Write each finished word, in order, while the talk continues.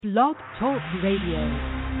Blog Talk Radio.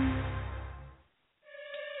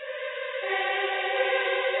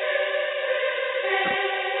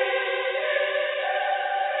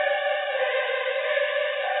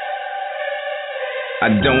 I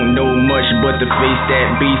don't know much but to face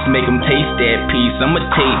that beast, make them taste that peace. I'ma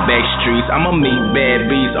take back streets, I'ma meet bad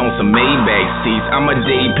beats on some Maybach seats. I'm a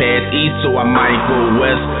day past east, so I might go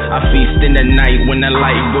west. I feast in the night when the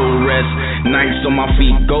light go rest. Nights on my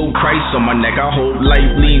feet, gold price on my neck. I hope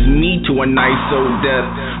life leads me to a nice old death.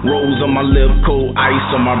 Rose on my lip, cold ice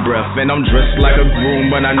on my breath. And I'm dressed like a groom,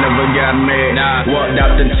 but I never got mad. Walked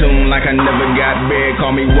out the tomb like I never got bad.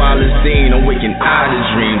 Call me Wallace Dean, I'm waking out of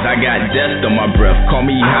dreams. I got death on my breath. Call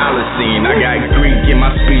me Holocene. I got Greek in my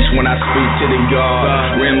speech when I speak to the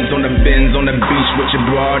God. Rims on the bends on the beach with your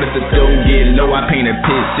broad. If the dough get low, I paint a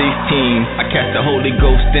pit 16. I catch the Holy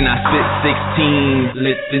Ghost, then I spit 16.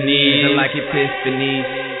 Litanies are like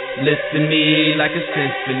epiphanies. Listen to me like a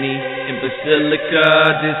symphony. In Basilica,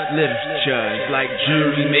 this literature is like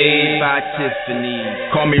jewelry made by Tiffany.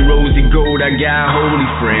 Call me Rosie Gold, I got holy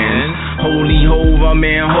friends. Holy Hove, I'm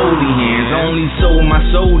in holy hands. Only sold my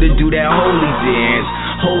soul to do that holy dance.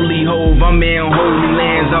 Holy Hove, I'm in holy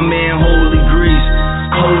lands. I'm in holy Greece.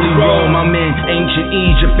 Holy Rome, I'm in ancient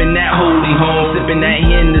Egypt in that holy home, sipping that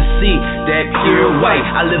Hennessy, that pure white.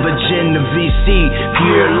 I live a Genovese,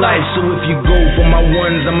 pure life. So if you go for my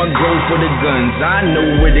ones, I'ma go for the guns. I know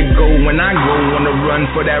where to go when I go on the run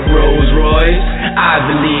for that Rolls Royce.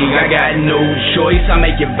 Ivy League, I got no choice. I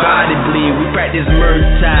make your body bleed. We practice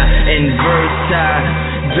Murtai and Vertai.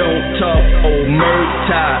 Don't talk, oh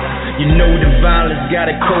Murtai. You know the violence got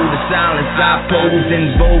a code of silence. I pose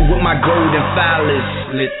in vogue with my golden phallus.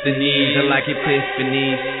 Litanies are like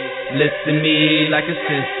epiphanies. Listen to me like a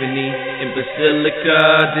symphony. In Basilica,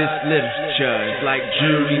 this literature is like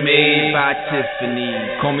jewelry made by Tiffany.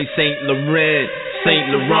 Call me Saint Laurent, Saint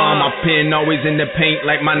Laurent. My pen always in the paint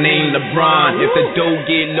like my name LeBron. If the dough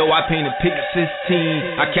get low, I paint a pick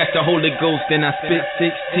 16. I catch the Holy Ghost, then I spit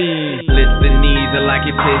 16. Litanies are like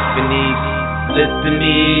epiphanies. Listen to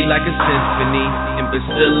me like a symphony. In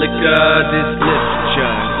Basilica, this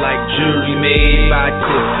literature is like jewelry made by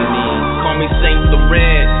Tiffany. Call me Saint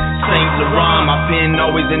Laurent, Saint Laurent. My pen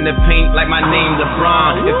always in the paint like my name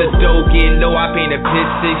LeBron. If the dough get low, I paint a pit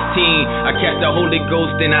 16. I catch the Holy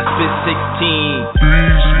Ghost, then I spit 16.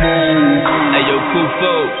 Beast mode. Hey yo,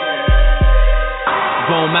 Kufo.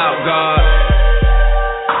 Boom out, God.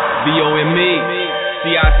 VOME,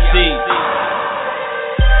 CIC.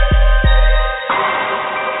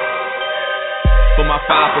 For my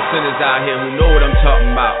 5%ers out here who know what I'm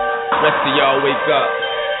talking about. Rest of y'all wake up.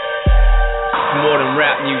 It's more than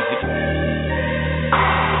rap music.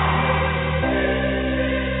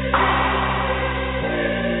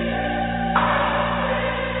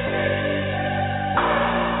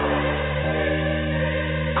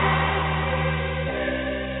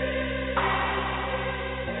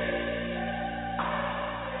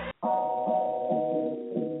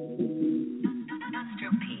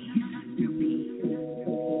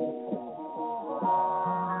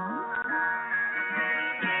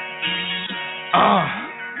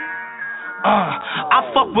 I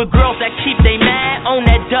fuck with girls that keep they mad on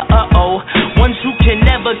that duh-oh. Ones who can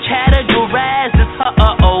never categorize as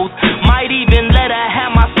her-ohs. Might even let her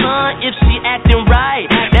have my son if she acting right.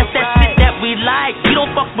 That's that shit that we like. We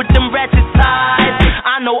don't fuck with them ratchet ties.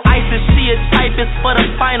 I know ISIS, she a type, is for the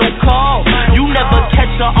final call. You never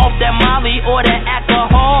catch her off that Molly or that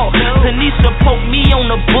alcohol. Tanisha poked me on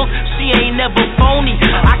the book, she ain't never phony.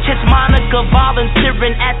 I catch Monica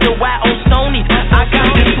volunteering at the Y on Sony. I got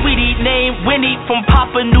this sweetie named Winnie from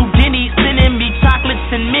Papua New Guinea, sending me chocolates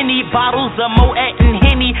and mini bottles of Moet and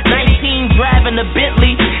Henny. 19 driving a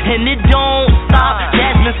Bentley, and it don't stop.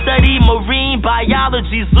 Jasmine study marine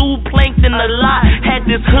biology, zooplankton a lot. Had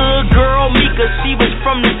this hood girl Mika, she was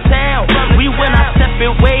from the town. We went our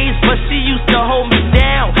separate ways, but she used to hold me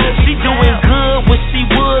down. She doing good when she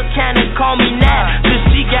would kinda call me now. Cause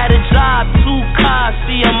she got a job, 2 cars,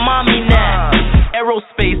 she a mommy now.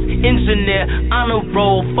 Aerospace engineer, honor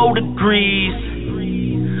roll, 4 degrees.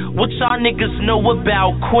 What y'all niggas know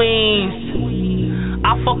about Queens?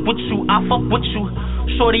 I fuck with you, I fuck with you.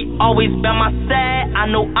 Shorty always by my side. I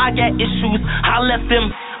know I got issues. I left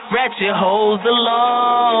them ratchet hoes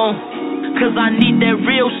alone. Cause I need that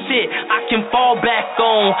real shit I can fall back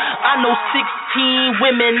on. I know 16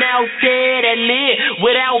 women out there that live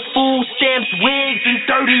without food stamps, wigs, and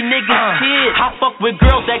 30 niggas kids. I fuck with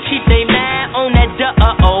girls that keep they mad on that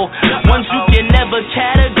duh-oh. Ones you can never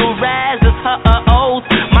categorize as her-ohs.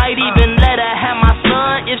 Might even let her have my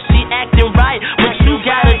son if she acting right. But you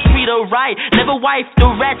gotta treat her right. Never wife the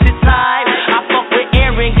ratchet type. I fuck with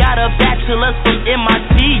Aaron. got a bachelor's from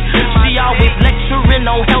MIT. She always lecturing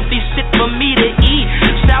on healthy shit for me to eat.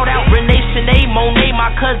 Shout out Renee, Shanae, Monet, my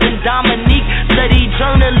cousin Dominique. Study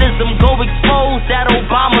journalism, go expose that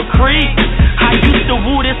Obama creep. I used to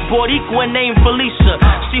woo this Boricua named Felicia.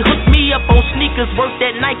 She hooked me up on sneakers, worked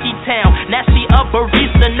at Nike Town. Now she a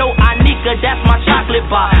barista, no Anika, that's my chocolate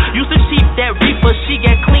bar. Used to cheap that reefer, she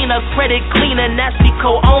get cleaner, credit cleaner. Now she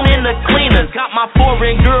co-owning the cleaners. Got my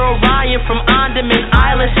foreign girl Ryan from Andaman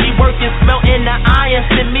Island. She working, smelting the iron.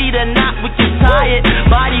 Send me the knot, we get tired.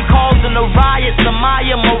 Body calls in the riot.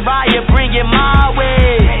 Samaya, Mariah, bring it my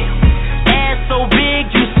way. Ass so big,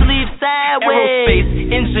 you sleep sideways. Aerospace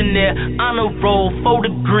engineer, honor roll, 4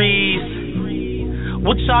 degrees.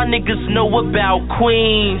 What y'all niggas know about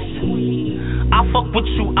Queens? I fuck with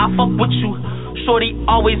you, I fuck with you. Shorty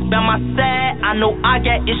always by my side. I know I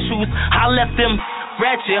got issues. I left them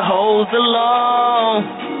ratchet hoes alone.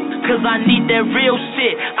 Cause I need that real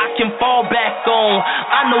shit I can fall back on.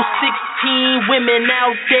 I know 16 women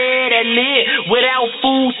out there that live without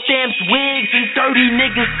food stamps, wigs, and dirty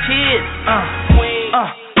niggas' kids.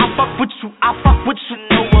 I fuck with you, I fuck with you.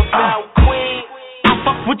 Know about Queen. I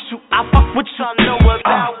fuck with you, I fuck with you. I know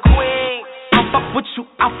about Queen. I fuck with you,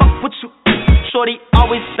 I fuck with you. Shorty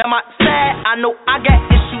always by my side. I know I got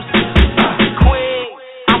issues. Queen.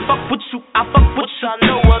 I fuck with you, I fuck with you. I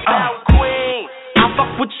know about Queen. I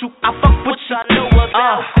fuck with you, I fuck with you. I know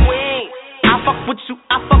about Queen. I fuck with you,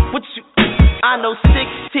 I fuck with you. I know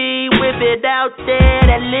 16 women out there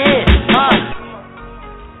that live.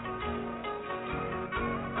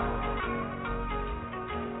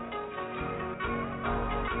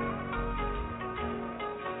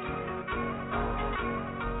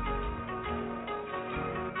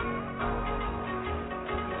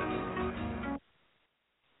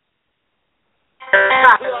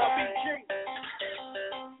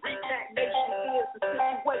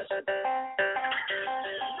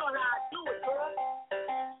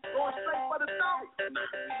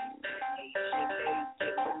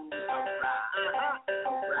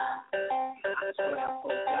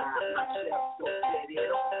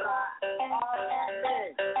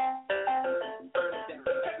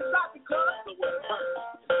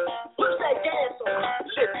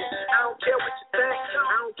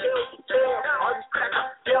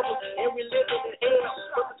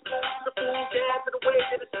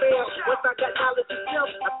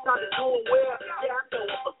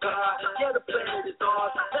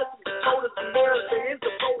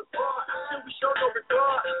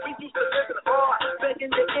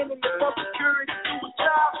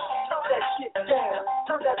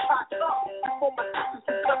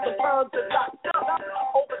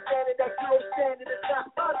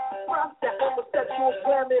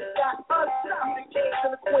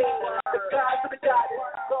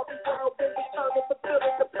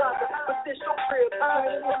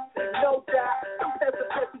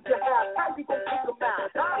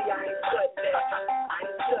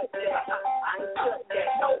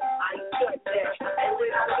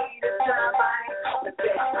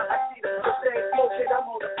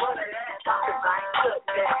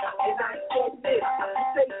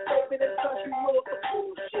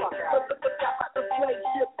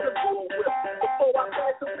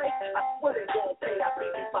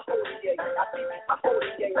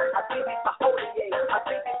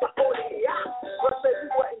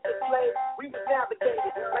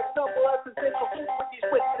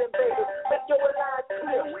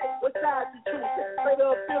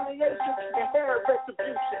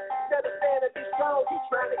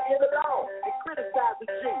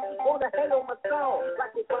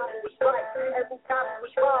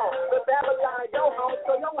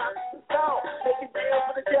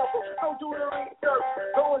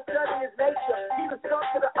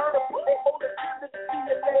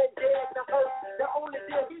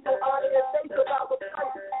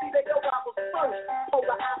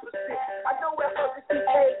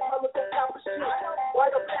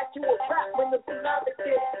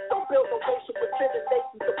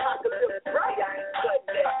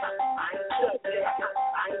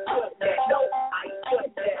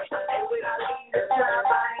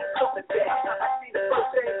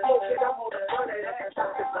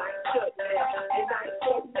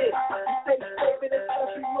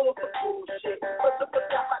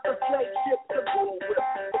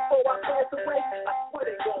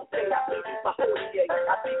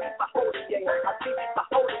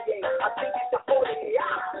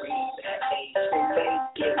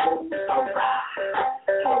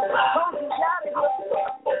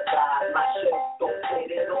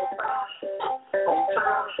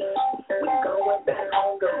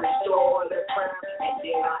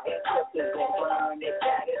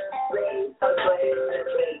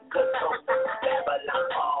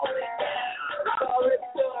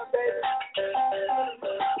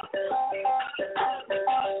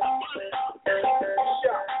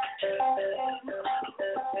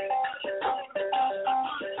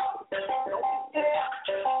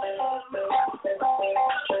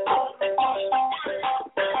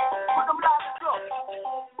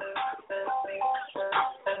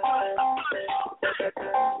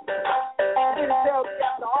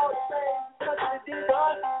 after all the things country did to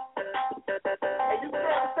us. And you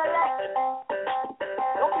can't say that.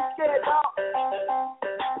 Don't be scared, dog.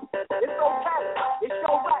 It's okay. It's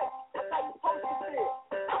your right. That's how you supposed to feel.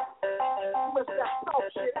 You must have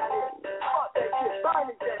soft shit out here. Fuck that shit. Burn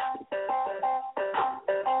it down. You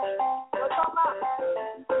know what I'm talking about?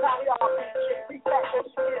 Now y'all be shit. We back that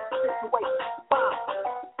shit in the situation. Fine.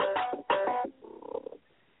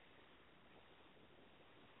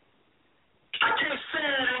 I can't say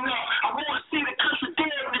it enough. I want to see the country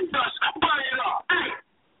dead in the dust. Burn it up. Hey.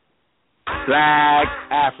 Black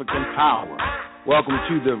African Power. Welcome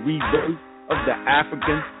to the rebirth of the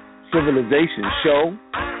African Civilization Show,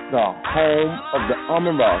 the home of the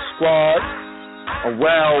Amara Squad, a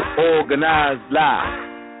well-organized lie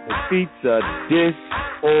defeats a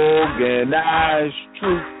disorganized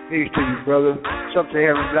truth. Peace to you, brother.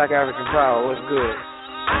 Sub-Saharan Black African Power. What's good?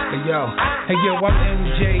 Hey yo, I'm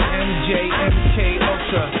MK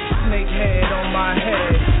Ultra, snakehead on my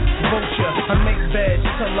head, vulture. I make beds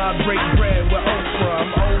till I break bread with Oprah.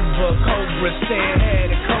 I'm over Cobra, stay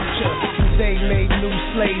ahead of culture. They made new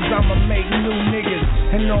slaves, I'ma make new niggas.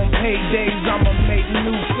 And on paydays, I'ma make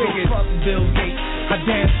new figures. Fuck Bill Gates, I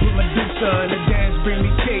dance with Medusa, and the dance bring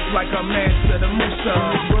me cake like I'm Master the Musa.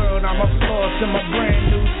 In this world, I'm a floss in my brand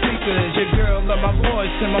new sneakers. Your girl love my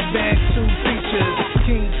voice and my band two features.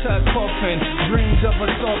 King Tut coffin, dreams of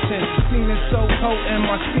assaulting. Feeling so potent,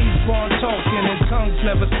 my speech born talking, and tongues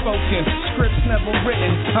never spoken, scripts never written.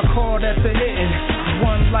 I call that the hitting.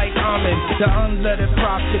 One like Amen, the unlettered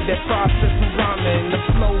prophet that profits from rhyming. The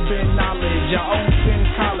flow been knowledge, I open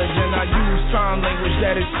college, and I use sign language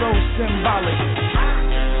that is so symbolic.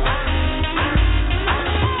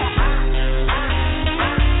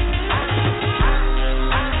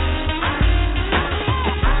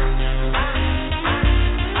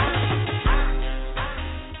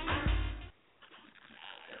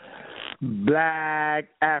 Black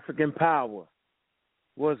African Power.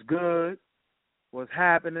 What's good? What's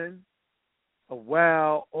happening? A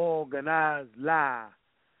well-organized lie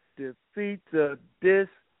defeats a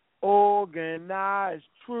disorganized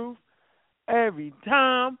truth every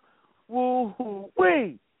time.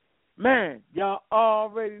 Woo-hoo-wee. Man, y'all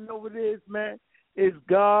already know what it is, man. It's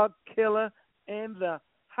God Killer in the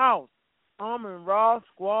house. Amara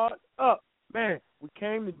Squad up. Man, we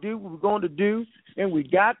came to do what we're going to do, and we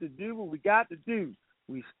got to do what we got to do.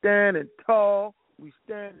 We standing tall, we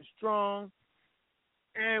standing strong,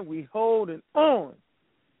 and we holding on.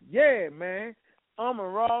 Yeah, man.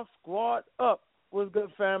 Amara Squad up. What's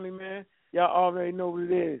good, family, man? Y'all already know what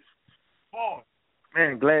it is. Oh,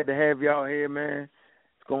 man, glad to have y'all here, man.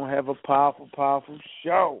 It's going to have a powerful, powerful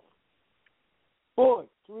show. Boy,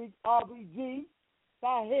 Tariq RBG,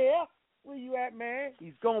 out here. Where you at, man?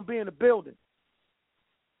 He's going to be in the building.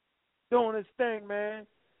 Doing his thing, man.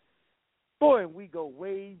 Boy, we go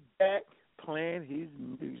way back playing his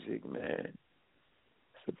music, man.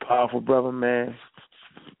 It's a powerful brother, man.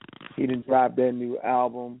 He done dropped that new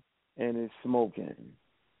album, and it's smoking.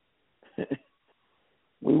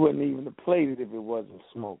 We wouldn't even have played it if it wasn't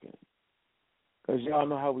smoking. Because y'all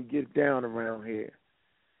know how we get down around here.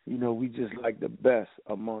 You know, we just like the best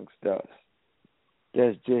amongst us.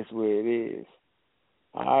 That's just where it is.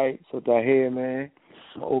 All right, so here, man,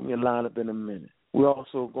 I'm going to open your line up in a minute. We're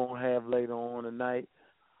also going to have later on tonight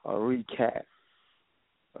a recap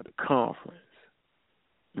of the conference.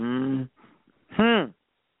 Man,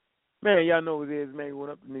 y'all know what it is, man. We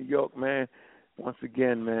went up to New York, man. Once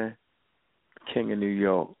again, man, King of New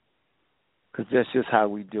York. Because that's just how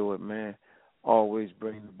we do it, man. Always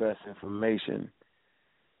bring the best information.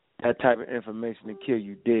 That type of information to kill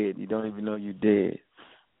you dead. You don't even know you're dead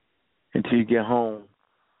until you get home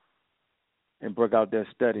and break out that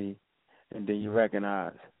study, and then you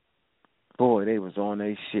recognize, boy, they was on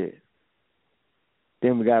their shit.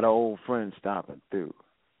 Then we got our old friend stopping through.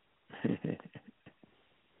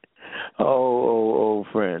 old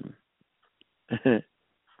friend.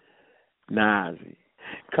 Nazi.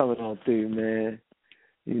 Coming on through, man.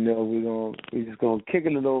 You know, we just gonna kick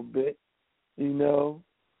it a little bit, you know,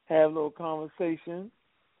 have a little conversation,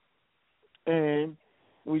 and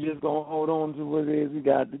we just going to hold on to what it is we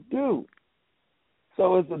got to do.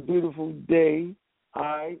 So it's a beautiful day, all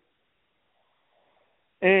right?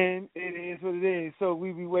 And it is what it is. So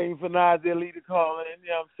we be waiting for Nazi Ali to call in, you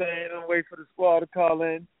know what I'm saying? I'm waiting for the squad to call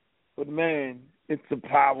in. But, man, it's a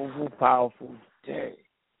powerful, powerful day.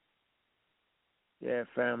 Yeah,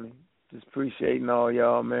 family. Just appreciating all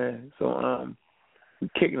y'all, man. So we're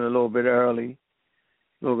kicking a little bit earlier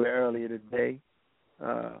today.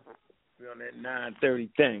 We're on that 9:30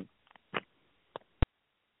 thing.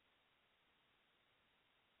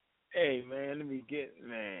 Hey, man, let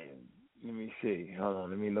me see. Hold on,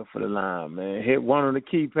 let me look for the line, man. Hit one on the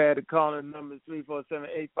keypad to call in. Number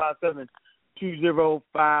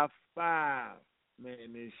 347-857-2055.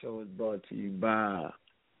 Man, this show is brought to you by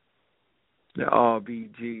the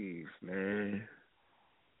RBGs, man.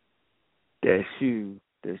 That's you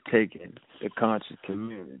that's taking the conscious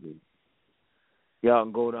community. Y'all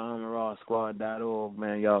can go to AmarawSquad.org,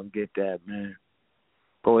 man. Y'all can get that, man.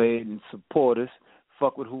 Go ahead and support us.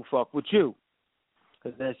 Fuck with who fuck with you.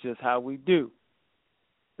 Because that's just how we do.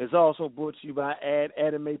 It's also brought to you by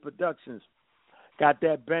Anime Productions. Got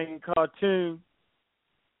that banging cartoon.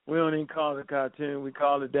 We don't even call it a cartoon. We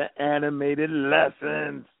call it the Animated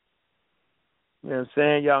Lessons. You know what I'm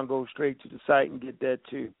saying? Y'all can go straight to the site and get that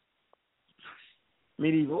too.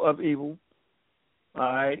 Medieval of Evil. All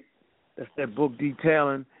right. That's that book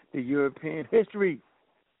detailing the European history.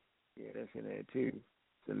 Yeah, that's in there too.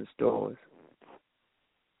 It's in the stores.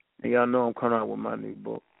 And y'all know I'm coming out with my new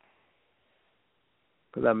book.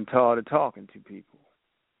 Because I'm tired of talking to people.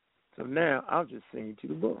 So now I'll just send you to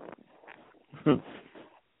the book. That's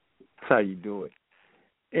how you do it.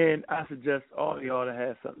 And I suggest all of y'all that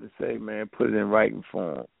have something to say, man, put it in writing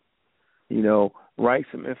form. You know, write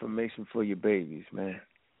some information for your babies, man.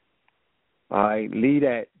 All right, leave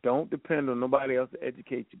that. Don't depend on nobody else to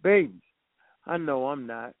educate your babies. I know I'm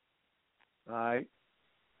not. All right?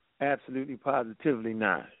 Absolutely, positively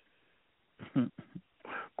not. Going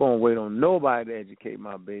to wait on nobody to educate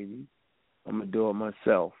my baby. I'm going to do it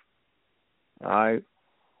myself. All right?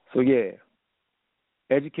 So, yeah.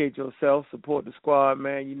 Educate yourself. Support the squad,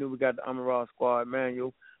 man. You know we got the Amara Squad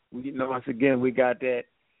manual. Once again, we got that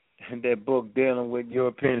book dealing with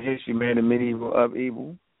European history, man, the Medieval of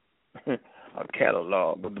Evil. A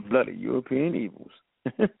catalog of the bloody European evils.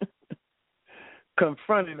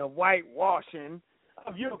 Confronting the whitewashing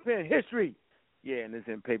of European history. Yeah, and it's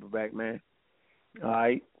in paperback, man. All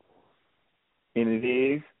right. And it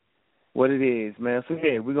is what it is, man. So,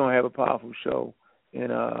 yeah, we're going to have a powerful show.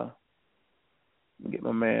 And get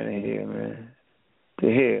my man in here, man. To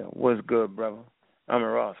hear what's good, brother. I'm a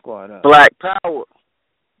Raw Squad up. Black Power.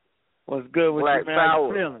 What's good with Black you, man? Power. How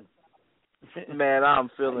you feeling? Man, I'm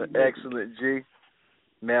feeling excellent, G.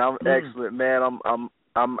 Man, I'm excellent, man.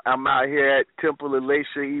 I'm out here at Temple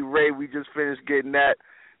Elisha E. Ray. We just finished getting that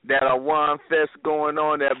Awan Fest going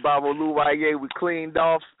on, that Babaluwaye. We cleaned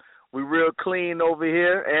off. We real clean over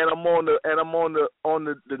here, and I'm on the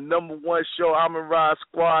number one show. I'm in Rod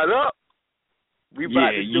Squad Up. We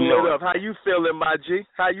about to do it up. How you feeling, my G?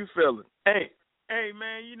 How you feeling? Hey,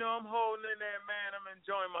 man. You know I'm holding in there, man. I'm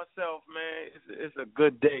enjoying myself, man. It's a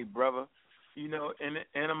good day, brother. You know, and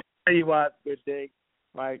I'm gonna tell you why it's a good day,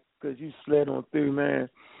 right? Because you slid on through, man.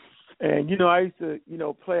 And you know, I used to,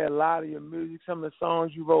 play a lot of your music, some of the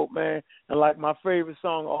songs you wrote, man. And like my favorite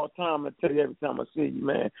song of all time, I tell you every time I see you,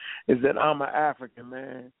 man, is that I'm an African,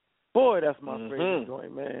 man. Boy, that's my favorite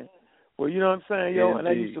joint, man. Well, you know what I'm saying, yo? And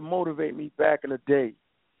that used to motivate me back in the day.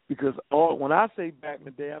 Because when I say back in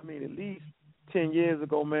the day, I mean at least 10 years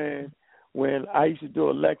ago, man, when I used to do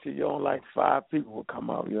a lecture, yo, and like 5 people would come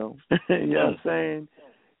out, yo. You know what I'm saying?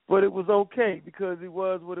 But it was okay because it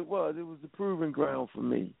was what it was. It was the proving ground for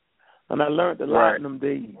me. And I learned a lot in them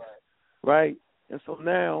days, right? And so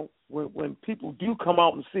now when people do come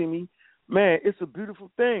out and see me, man, it's a beautiful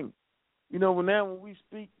thing. You know, when we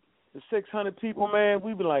speak to 600 people, man,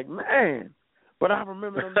 we be like, man. But I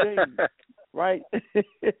remember them days, right?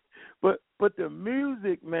 But the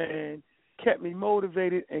music, man, kept me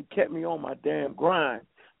motivated and kept me on my damn grind.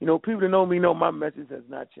 You know, people that know me know my message has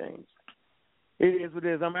not changed. It is what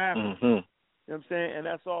it is. I'm African. You know what I'm saying? And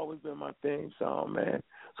that's always been my theme song, man.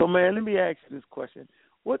 So, man, let me ask you this question.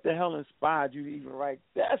 What the hell inspired you to even write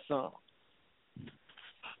that song?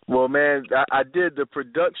 Well, man, I did the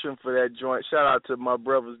production for that joint. Shout out to my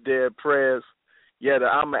brothers, Dead Prayers. Yeah, the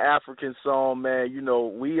I'm an African song, man. You know,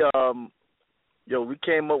 we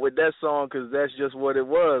came up with that song because that's just what it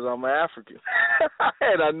was. I'm an African.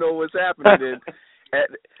 And I know what's happening.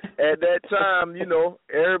 And at that time, you know,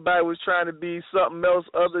 everybody was trying to be something else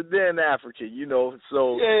other than African, you know.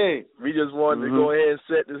 So we just wanted to go ahead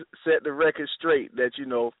and set the record straight that, you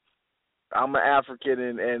know, I'm an African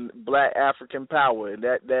and Black African power, and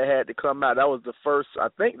that had to come out. That was the first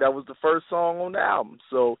song on the album.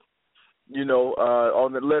 So, you know,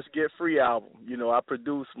 on the Let's Get Free album, you know, I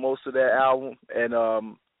produced most of that album, and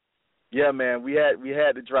yeah, man, we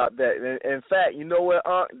had to drop that. And in fact, you know what,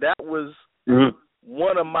 that was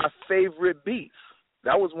one of my favorite beats.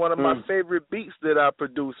 That was one of my favorite beats that I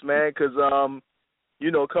produced, man, because you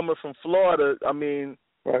know, coming from Florida, I mean.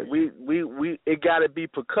 Right. We it got to be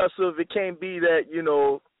percussive. It can't be that, you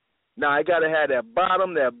know, Now, it got to have that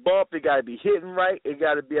bottom, that bump. It got to be hitting right. It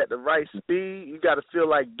got to be at the right speed. You got to feel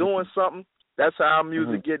like doing something. That's how our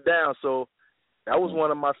music get down. So that was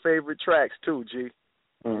one of my favorite tracks too, G.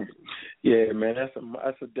 Yeah, man, that's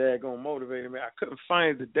a daggone motivator, man. I couldn't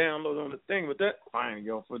find the download on the thing, but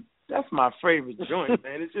that's my favorite joint,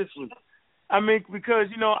 man. It just was, because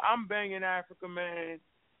I'm banging Africa, man,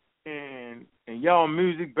 and y'all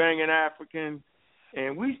music banging African,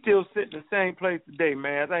 and we still sit in the same place today,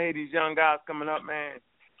 man. As I hear these young guys coming up, man,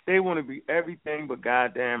 they want to be everything but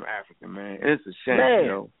goddamn African, man. It's a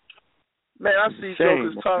shame, Man, I see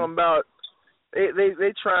jokers talking about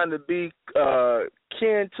they trying to be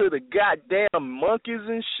kin to the goddamn monkeys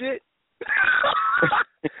and shit.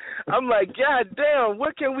 I'm like, goddamn,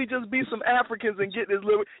 what can we just be some Africans and get this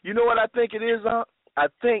little? You know what I think it is, huh? I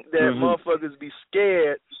think that motherfuckers be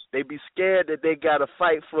scared. They be scared that they gotta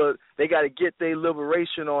fight they gotta get their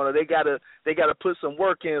liberation on, or they gotta put some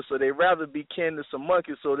work in. So they rather be kin to some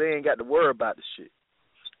monkeys, so they ain't got to worry about the shit.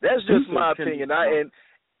 That's just my opinion. And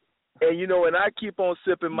I keep on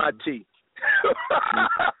sipping my tea.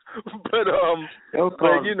 but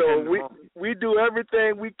we do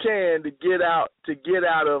everything we can to get out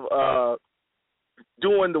of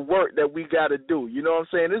doing the work that we got to do. You know what I'm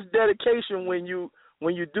saying? It's dedication when you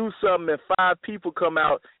do something and 5 people come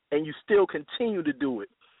out and you still continue to do it.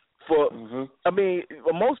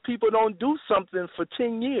 Most people don't do something for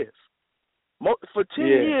 10 years. For 10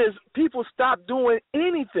 years, people stop doing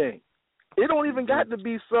anything. It don't even got to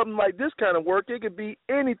be something like this kind of work. It could be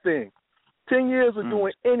anything. 10 years of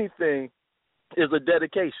doing anything is a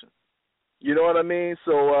dedication. You know what I mean?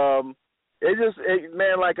 So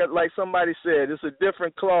like somebody said, it's a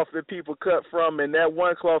different cloth that people cut from, and that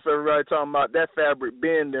one cloth everybody talking about, that fabric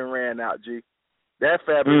bend and ran out, G. That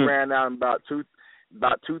fabric ran out in about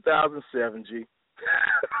 2007, G.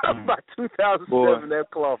 About 2007, boy. That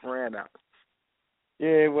cloth ran out.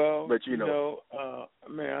 Yeah, well, but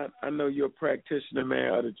man, I know you're a practitioner,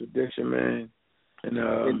 man, of the tradition, man. And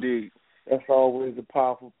indeed, that's always a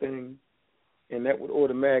powerful thing, and that would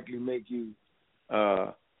automatically make you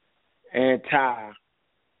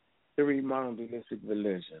anti-every monotheistic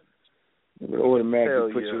religion. It would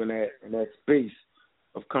automatically put you in that space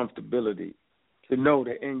of comfortability to know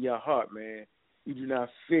that in your heart, man, you do not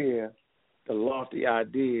fear the lofty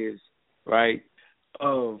ideas, right,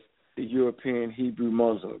 of the European Hebrew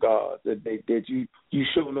Muslim gods, that you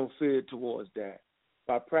show no fear towards that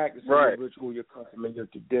by practicing your ritual, your custom, and your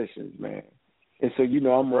traditions, man. And so, I'm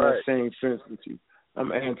on the same fence with you.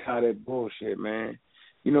 I'm anti that bullshit, man.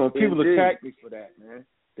 People attack me for that, man.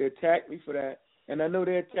 They attack me for that, and I know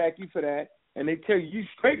they attack you for that, and they tell you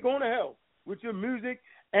straight going to hell with your music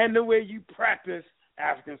and the way you practice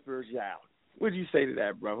African spirituality. What do you say to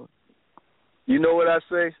that, brother? You know what I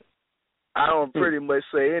say? I don't pretty much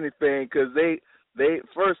say anything, because they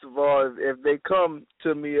first of all, if they come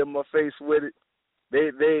to me in my face with it,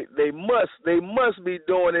 they must be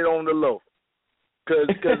doing it on the low.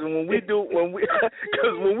 Cause when we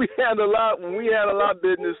handle our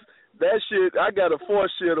business, that shit, I got a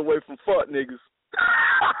force shield away from fuck niggas.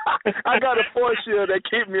 I got a force shield that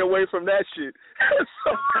keep me away from that shit.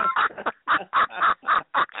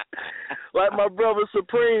 Like my brother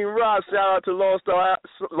Supreme Ross, shout out to Lost Star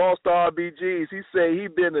RBGs. He say he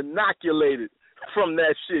been inoculated from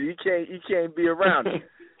that shit. He can't be around it.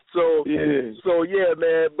 So yeah,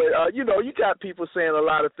 man. But you got people saying a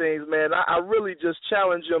lot of things, man. I really just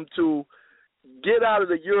challenge them to get out of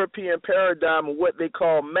the European paradigm of what they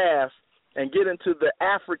call math and get into the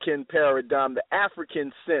African paradigm, the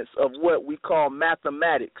African sense of what we call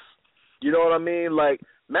mathematics. You know what I mean? Like,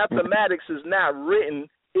 mathematics is not written,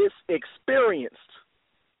 it's experienced.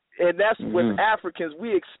 And that's with Africans,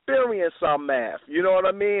 we experience our math. You know what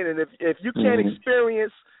I mean? And if you can't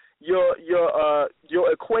experience your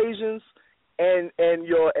equations and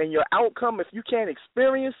your outcome, if you can't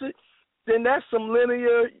experience it, then that's some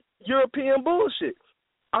linear European bullshit.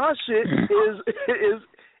 Our shit is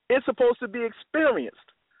it's supposed to be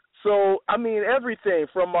experienced. So everything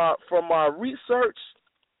from our research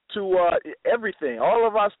to everything, all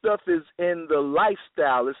of our stuff is in the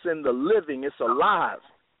lifestyle. It's in the living. It's alive.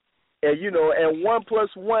 And and 1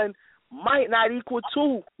 + 1 might not equal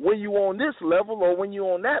 2 when you on this level or when you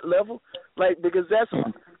on that level, because that's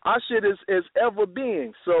our shit is ever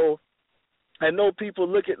being. So I know people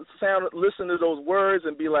listen to those words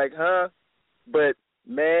and be like, huh? But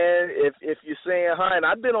man, if you're saying huh, and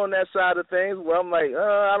I've been on that side of things where I'm like,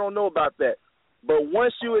 I don't know about that. But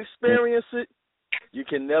once you experience it, you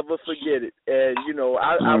can never forget it. And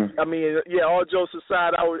all jokes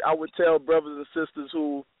aside, I would tell brothers and sisters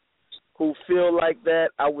who feel like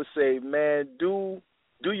that, I would say, man, do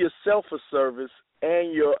do yourself a service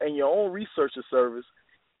and your own researcher service,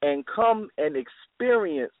 and come and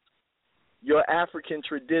experience your African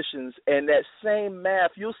traditions and that same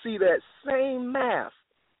math. You'll see that same math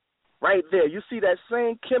right there. You see that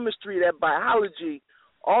same chemistry, that biology,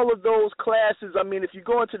 all of those classes. I mean, if you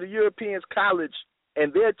go into the Europeans' college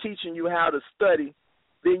and they're teaching you how to study,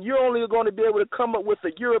 then you're only going to be able to come up with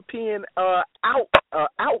a European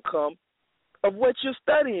outcome of what you're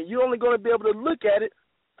studying. You're only going to be able to look at it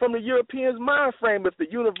from the Europeans' mind frame. If the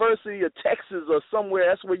University of Texas or somewhere,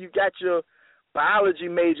 that's where you got your biology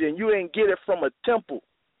major, and you didn't get it from a temple.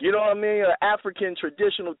 You know what I mean? An African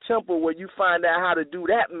traditional temple where you find out how to do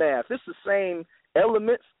that math. It's the same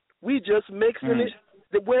elements. We just mixing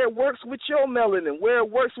it where it works with your melanin, where it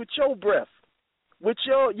works with your breath, with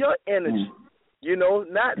your energy. You know,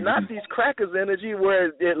 not these crackers' energy where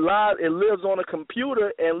it lives on a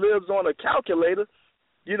computer and lives on a calculator.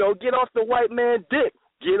 You know, get off the white man dick.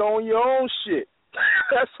 Get on your own shit.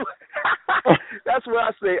 That's what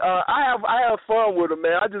I say. I have fun with them,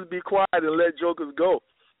 man. I just be quiet and let jokers go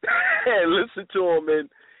and listen to them.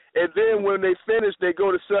 And then when they finish, they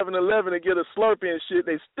go to 7-Eleven and get a Slurpee and shit.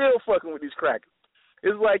 They still fucking with these crackers.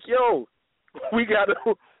 It's like, yo, we gotta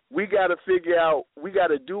figure out. We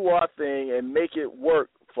gotta do our thing and make it work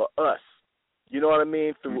for us. You know what I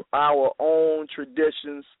mean? Through our own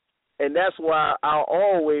traditions. And that's why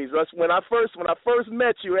when I first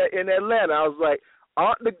met you in Atlanta, I was like,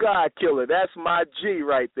 Aunt the God Killer, that's my G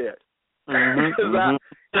right there.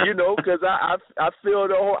 Because I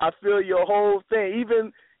feel your whole thing.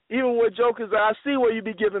 Even with jokers, I see where you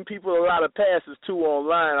be giving people a lot of passes too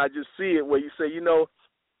online. I just see it where you say, you know,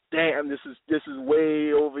 damn, this is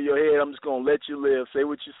way over your head. I'm just gonna let you live. Say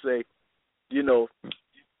what you say, you know.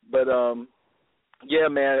 But yeah,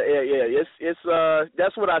 man, yeah, it's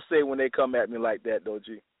that's what I say when they come at me like that, though,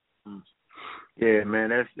 G. Yeah, man,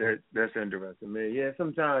 that's interesting, man. Yeah,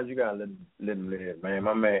 sometimes you gotta let them live, man.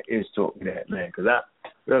 My man is taught me that, man, because I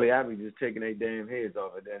be just taking their damn heads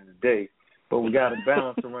off at the end of the day. But we gotta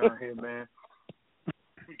balance around here, man.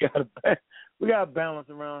 We gotta balance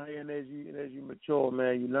around here, and as you mature,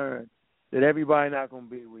 man, you learn that everybody not gonna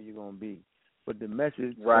be where you're gonna be. But the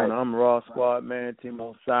message on I'm Raw Squad, man,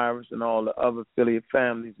 Timo Cyrus, and all the other affiliate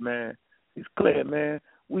families, man, it's clear, man.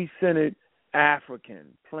 We centered African,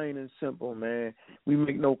 plain and simple, man. We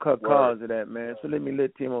make no cut cards of that, man. So let me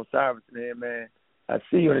let Timo Cyrus in here, man. I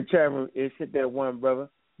see you in the chat room. It's hit that one, brother.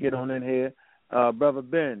 Get on in here. Brother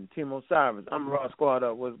Ben, Timo Cyrus, I'm Raw Squad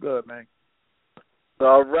up. What's good, man?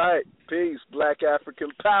 All right. Peace. Black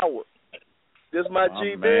African power. This my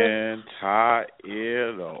G, Ben. Man, Ty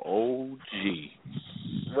the OG.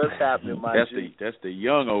 What's happening, my G? That's the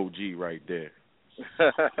young OG right there.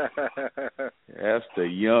 That's the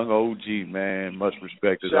young OG, man. Much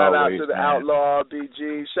respect as Shout always. Shout out to the Outlaw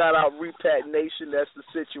RBG. Shout out Repat Nation. That's the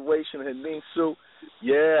situation. Haninsu.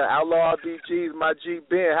 Yeah, Outlaw RBG's my G,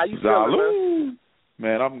 Ben. How you feeling, man?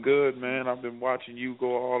 Man, I'm good, man. I've been watching you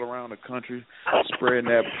go all around the country, spreading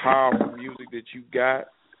that powerful music that you got.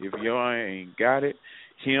 If y'all ain't got it,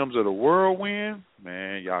 Hymns of the Whirlwind,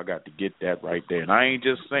 man, y'all got to get that right there. And I ain't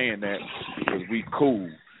just saying that because we cool.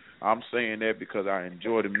 I'm saying that because I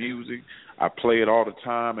enjoy the music. I play it all the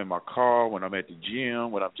time in my car, when I'm at the gym,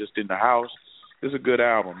 when I'm just in the house. It's a good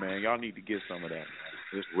album, man. Y'all need to get some of that.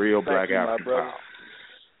 It's real Black African power.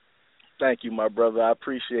 Thank you, my brother. I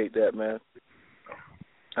appreciate that, man.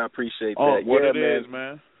 I appreciate that. What it is,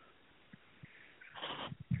 man.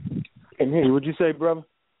 And hey, what'd you say, brother?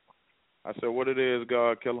 I said, what it is,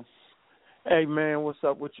 God Killer. Hey, man, what's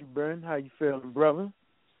up with you, Ben? How you feeling, brother?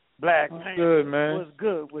 Black man. Good, man. What's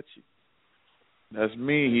good with you? That's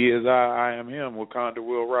me. He is I am him. Wakanda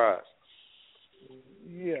will rise.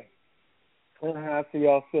 Yeah. I see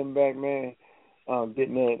y'all sitting back, man,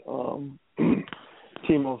 getting that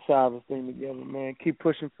Timo Cyrus thing together, man. Keep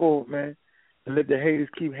pushing forward, man. And let the haters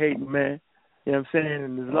keep hating, man. You know what I'm saying?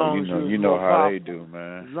 And as long as you know how they do,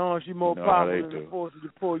 man. As long as you're more popular than the forces to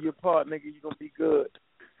pull you apart, nigga, you're going to be good.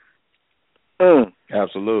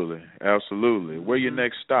 Absolutely. Absolutely. Where your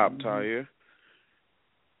next stop, Tahir?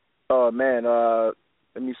 Oh, man,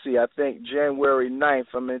 let me see. I think January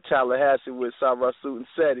 9th, I'm in Tallahassee with Sarasut and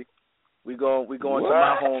Seti. We going to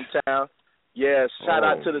my hometown. Yeah, shout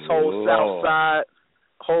out to this whole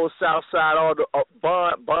South Side, all the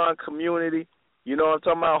Bond community. You know what I'm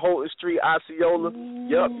talking about? Holton Street, Osceola.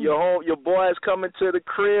 Yep, your boys coming to the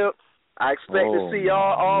crib. I expect to see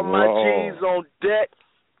all my G's on deck.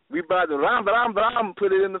 We about to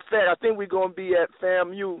put it in effect. I think we're going to be at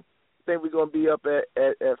FAMU. I think we're going to be up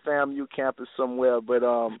at FAMU campus somewhere. But,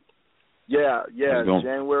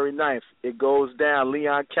 January 9th. It goes down.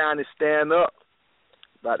 Leon County, stand up.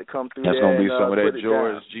 About to come through That's there. That's going to be some of that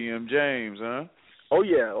George GM James, huh? Oh,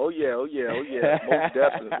 yeah. Most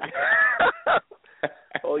definitely.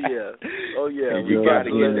 Oh, yeah. And you got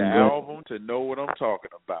to get the album to know what I'm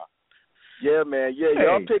talking about. Yeah, man. Yeah,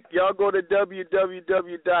 y'all go to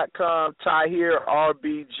www.com, Tahir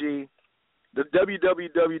RBG, the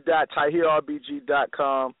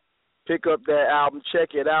www.tahirrbg.com. Pick up that album,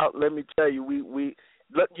 check it out. Let me tell you, we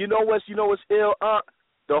you know what's ill?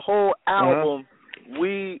 The whole album,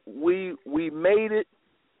 we made it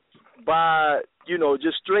by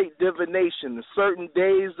just straight divination. The certain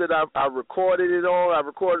days that I recorded it on, I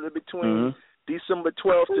recorded it between December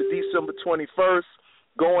 12th to December 21st.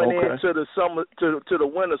 Going into the summer to the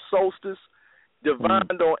winter solstice,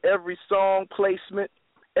 divined on every song placement,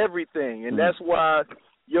 everything, and that's why,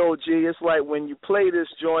 G, it's like when you play this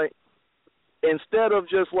joint, instead of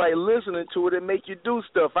just like listening to it, it make you do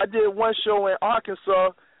stuff. I did one show in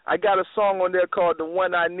Arkansas. I got a song on there called "The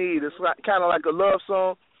One I Need." It's kind of like a love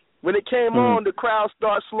song. When it came on, the crowd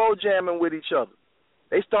started slow jamming with each other.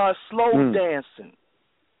 They started slow dancing.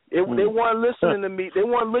 They weren't listening to me. They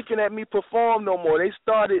weren't looking at me perform no more. They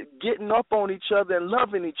started getting up on each other and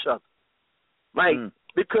loving each other. Like,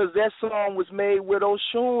 because that song was made with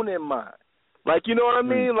Oshun in mind. Like, you know what I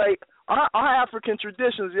mean? Like, our African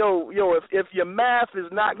traditions, if your math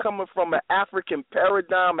is not coming from an African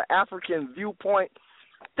paradigm, an African viewpoint,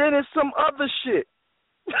 then it's some other shit.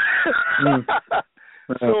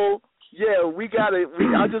 So, yeah,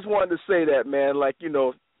 I just wanted to say that, man. Like,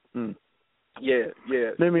 Yeah.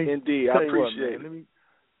 Indeed. I appreciate it.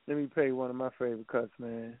 Let me play one of my favorite cuts,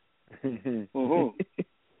 man. The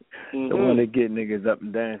one that get niggas up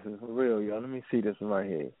and dancing for real, y'all. Let me see this one right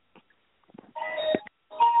here.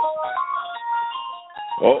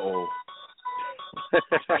 Uh-oh.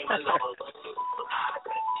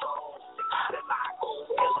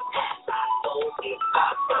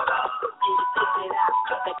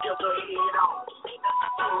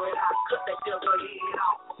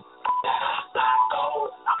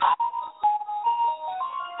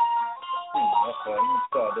 Okay, let me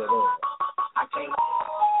start that over.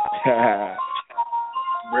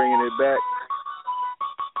 Bringing it back.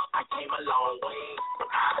 I came a long way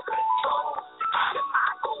out of control.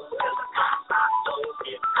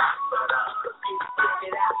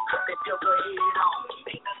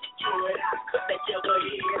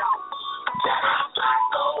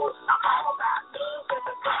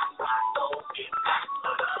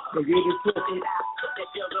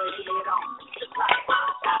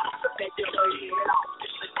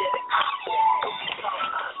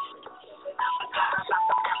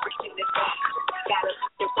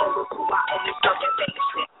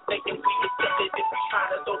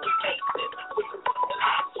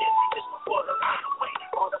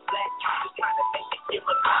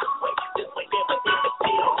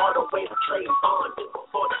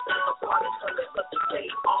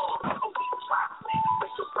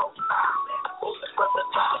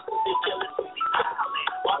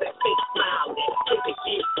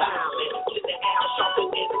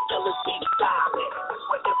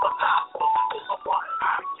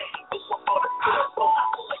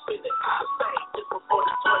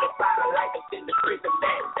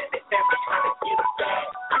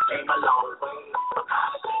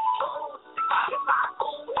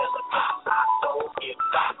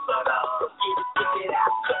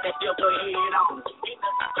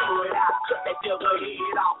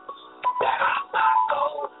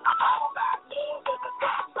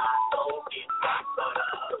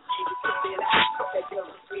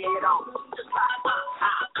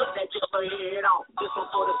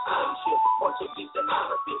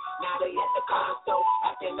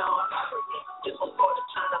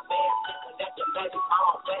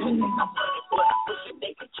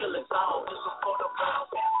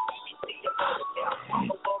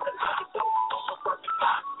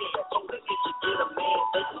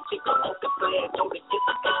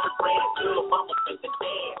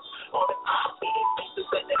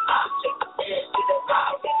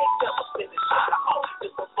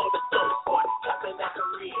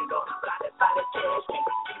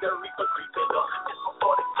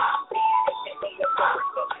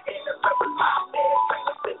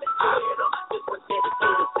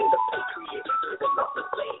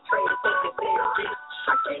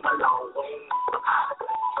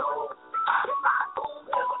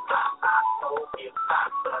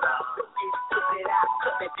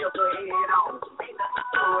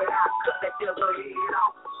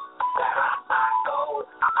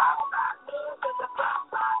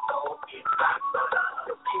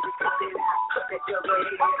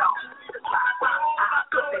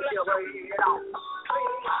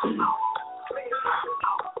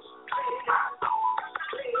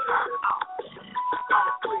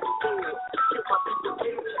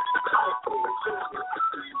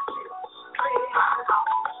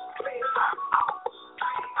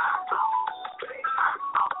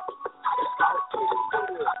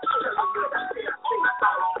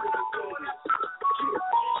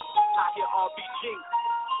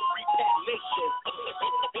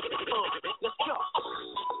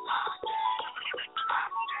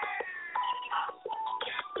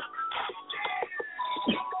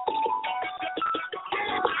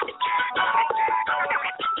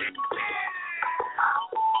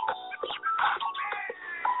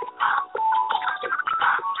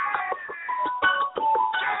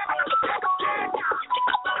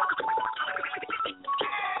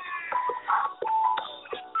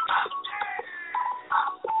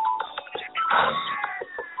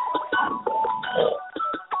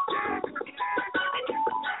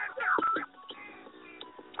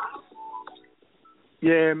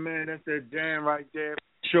 Yeah, man, that's that jam right there.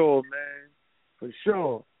 For sure, man. For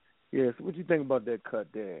sure. Yeah, so what you think about that cut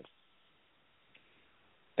there?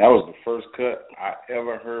 That was the first cut I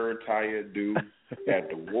ever heard Tyre do at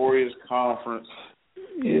the Warriors Conference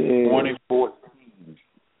 2014.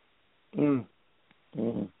 Mm.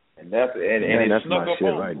 And that's and it snuck up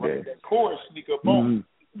on right there. That chorus sneak up on.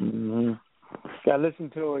 Mm-hmm. Gotta listen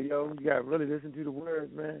to it, yo. You gotta really listen to the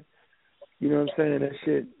words, man. You know what I'm saying?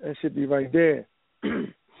 That shit be right there.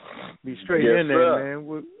 Be straight in there,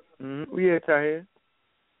 man. We here, Tahir.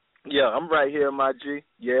 Yeah, I'm right here, my G.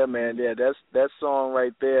 Yeah, man. Yeah, that's that song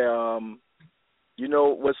right there. You know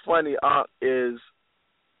what's funny, is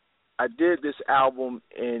I did this album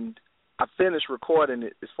and I finished recording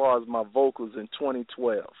it as far as my vocals in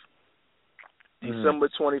 2012, December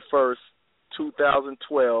 21st,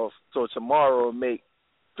 2012. So tomorrow will make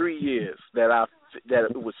 3 years that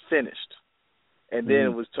it was finished. And then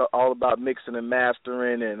it was all about mixing and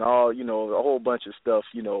mastering and all, you know, a whole bunch of stuff,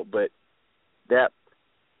 you know. But that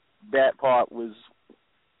part was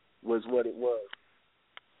what it was.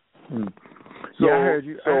 So, yeah, I heard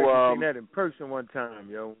you sing that in person one time,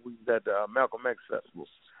 yo. We was at the Malcolm X Festival.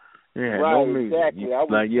 Yeah, right, no music. Exactly.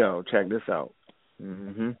 Like, yo, check this out.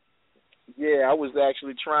 Mm-hmm. Yeah, I was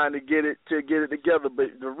actually trying to get it together,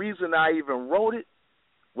 but the reason I even wrote it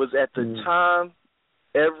was at the time.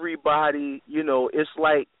 Everybody, you know, it's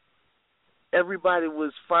like everybody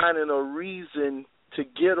was finding a reason to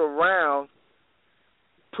get around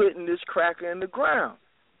putting this cracker in the ground.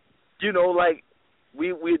 You know, like we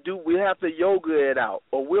have to yoga it out,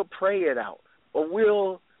 or we'll pray it out, or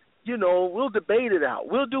we'll debate it out.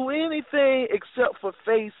 We'll do anything except for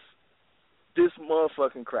face this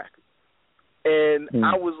motherfucking cracker. And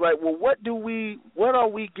I was like, well, what are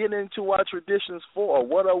we getting into our traditions for?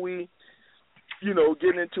 What are we, you know,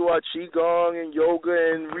 getting into our qigong and yoga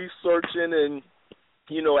and researching and,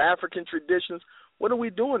 you know, African traditions? What are we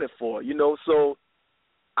doing it for? You know, so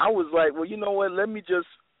I was like, well, you know what, let me just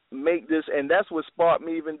make this, and that's what sparked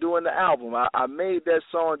me even doing the album. I made that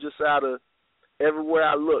song just out of everywhere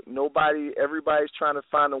I look. Everybody's trying to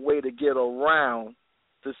find a way to get around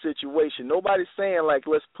the situation. Nobody's saying, like,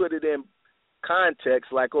 let's put it in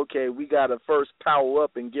context, like, okay, we got to first power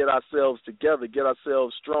up and get ourselves together, get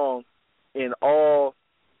ourselves strong in all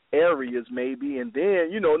areas maybe, and then,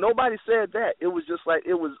 you know, nobody said that. It was just like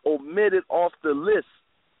it was omitted off the list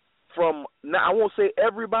from, now I won't say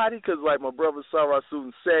everybody, because like my brother Sarah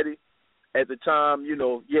Susan Seti at the time, you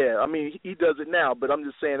know, yeah, I mean, he does it now, but I'm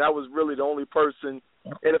just saying I was really the only person,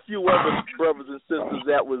 and a few other brothers and sisters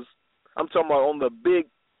that was, I'm talking about on the big,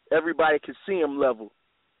 everybody could see him level.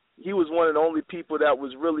 He was one of the only people that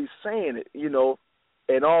was really saying it, you know,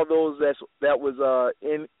 and all those that was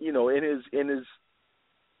in, you know, in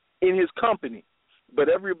his company. But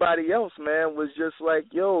everybody else, man, was just like,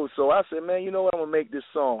 yo. So I said, man, you know what, I'm gonna make this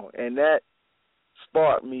song, and that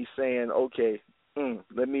sparked me saying, okay,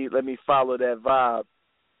 let me follow that vibe.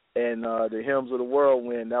 And the Hymns of the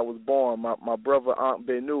Whirlwind that was born. My brother Aunt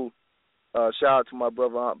Benu, shout out to my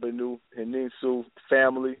brother Aunt Benu and Ninsu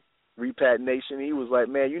family, Repat Nation. He was like,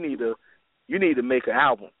 man, you need to make an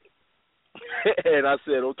album. And I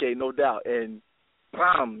said, okay, no doubt. And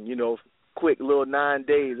you know, quick little 9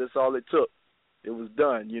 days. That's all it took. It was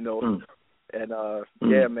done, you know. And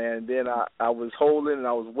yeah, man. Then I was holding and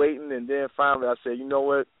I was waiting, and then finally I said, you know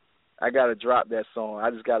what? I got to drop that song. I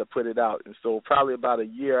just got to put it out. And so probably about a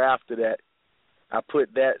year after that, I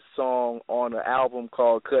put that song on an album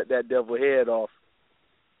called Cut That Devil Head Off,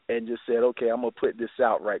 and just said, okay, I'm going to put this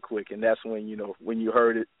out right quick. And that's when, you know, when you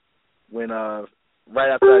heard it, when right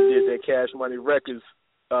after I did that Cash Money Records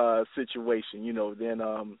situation, you know, then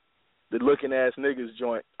the Looking Ass Niggas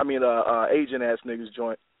joint, Agent Ass Niggas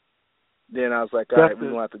joint, then I was like, all right, we're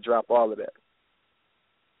going to have to drop all of that.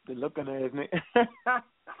 The Looking Ass Niggas.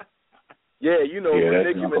 Yeah, you know, with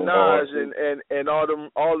Nicki Minaj and all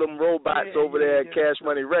them robots over there at Cash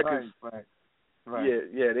Money Records. Right.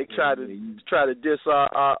 Yeah, they try to diss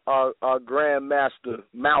our Grandmaster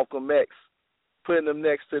Malcolm X, putting them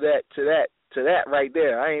next to that right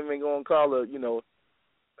there. I ain't even gonna call her, you know,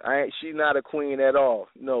 she's not a queen at all.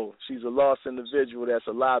 No, she's a lost individual that's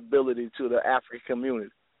a liability to the African community.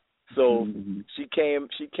 So she came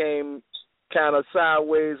kind of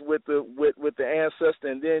sideways with the ancestor,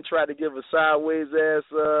 and then tried to give a sideways ass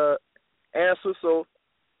answer. So,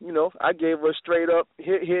 you know, I gave her straight up,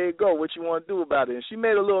 here you go, what you want to do about it? And she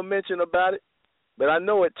made a little mention about it, but I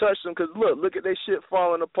know it touched them because look at their shit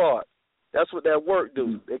falling apart. That's what that work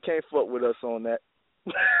do. They can't fuck with us on that.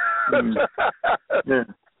 Yeah.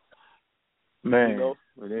 Man, you know?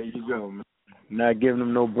 Well, there you go, man. Not giving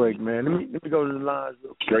them no break, man. Let me go to the lines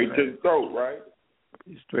real quick. Straight to the throat, right?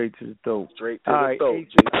 Straight to the throat. Straight to All the right, throat.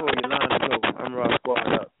 864, your line is open. I'm Ross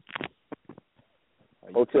Squad up.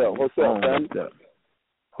 Hotel,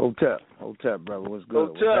 brother. What's good?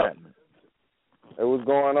 What's happening? Hey, what's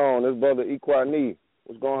going on? This brother Equani.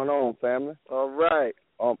 What's going on, family? All right.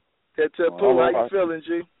 Tell Pooh, how you feeling,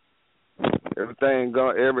 G? Everything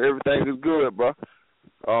is good, bro.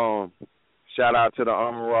 Shout out to the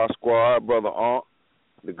Armor Raw Squad, brother Aunt,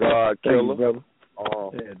 the God Killer. Thank you, brother.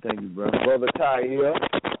 Thank you, brother. Brother Tahir,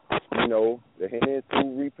 you know, the Henry 2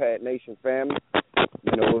 Repat Nation family.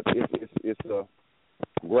 You know, it's a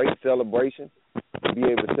great celebration to be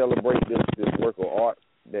able to celebrate this work of art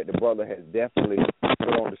that the brother has definitely put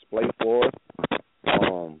on display for us.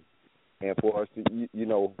 And for us to, you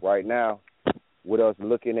know, right now, with us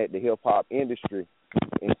looking at the hip-hop industry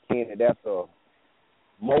and seeing that that's a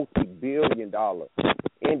multi-billion-dollar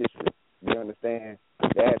industry, you understand,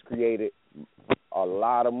 that has created a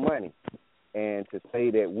lot of money. And to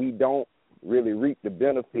say that we don't really reap the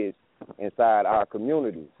benefits inside our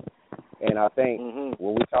communities. And I think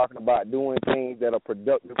when we're talking about doing things that are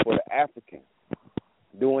productive for the African,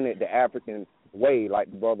 doing it the African way,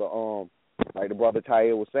 like the brother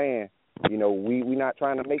Tahir was saying, you know, we're not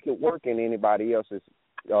trying to make it work in anybody else's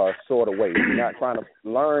sort of way. We're not trying to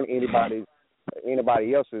learn anybody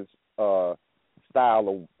else's style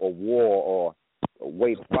of war or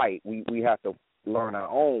way to fight. We have to learn our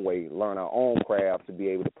own way, learn our own craft to be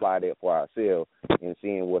able to apply that for ourselves and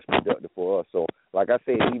seeing what's productive for us. So, like I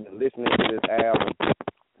said, even listening to this album,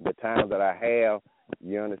 the times that I have,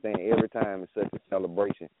 you understand, every time is such a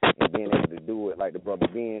celebration. And being able to do it, like the brother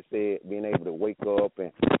Ben said, being able to wake up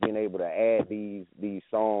and being able to add these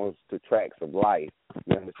songs to tracks of life,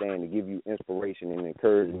 you understand, to give you inspiration and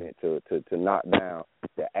encouragement to knock down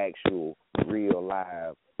the actual, real,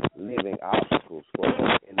 live, living obstacles for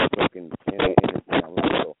us in this town.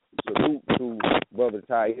 So, salute to Brother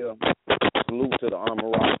Tahir. Salute to the Armor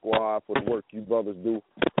Rock Squad for the work you brothers do.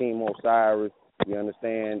 Team Osiris. You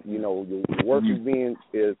understand, you know, your work is being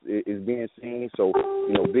seen. So,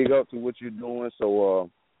 you know, big up to what you're doing. So,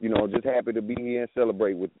 you know, just happy to be here and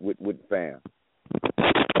celebrate with the fam.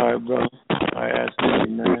 All right, bro. All right,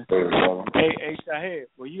 absolutely, man. Hey, Tahir,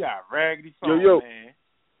 well, you got a raggedy phone, man.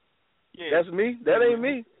 Yeah. That's me? That ain't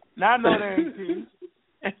me. Now I know that ain't you.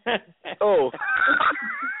 Oh.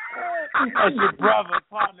 That's your brother,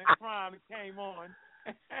 partner in crime, that came on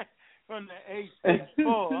from the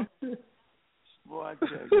 864. Boy, I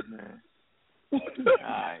tell you, man. All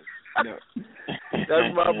right. No.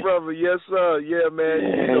 That's my brother. Yes, sir. Yeah, man.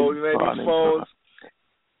 You know, man, these phones,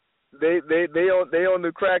 they on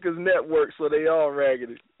the Crackers Network, so they all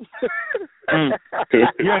raggedy. You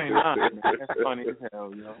ain't lying, man. That's funny as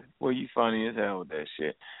hell, yo. Well, you funny as hell with that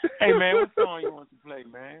shit. Hey, man, what song you want to play,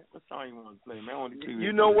 man? I want to see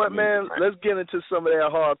you know what, man? Let's get into some of that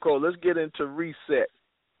hardcore. Let's get into Reset.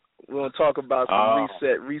 We're going to talk about some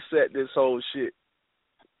reset this whole shit.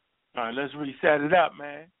 All right, let's reset it up,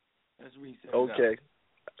 man. Okay. I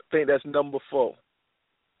think that's number 4.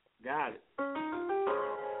 Got it.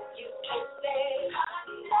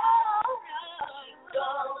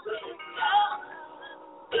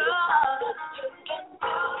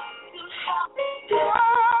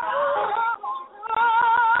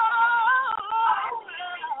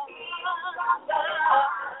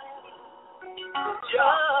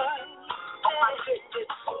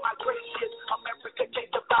 America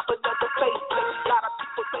can't survive another facelift. A lot of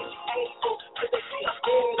people say she able, but they see her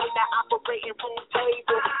scared in that operating room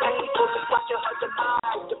table. Painful to watch her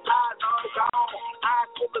demise. The prize are gone. Eyes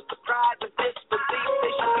full of surprise and disbelief.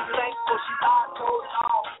 They should be thankful she lied cold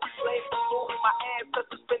on. Slave the fool, my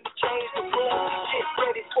ancestors spin the change the rules. Get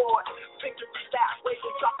ready for it. Victory lap,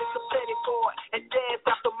 waiting, dropping some petty for it. And dance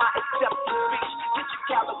after my acceptance speech. Get your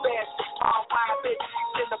calabash, all wine, bitch.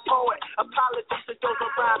 In the poet. Apologies to those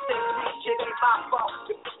around that reach. It ain't my fault.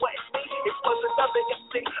 If it wasn't me, it was another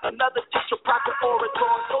MC, another teacher, prophet,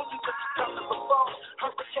 orator. Told you this is coming before.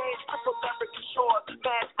 Hurricanes, triple American shores,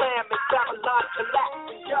 mass famine, Babylon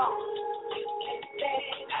collapsing, yo.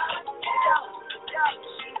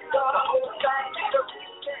 The whole thing,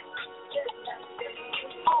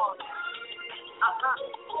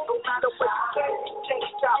 no matter what you say, you can't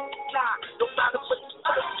stop time. No matter what you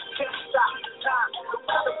say, you can't stop time. No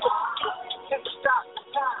matter what you do, you can't stop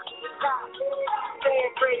time.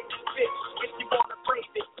 Stand ready to fit if you wanna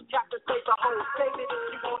brave it. Captain save the whole, save it if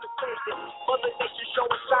you wanna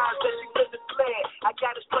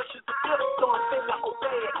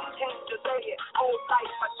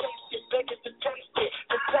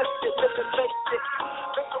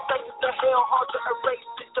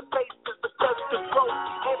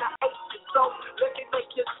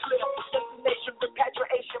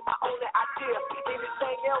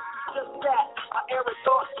everything else is just that. My error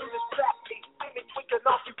thoughts you distract me. Women tweaking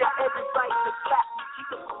off, you got every right to slap me.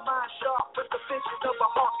 Keeping my mind sharp with the vision of a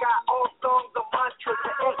hawk. Got all songs, the mantra, the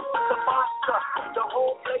X, the monster. The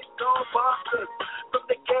whole place gone bonkers. From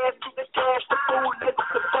the gas to the cash, the food, lips,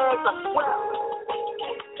 the bags, I swear.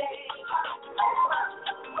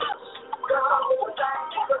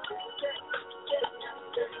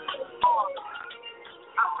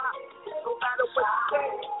 No matter what you say,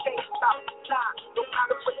 can't stop the time. No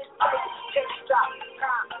matter what you say, can't stop the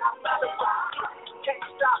time. No matter what you say, can't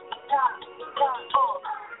stop the time.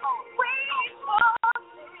 We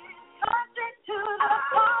touch it to the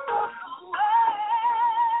top of the world.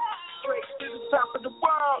 Straight to the top of the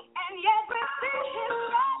world. And yet we're sitting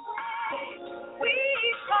right. We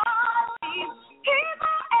can't give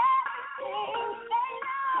up everything they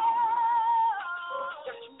know.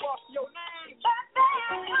 Got you off your name. But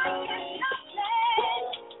there's nothing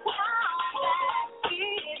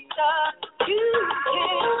you can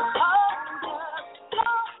hold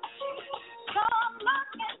us. Come look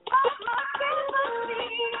and touch my sympathy.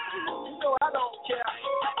 No, I don't care.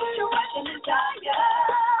 You're rushing and tired.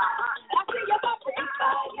 I see your heart is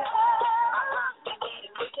fire.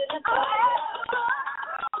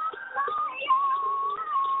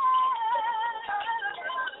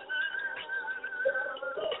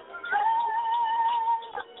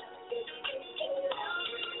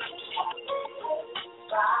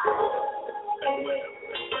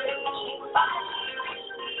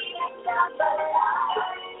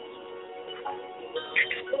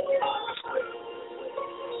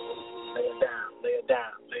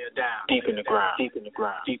 Lay it down. Deep in the ground.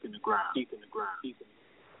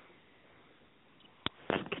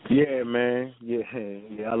 Yeah, man. Yeah,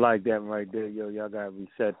 I like that right there. Yo, y'all gotta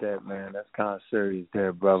reset that, man. That's kind of serious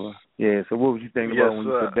there, brother. Yeah, so what was you thinking about when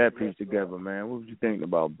you put that piece together, man? What was you thinking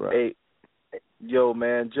about, bro? Hey, yo,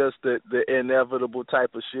 man, just the inevitable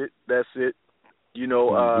type of shit. That's it. You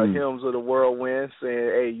know, Hymns of the Whirlwind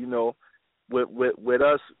saying, hey, you know, with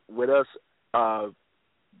us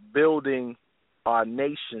building our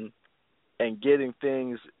nation and getting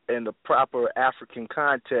things in the proper African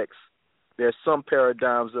context, there's some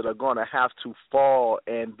paradigms that are going to have to fall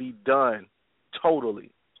and be done totally.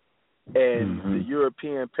 And the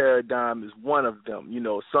European paradigm is one of them. You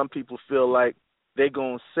know, some people feel like they're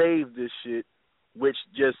going to save this shit, which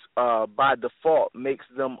just by default makes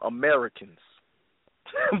them Americans.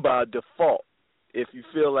 By default. If you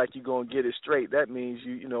feel like you're going to get it straight, that means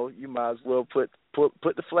you might as well put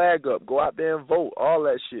the flag up, go out there and vote, all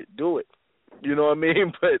that shit, do it. You know what I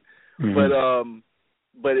mean? But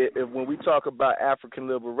when we talk about African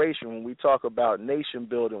liberation, when we talk about nation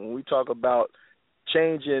building, when we talk about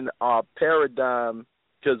changing our paradigm,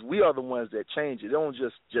 because we are the ones that change it. It don't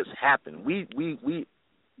just happen. We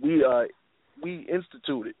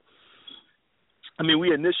institute it. I mean,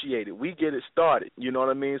 we initiate it. We get it started. You know what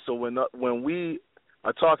I mean? So when we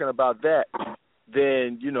are talking about that,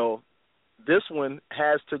 then, you know, this one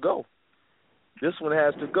has to go. This one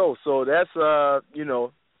has to go. So that's, you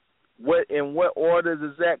know, in what order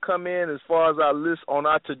does that come in as far as our list, on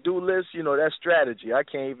our to-do list? You know, that's strategy. I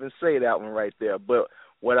can't even say that one right there. But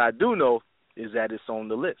what I do know is that it's on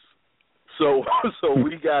the list. So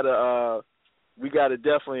we gotta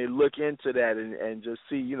definitely look into that and just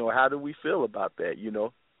see, you know, how do we feel about that, you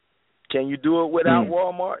know? Can you do it without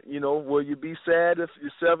Walmart? You know, will you be sad if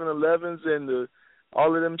your 7-Elevens and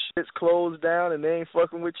all of them shits closed down and they ain't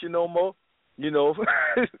fucking with you no more? You know,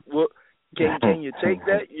 well, can you take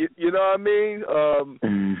that? You know what I mean?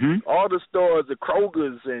 All the stores, the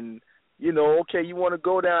Krogers, and, you know, okay, you want to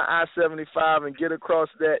go down I-75 and get across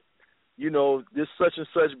that, you know, this such and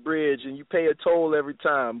such bridge, and you pay a toll every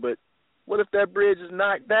time, but what if that bridge is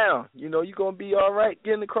knocked down? You know, you going to be all right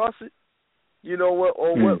getting across it? You know, what,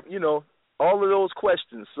 you know, all of those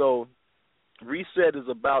questions. So Reset is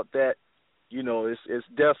about that. You know, it's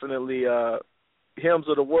definitely Hymns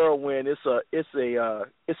of the Whirlwind. It's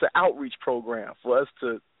an outreach program for us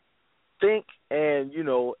to think and, you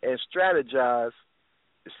know, and strategize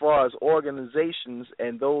as far as organizations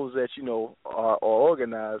and those that, you know, are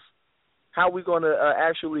organized, how we going to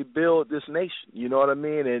actually build this nation. You know what I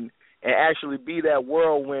mean? And actually be that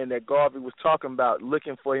whirlwind that Garvey was talking about,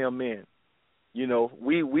 looking for him in. You know,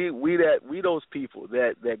 we those people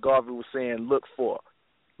that Garvey was saying look for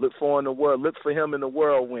in the world, look for him in the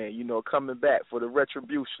whirlwind. You know, coming back for the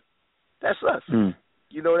retribution. That's us.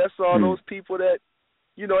 You know, that's all those people that,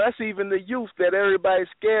 you know, that's even the youth that everybody's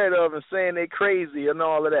scared of and saying they crazy and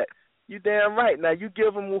all of that. You damn right. Now you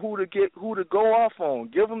give them who to go off on.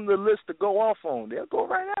 Give them the list to go off on. They'll go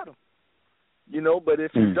right at them. You know, but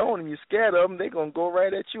if you don't and you're scared of them, they're going to go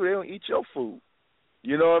right at you. They don't eat your food.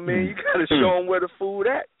 You know what I mean? You gotta show them where the food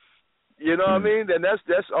at. You know what I mean? Then that's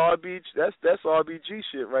RBG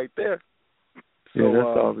shit right there. So, yeah,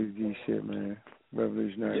 that's RBG shit, man.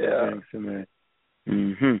 Revolutionary gangster, man.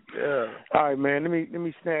 Yeah. All right, man. Let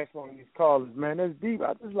me snatch one of these callers, man. That's deep.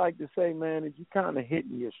 I just like to say, man, that you kind of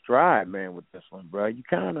hitting your stride, man, with this one, bro. You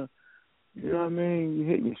kind of, you know what I mean? You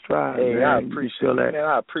hitting your stride, hey, man. I appreciate that. Man,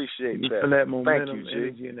 I appreciate you that. feel that momentum, Thank you,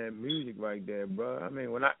 energy, and that music right there, bro. I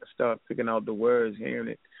mean, when I can start picking out the words, hearing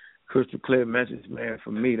it, crystal clear message, man,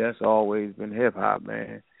 for me, that's always been hip hop,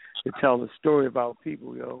 man. To tell a story about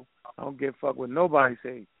people, yo. I don't give a fuck what nobody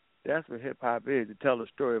say. That's what hip hop is, to tell a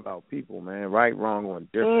story about people, man. Right, wrong, or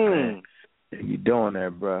different, man. And you doing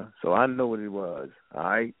that, bro. So I know what it was. All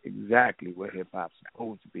right, exactly what hip hop's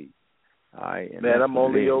supposed to be. All right, and man, I'm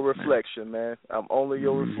only your reflection, man. I'm only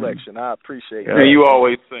your reflection. I appreciate that. And you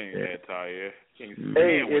always sing that, Ty.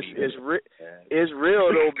 Hey, it's real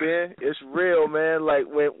though, Ben. It's real, man. Like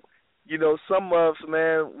when, you know, some of us,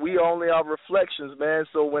 man, we only are reflections, man.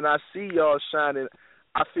 So when I see y'all shining,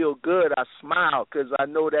 I feel good. I smile because I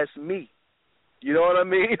know that's me. You know what I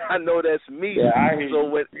mean? I know that's me. Yeah, I hear so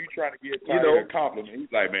you. When, you trying to give Ty a compliment. He's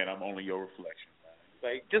like, man, I'm only your reflection.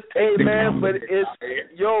 Like, just hey, man, but it's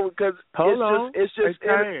because it's just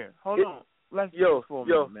hold on. Let's do this for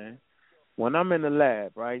me, man. When I'm in the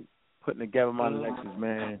lab, right, putting together my lectures,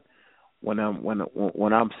 man. When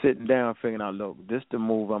I'm sitting down figuring out, look, this the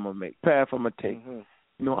move I'm gonna make, path I'm gonna take.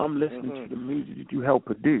 You know, I'm listening to the music that you help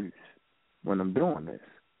produce when I'm doing this.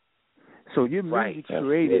 So your music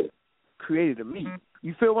created a me.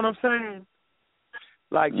 You feel what I'm saying?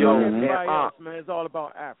 Like everybody else, man, it's all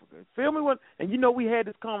about Africa. Feel me? And you know we had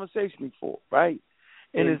this conversation before, right?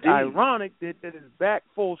 And it's ironic that it's back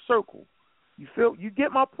full circle. You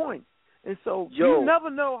get my point. And so you never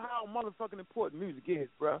know how motherfucking important music is,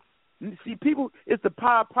 bro. See, people, it's the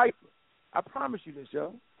Pied Piper. I promise you this,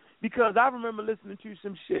 yo. Because I remember listening to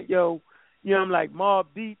some shit, yo. You know, I'm like Mobb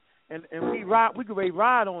Deep, and we could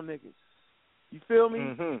ride on niggas. You feel me? You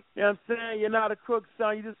know what I'm saying? You're not a crook,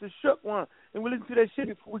 son. You're just a shook one. And we listen to that shit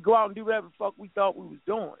before we go out and do whatever the fuck we thought we was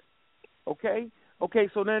doing. Okay? Okay,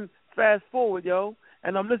 so then fast forward, yo,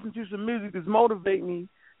 and I'm listening to some music that's motivating me,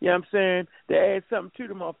 you know what I'm saying, to add something to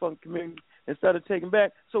the motherfucking community instead of taking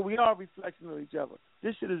back. So we are reflecting on each other.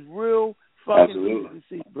 This shit is real fucking easy to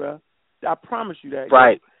see, bro. I promise you that.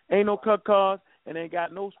 Right. Yo. Ain't no cut cards and ain't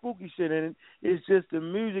got no spooky shit in it. It's just the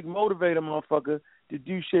music motivator motherfucker to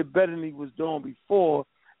do shit better than he was doing before,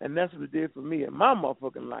 and that's what it did for me in my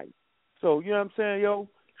motherfucking life. So, you know what I'm saying, yo?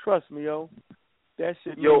 Trust me, yo. That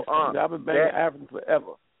shit means something. I've been banging African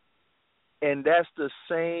forever. And that's the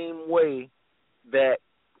same way that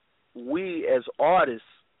we as artists,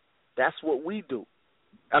 that's what we do.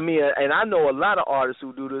 I mean, and I know a lot of artists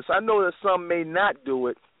who do this. I know that some may not do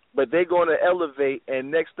it, but they're going to elevate, and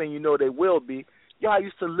next thing you know, they will be. Yo, I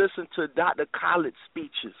used to listen to Dr. Khaled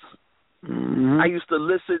speeches. I used to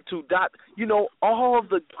listen to all of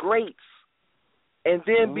the greats, and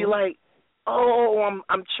then be like, oh,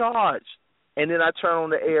 I'm charged. And then I turn on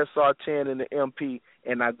the ASR 10 and the MP,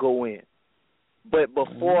 and I go in. But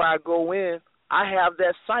before I go in, I have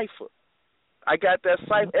that cipher. I got that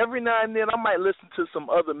cipher. Every now and then I might listen to some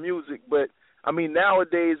other music, but, I mean,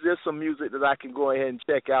 nowadays there's some music that I can go ahead and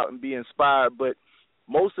check out and be inspired. But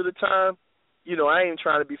most of the time, you know, I ain't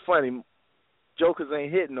trying to be funny. Jokers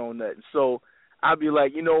ain't hitting on nothing. So I'll be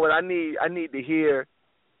like, you know what, I need to hear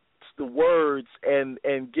the words and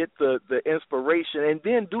get the inspiration and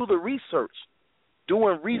then do the research.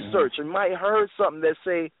 Doing research. You might heard something that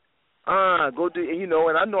say, go do, you know,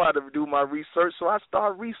 and I know how to do my research, so I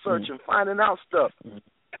start researching, finding out stuff.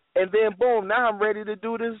 And then boom, now I'm ready to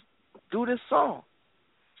do this song.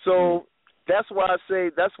 So that's why I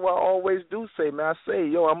always do say, man, I say,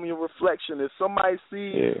 yo, I'm your reflection. If somebody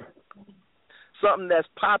sees something that's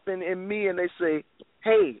popping in me and they say,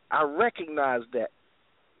 hey, I recognize that.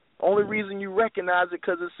 Only reason you recognize it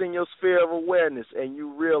because it's in your sphere of awareness and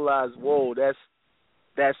you realize, whoa, that's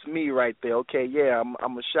me right there. Okay, yeah, I'm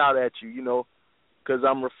going to shout at you, you know, because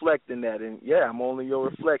I'm reflecting that. And, yeah, I'm only your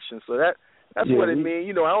reflection. So that's what it means.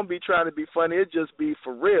 You know, I don't be trying to be funny. It just be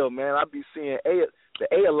for real, man. I be seeing the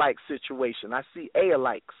A-alike situation. I see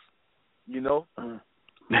A-alikes, you know.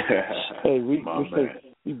 Hey,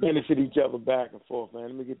 we benefit each other back and forth, man.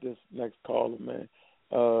 Let me get this next caller, man.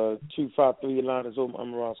 253 line is open.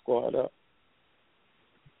 I'm Ross Squad Up.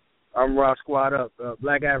 I'm Ross Squad Up.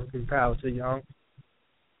 Black African Power to y'all.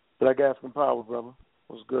 Black African Power, brother.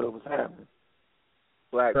 What's good? What's happening?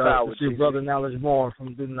 Black Power. This is your brother Knowledge Moore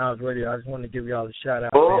from Do Knowledge Radio. I just wanted to give y'all a shout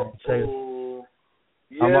out and say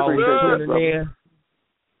I'm always tuning in,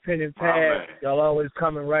 pen and pad. Y'all always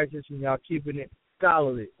coming righteous and y'all keeping it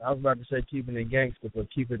scholarly. I was about to say keeping it gangster,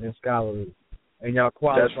 but keep it in scholarly. And y'all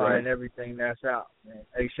qualifying everything that's out, man.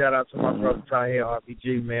 Hey, shout out to my brother Tahir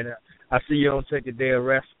RPG, man. I see you don't take a day of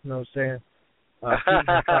rest, you know what I'm saying? Peace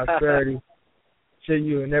and prosperity to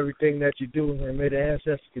you and everything that you do, and may the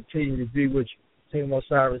ancestors continue to be with you. Team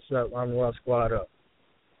Osiris up, I'm Raw Squad up.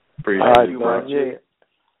 Appreciate you, man. Yeah.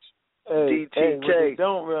 Hey, DTK. what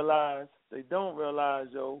they don't realize,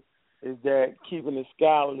 yo, is that keeping it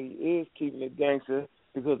scholarly is keeping it gangster,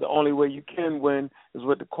 because the only way you can win is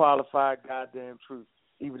with the qualified goddamn truth.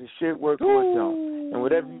 Either the shit works or it don't. And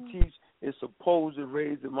whatever you teach is supposed to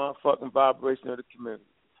raise the motherfucking vibration of the community.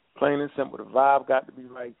 Plain and simple. The vibe got to be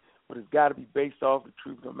right, but it's got to be based off the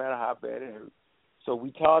truth no matter how bad it hurts. So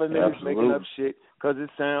we tired of niggas making up shit because it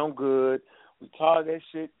sound good. We tired of that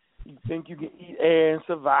shit. You think you can eat air and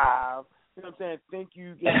survive. You know what I'm saying? Think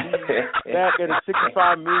you can be back at a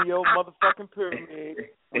 65 million motherfucking pyramid,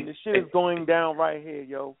 and the shit is going down right here,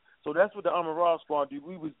 yo. So that's what the Armored Raw Squad do.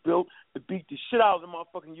 We was built to beat the shit out of the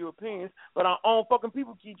motherfucking Europeans, but our own fucking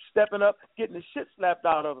people keep stepping up, getting the shit slapped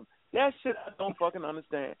out of them. That shit I don't fucking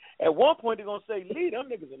understand. At one point they're going to say, leave them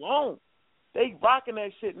niggas alone. They rocking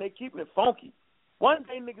that shit and they keeping it funky. One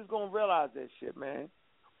day niggas going to realize that shit, man.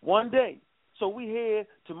 One day. So we here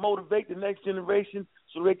to motivate the next generation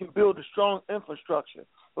so they can build a strong infrastructure.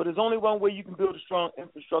 But there's only one way you can build a strong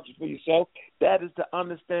infrastructure for yourself. That is to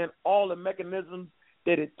understand all the mechanisms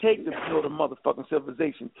that it takes to build a motherfucking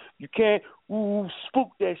civilization. You can't spook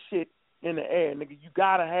that shit in the air, nigga. You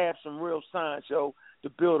got to have some real science, yo, to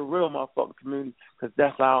build a real motherfucking community, because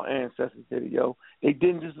that's how our ancestors did it, yo. They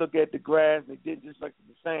didn't just look at the grass. They didn't just look at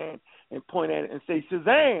the sand and point at it and say,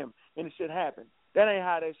 Shazam, and the shit happened. That ain't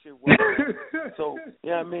how that shit works. So, you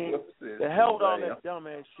know what I mean? They held all that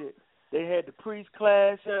dumbass shit. They had the priest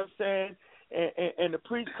class, you know what I'm saying? And the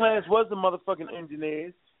priest class was the motherfucking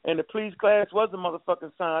engineers, and the priest class was the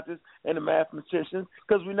motherfucking scientists and the mathematicians,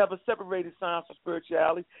 because we never separated science from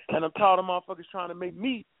spirituality, and I'm tired of motherfuckers trying to make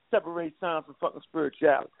me separate science from fucking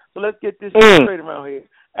spirituality. So let's get this straight around here.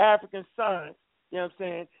 African science, you know what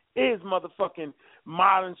I'm saying, is motherfucking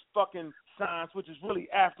modern fucking science, which is really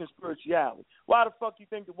African spirituality. Why the fuck you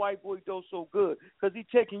think the white boy does so good? Because he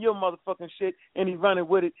taking your motherfucking shit and he running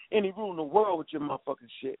with it and he ruling the world with your motherfucking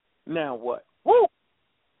shit. Now what? Woo!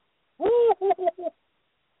 Woo!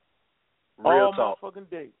 Real all talk. Motherfucking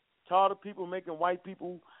day. Tired of people making white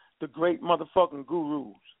people the great motherfucking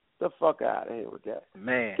gurus. The fuck out of here with that.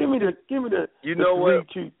 Man. Give me the You know what?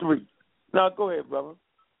 3, 2, 3. Now go ahead, brother.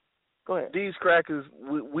 Go ahead. These crackers,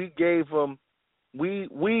 we gave them,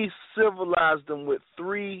 we civilized them with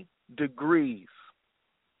 3 degrees.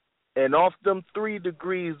 And off them 3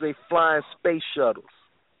 degrees, they flying space shuttles.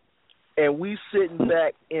 And we sitting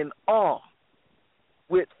back in awe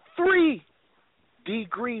with 3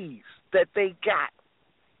 degrees that they got.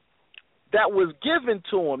 That was given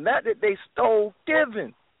to them, not that they stole,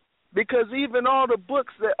 given. Because even all the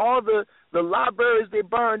books, that all the libraries they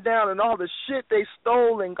burned down and all the shit they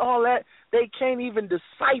stole and all that, they can't even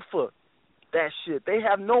decipher that shit. They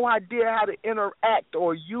have no idea how to interact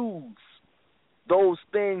or use those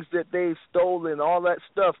things that they've stolen, all that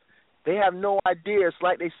stuff. They have no idea. It's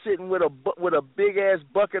like they sitting with a big-ass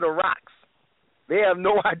bucket of rocks. They have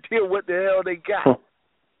no idea what the hell they got.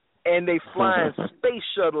 And they flying space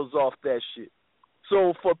shuttles off that shit.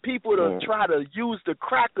 So for people to try to use the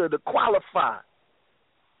cracker to qualify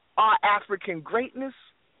our African greatness,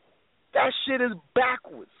 that shit is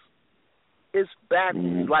backwards. It's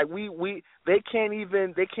backwards. Like they can't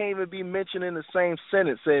even be mentioned in the same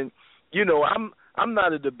sentence. And you know, I'm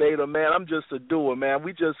not a debater, man. I'm just a doer, man.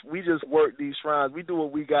 We just work these shrines. We do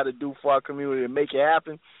what we got to do for our community and make it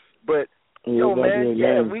happen. But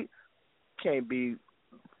we can't be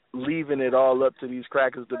leaving it all up to these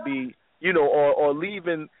crackers to be, you know, or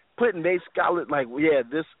putting they scholar like,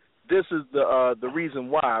 this is the reason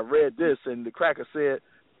why I read this, and the cracker said,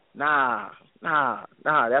 nah,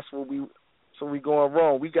 that's what we going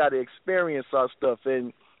wrong. We got to experience our stuff,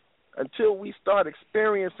 and until we start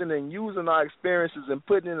experiencing and using our experiences and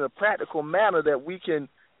putting it in a practical manner that we can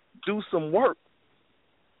do some work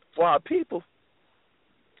for our people,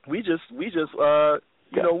 we just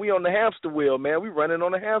you know, we on the hamster wheel, man. We running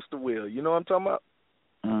on the hamster wheel. You know what I'm talking about?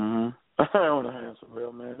 On the hamster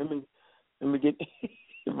wheel, man. Let me get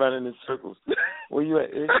running in circles. Where you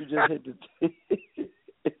at? You just hit the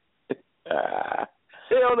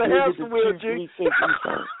on the hamster wheel, G.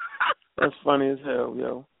 That's funny as hell,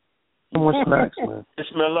 yo. So much snacks, man.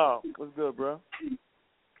 Ishmael, what's good, bro?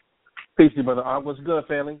 Peace, brother. What's good,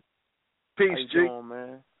 family? Peace, G. How you doing,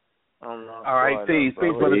 man? All right, peace,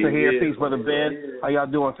 brother Tahir, peace, brother Ben. How y'all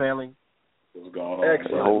doing, family? What's going on?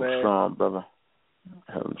 Excellent, man. Strong, brother.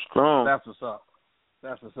 I'm strong. That's what's up.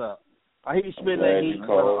 That's what's up. I hear you spitting that heat,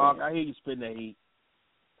 brother. I hear you spitting that heat.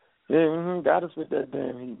 Yeah, gotta spit that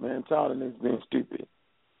damn heat, man. I'm tired of niggas being stupid.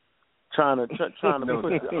 Trying to put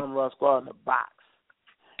the Unruh Squad in the box.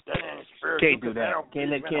 That ain't spiritual. Can't do that.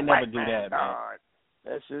 Can't never do that, man.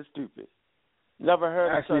 That shit's stupid. Never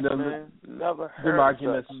heard of such, man. Never heard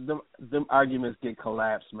of such. Them arguments get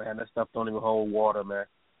collapsed, man. That stuff don't even hold water, man.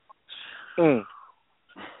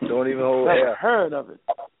 Don't even hold Never air. heard of it.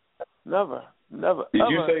 Never. Did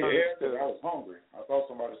you say air? Because I was hungry. I thought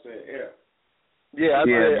somebody said air. Yeah, I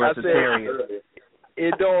said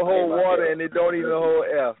it don't hold water and it don't even hold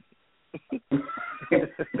air.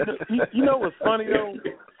 you know what's funny though?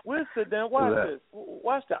 We'll sit down. Watch this.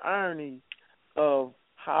 Watch the irony of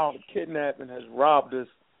how the kidnapping has robbed us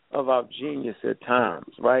of our genius at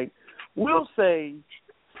times, right? We'll say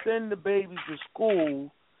send the babies to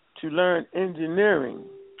school to learn engineering,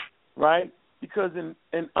 right? Because in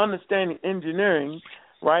understanding engineering,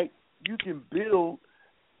 right, you can build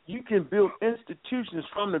institutions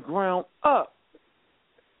from the ground up.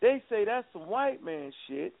 They say that's some white man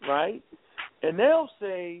shit, right? And they'll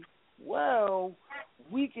say, well,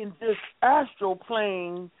 we can just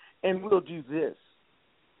astroplane and we'll do this.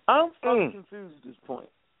 I'm fucking confused at this point.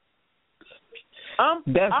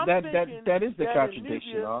 That is the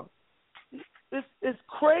contradiction, huh? It's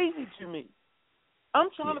crazy to me. I'm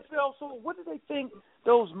trying to figure out, so what do they think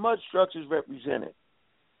those mud structures represented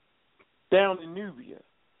down in Nubia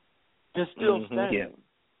and still standing?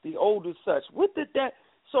 The oldest such. What did that,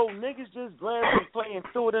 so niggas just grab and play and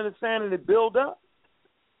throw it in the sand and it build up?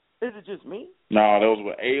 Is it just me? No, those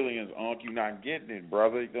were aliens, Unc. You're not getting it,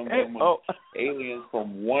 brother. Aliens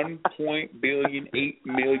from 1.8 billion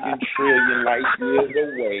trillion light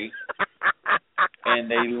years away, and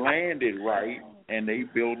they landed right, and they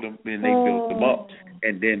built them up,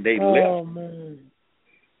 and then they left. Man.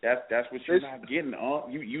 That's what you're not getting,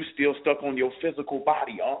 Unc. You still stuck on your physical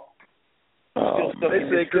body, Unc. They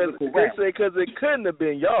say because it couldn't have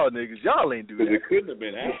been y'all niggas. Y'all ain't do that. It couldn't have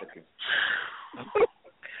been Africans.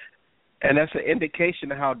 And that's an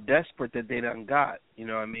indication of how desperate that they done got. You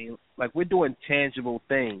know what I mean? Like, we're doing tangible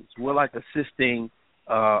things. We're like assisting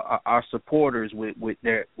our supporters with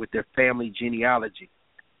their family genealogy.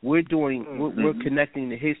 We're connecting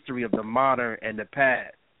the history of the modern and the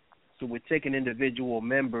past. So we're taking individual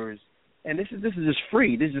members, and this is just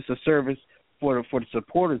free. This is just a service for the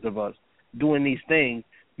supporters of us doing these things.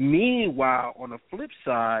 Meanwhile, on the flip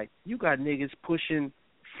side, you got niggas pushing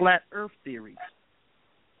flat Earth theories.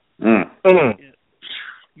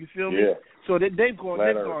 You feel me? Yeah. So they've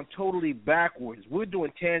gone totally backwards. We're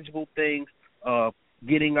doing tangible things,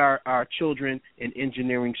 getting our children in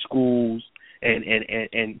engineering schools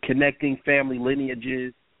and connecting family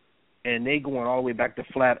lineages, and they going all the way back to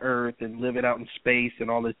flat Earth and living out in space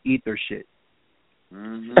and all this ether shit.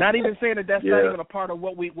 Not even saying that's not even a part of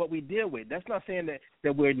what we deal with. That's not saying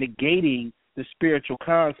that we're negating the spiritual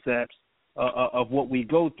concepts of what we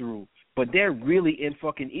go through. But they're really in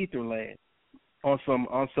fucking Etherland on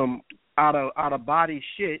some out of body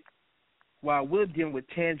shit, while we're dealing with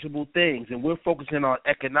tangible things and we're focusing on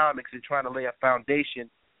economics and trying to lay a foundation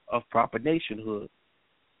of proper nationhood.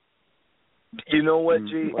 You know what,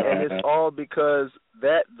 G? And it's all because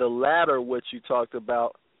the latter, what you talked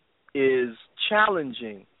about, is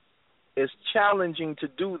challenging. It's challenging to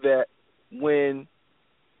do that when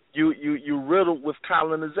you're riddled with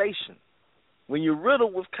colonization. When you're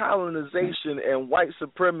riddled with colonization and white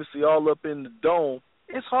supremacy all up in the dome,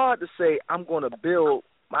 it's hard to say, I'm going to build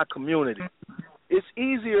my community. It's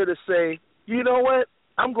easier to say, you know what,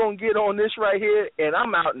 I'm going to get on this right here, and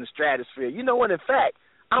I'm out in the stratosphere. You know what, in fact,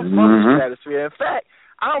 I'm from the stratosphere. In fact,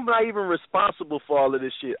 I'm not even responsible for all of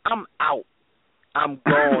this shit. I'm out. I'm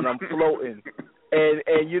gone. I'm floating.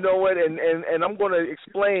 And you know what, and I'm going to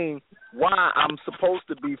explain why I'm supposed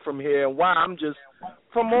to be from here and why I'm just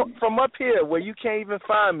from up here where you can't even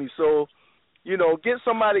find me. So, you know, get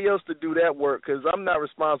somebody else to do that work because I'm not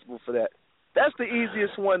responsible for that. That's the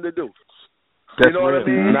easiest one to do. That's you know real. what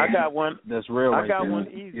I mean? I got one. That's real. I got one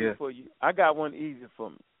easier for you. I got one easier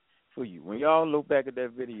for you. When y'all look back at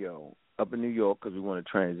that video up in New York, because we want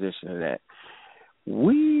to transition to that,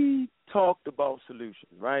 we talked about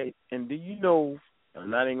solutions, right? And do you know, I'm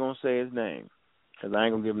not even going to say his name because I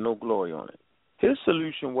ain't going to give him no glory on it. His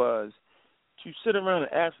solution was to sit around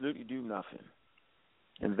and absolutely do nothing,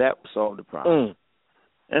 and that would solve the problem.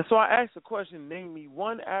 And so I asked the question, name me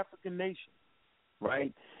one African nation,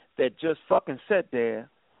 right, that just fucking sat there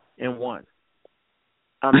and won.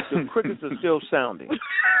 The crickets are still sounding.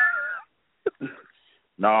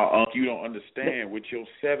 Nah, Unc, you don't understand. With your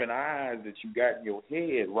 7 eyes that you got in your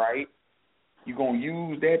head, right? You're gonna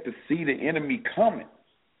use that to see the enemy coming.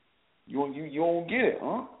 You don't get it,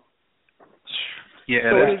 huh?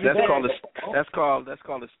 Yeah, that's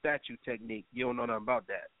called a statue technique. You don't know nothing about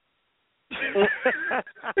that.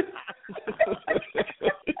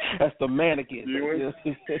 That's the mannequin. You ain't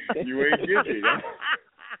get it.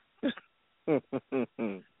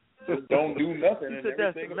 Just don't do nothing. And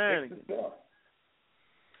that's the mannequin.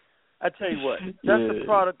 I tell you what, that's Yeah. a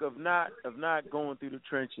product of not going through the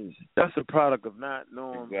trenches. That's a product of not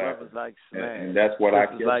knowing brothers like Smash. And that's what I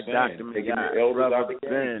brothers kept like saying. Dr. Taking Miyagi, the elders Brother out the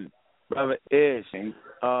game. Ben, Brother Ish,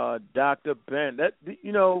 Dr. Ben. That,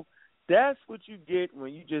 you know, that's what you get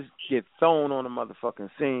when you just get thrown on a motherfucking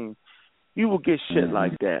scene. You will get shit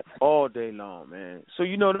like that all day long, man. So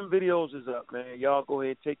you know them videos is up, man. Y'all go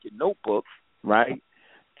ahead and take your notebook, right?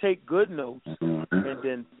 Take good notes, and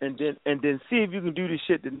then see if you can do the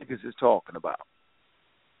shit that niggas is talking about.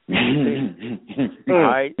 All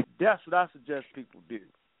right, that's what I suggest people do.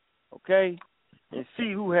 Okay, and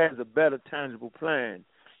see who has a better tangible plan,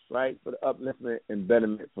 right, for the upliftment and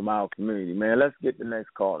betterment from our community, man. Let's get the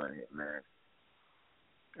next call in here, man.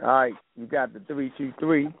 All right, you got the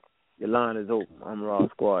 323. Your line is open. I'm Raw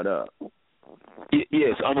Squad Up.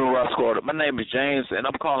 Yes, I'm in Raw Squad Up. My name is James, and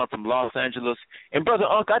I'm calling from Los Angeles. And Brother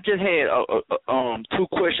Unc, I just had two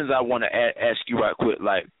questions I want to ask you right quick.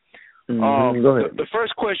 Like, go ahead. The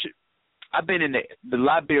first question, I've been in the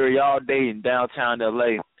library all day in downtown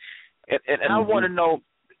L.A., and I want to know,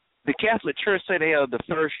 the Catholic Church say they are the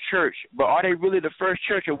first church, but are they really the first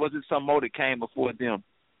church, or was it some more that came before them?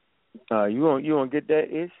 You won't get that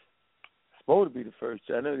ish? Supposed to be the first.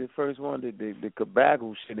 I know the first one, the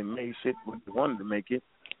Kabaggle shit and made shit when they wanted to make it.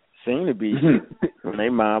 Seemed to be in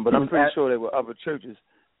their mind, but I'm pretty sure there were other churches.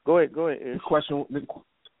 Go ahead. Ish. Question: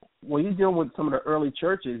 when you're dealing with some of the early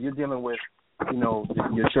churches, you're dealing with, you know,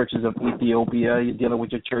 your churches of Ethiopia. You're dealing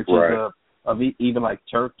with your churches of even like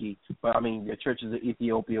Turkey. But I mean, your churches of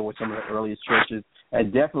Ethiopia were some of the earliest churches,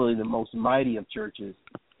 and definitely the most mighty of churches.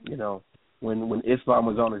 You know, when Islam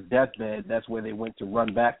was on its deathbed, that's where they went to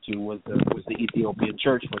run back to was the Ethiopian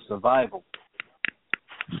church for survival.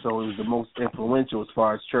 So it was the most influential as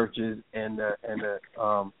far as churches and the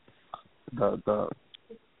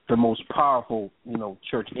most powerful, you know,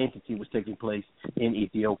 church entity was taking place in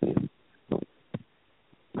Ethiopia. Okay.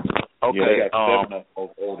 Yeah, they got 7 of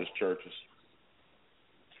the oldest churches.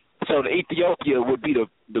 So the Ethiopia would be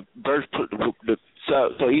the birth.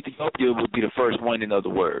 So Ethiopia would be the first one, in other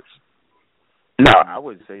words. No, I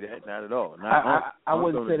wouldn't say that. Not at all. I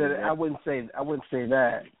wouldn't say that. I wouldn't say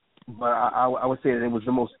that. But I would say that it was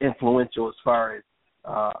the most influential as far as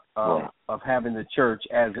of having the church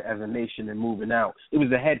as a nation and moving out. It was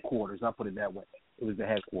the headquarters. I'll put it that way. It was the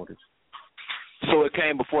headquarters. So it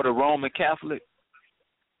came before the Roman Catholic?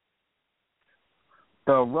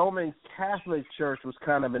 The Roman Catholic Church was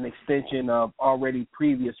kind of an extension of already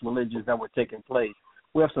previous religions that were taking place.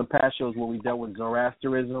 We have some past shows where we dealt with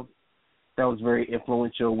Zoroastrianism. That was very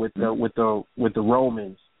influential with the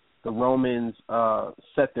Romans. The Romans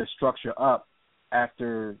set their structure up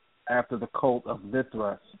after the cult of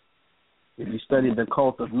Mithras. If you study the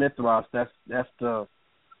cult of Mithras, that's the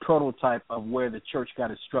prototype of where the church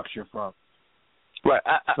got its structure from. Right.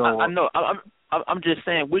 I know. I'm just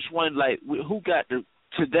saying, which one? Like, who got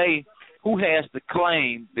today? Who has the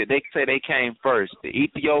claim that they say they came first? The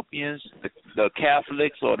Ethiopians, the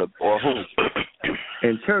Catholics, or who?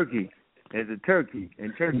 In Turkey. It's a Turkey,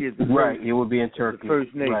 and Turkey is the right. First, it would be in Turkey. The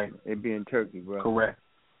first nation. Right. It'd be in Turkey, bro. Correct.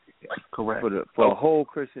 For a whole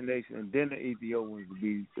Christian nation, and then the Ethiopians would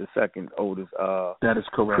be the second oldest. That is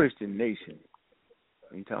correct. Christian nation.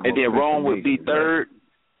 And then Rome would be third.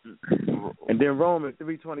 Right? And then Rome at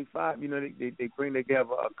 325. You know, they bring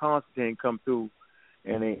together Constantine come through,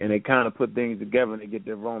 and they kind of put things together, and they get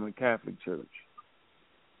the Roman Catholic Church.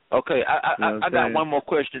 Okay, I got one more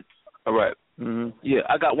question. All right. Mm-hmm. Yeah,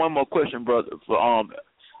 I got one more question, brother. For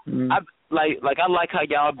mm-hmm. I like how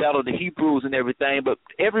y'all battle the Hebrews and everything, but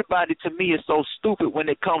everybody to me is so stupid when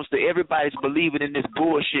it comes to everybody's believing in this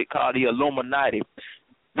bullshit called the Illuminati.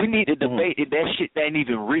 We need to debate that shit ain't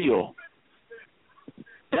even real.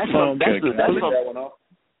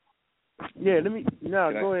 Yeah, let me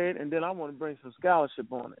go ahead, and then I want to bring some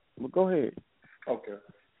scholarship on it. But go ahead. Okay.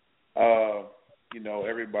 You know,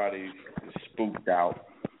 everybody is spooked out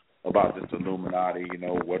about this Illuminati, you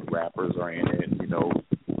know, what rappers are in it, you know,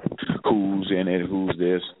 who's in it, who's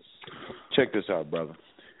this. Check this out, brother.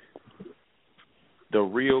 The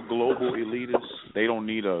real global elitists, they don't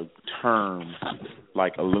need a term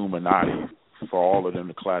like Illuminati for all of them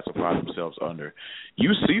to classify themselves under.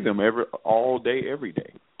 You see them all day, every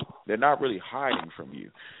day. They're not really hiding from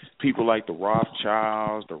you. people like the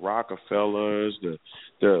Rothschilds, the Rockefellers,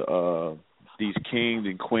 these kings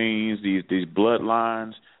and queens, these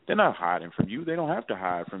bloodlines, they're not hiding from you. They don't have to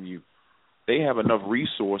hide from you. They have enough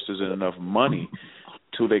resources and enough money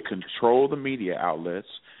to they control the media outlets.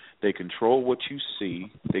 They control what you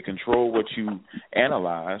see. They control what you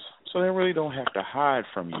analyze. So they really don't have to hide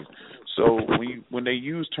from you. So when they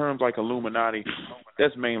use terms like Illuminati,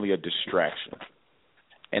 that's mainly a distraction.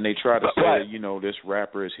 And they try to say, you know, this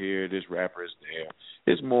rapper is here, this rapper is there.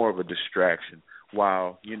 It's more of a distraction.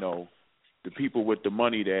 While, you know, the people with the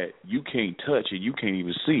money that you can't touch and you can't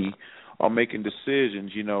even see are making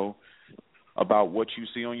decisions, you know, about what you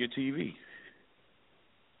see on your TV.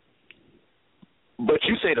 But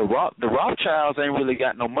you say the Rothschilds ain't really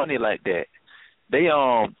got no money like that. They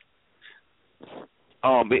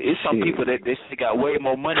it's some people that they got way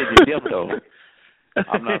more money than them though.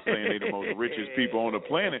 I'm not saying they're the most richest people on the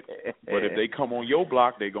planet, but if they come on your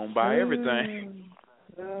block, they gonna buy everything.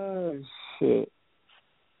 Oh shit!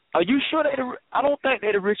 Are you sure I don't think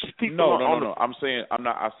they're the richest people. No. I'm saying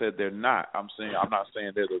I said they're not. I'm not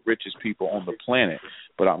saying they're the richest people on the planet,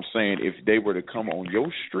 but I'm saying if they were to come on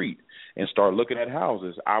your street and start looking at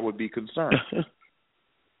houses, I would be concerned.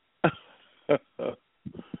 But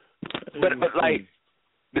like.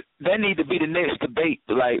 That need to be the next debate,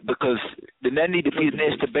 like, because that need to be the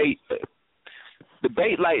next debate.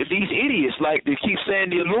 Debate like these idiots, like they keep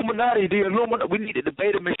saying the Illuminati. We need to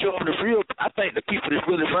debate them and show them the real. I think the people that's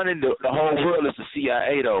really running the whole world is the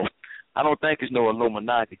CIA, though. I don't think it's no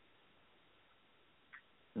Illuminati.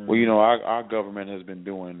 Well, you know, our government has been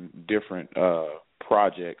doing different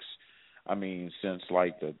projects. I mean, since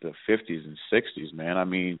like the 50s and 60s, man. I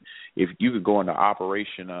mean, if you could go into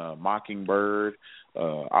Operation Mockingbird,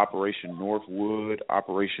 Operation Northwood,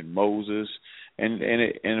 Operation Moses, and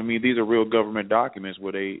I mean, these are real government documents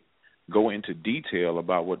where they go into detail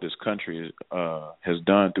about what this country has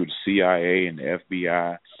done through the CIA and the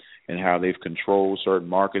FBI and how they've controlled certain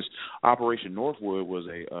markets. Operation Northwood was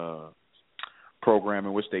a program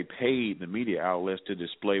in which they paid the media outlets to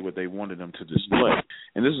display what they wanted them to display.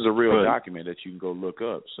 And this is a real document that you can go look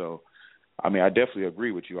up. So, I mean, I definitely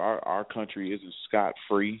agree with you. Our country isn't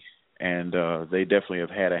scot-free, and they definitely have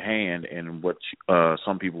had a hand in what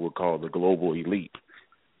some people would call the global elite.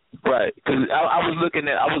 Right, because I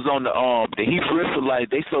was on the Hebrew Israelites.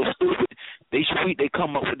 They so stupid. They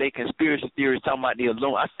come up with their conspiracy theories talking about the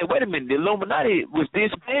Illuminati. I said, wait a minute, the Illuminati was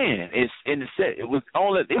disbanded. It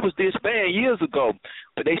was disbanded years ago,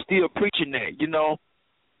 but they still preaching that, you know.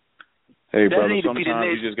 Hey, brother,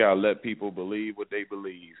 sometimes you just gotta let people believe what they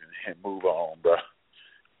believe and move on, bro.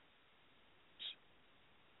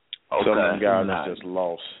 Okay. Some of them guys are just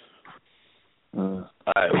lost. All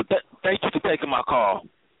right, well, thank you for taking my call.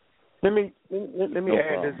 Let me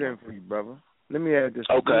add this in for you, brother. Let me add this.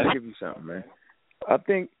 Okay. Let me give you something, man. I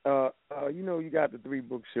think, you know, you got the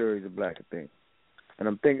 3-book series of Black Thing, and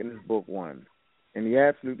I'm thinking this book 1, and he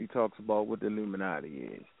absolutely talks about what the Illuminati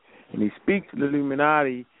is, and he speaks to the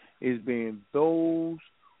Illuminati as being those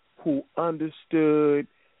who understood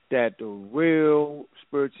that the real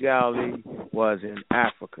spirituality was in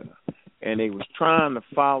Africa, and they was trying to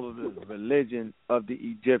follow the religion of the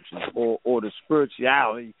Egyptians or the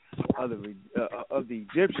spirituality of the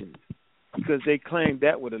Egyptians, because they claimed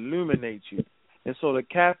that would illuminate you. And so the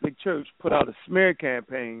Catholic Church put out a smear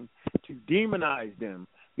campaign to demonize them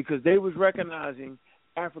because they was recognizing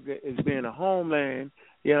Africa as being a homeland,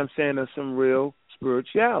 you know what I'm saying, of some real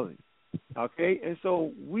spirituality. Okay? And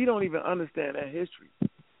so we don't even understand that history.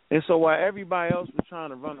 And so while everybody else was trying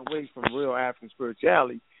to run away from real African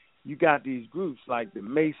spirituality, you got these groups like the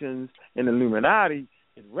Masons and the Illuminati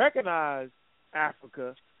that recognize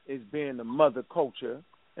Africa as being the mother culture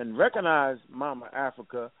and recognize Mama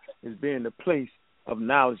Africa as being the place of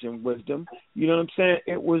knowledge and wisdom. You know what I'm saying?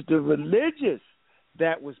 It was the religious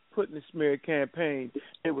that was putting the smear campaign.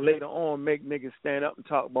 They would later on make niggas stand up and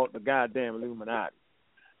talk about the goddamn Illuminati.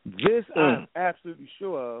 This I'm absolutely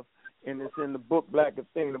sure of, and it's in the book Black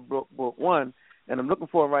Thing, the book 1, and I'm looking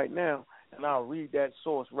for it right now, and I'll read that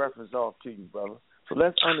source reference off to you, brother. So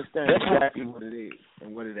let's understand exactly what it is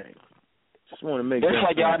and what it ain't. Just want to make that's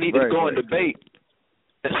why y'all need to go and debate.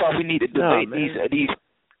 That's why we need to debate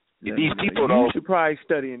these people. You should probably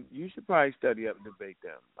study up and debate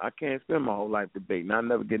them. I can't spend my whole life debating. I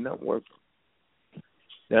never get nothing work.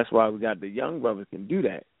 That's why we got the young brothers can do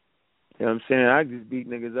that. You know what I'm saying? I just beat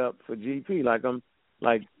niggas up for GP like I'm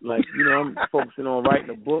I'm focusing on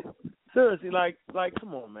writing a book. Seriously, like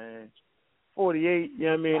come on, man. 48, you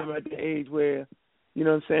know what I mean? I'm at the age where, you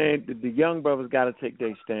know what I'm saying, the young brothers got to take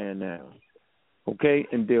their stand now, okay,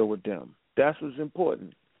 and deal with them. That's what's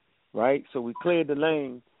important, right? So we cleared the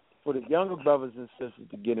lane for the younger brothers and sisters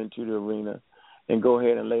to get into the arena and go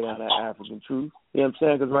ahead and lay down that African truth. You know what I'm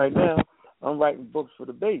saying? Because right now, I'm writing books for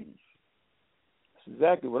the babies. That's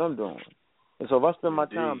exactly what I'm doing. And so if I spend my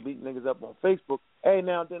time beating niggas up on Facebook, hey,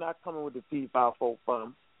 now then I come in with the P54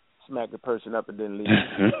 fun, smack the person up and then leave.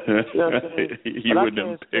 You know what I'm saying? You but I with them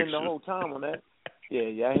can't spend pictures. the whole time on that.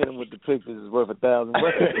 Yeah, I hit him with the pictures. It's worth 1,000 bucks.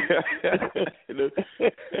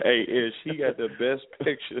 Hey, Ish, he got the best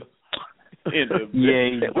picture in the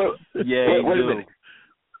Wait a minute.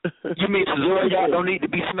 You mean Zariak don't need to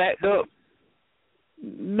be smacked up?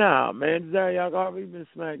 Nah, man, Zariak already been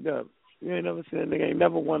smacked up. You ain't never seen a nigga ain't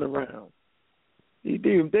never won a round. He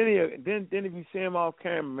did. Then if you see him off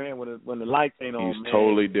camera, man, when the lights ain't on, He's man,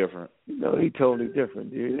 totally different. You know, he totally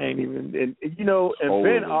different, dude. It ain't even, and you know, and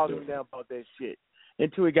Totally Ben arguing different. down about that shit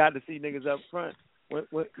until he got to see niggas up front. When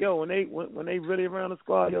they really around the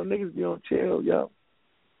squad, yo, niggas be on chill, yo,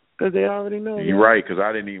 because they already know. You're right, because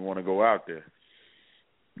I didn't even want to go out there.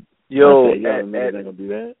 Yo, niggas ain't gonna do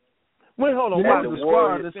that. Wait, hold on. You know, The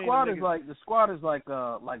the squad is like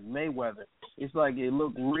Mayweather. It's like it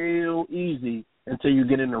looked real easy until you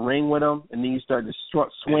get in the ring with them, and then you start to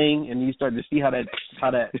swing, and you start to see how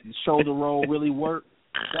that shoulder roll really works.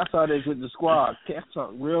 That's how it is with the squad. Cats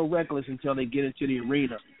are real reckless until they get into the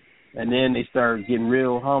arena, and then they start getting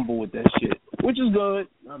real humble with that shit, which is good.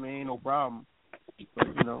 I mean, ain't no problem. But,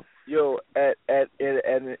 you know. Yo,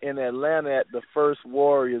 in Atlanta at the first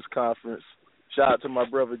Warriors conference, shout out to my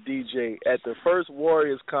brother DJ. At the first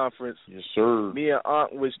Warriors conference, yes, sir. Me and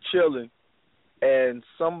Aunt was chilling, and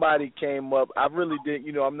somebody came up. I really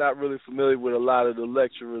didn't, I'm not really familiar with a lot of the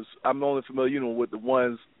lecturers. I'm only familiar, with the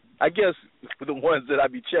ones, I guess, with the ones that I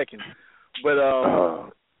be checking. But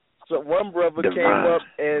so one brother came up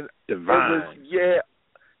and it was,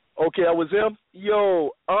 okay, that was him.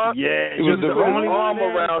 Yo, Aunt, he was the put only his arm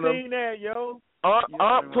one around him. That, yo.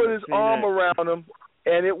 Aunt put his arm around him,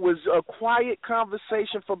 and it was a quiet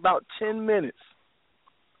conversation for about 10 minutes.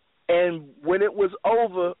 And when it was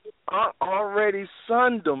over, Aunt already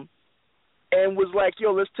sunned him and was like,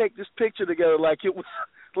 yo, let's take this picture together. Like,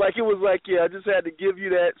 I just had to give you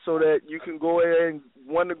that so that you can go ahead and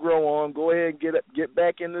want to grow on, go ahead and get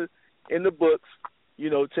back in the books,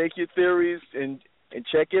 take your theories and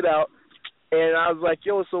check it out. And I was like,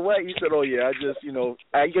 yo, so what? He said, oh, yeah, I just,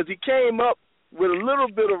 because he came up with a little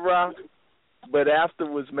bit of rock, but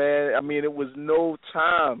afterwards, man, I mean, it was no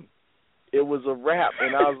time. It was a wrap.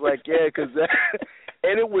 And I was like, yeah, because that,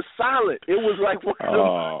 and it was silent. It was like one of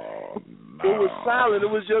them. It was silent. It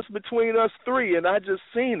was just between us three, and I just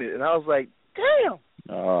seen it. And I was like, damn.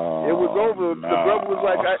 It was over. The brother was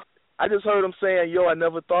like, I just heard him saying, yo, I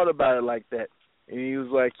never thought about it like that. And he was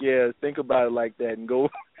like, yeah, think about it like that and go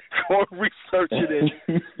and research it and,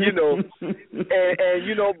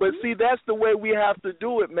 but see, that's the way we have to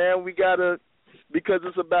do it, man. We got to, because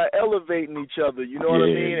it's about elevating each other, you know what I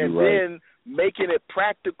mean? And then making it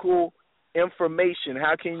practical information.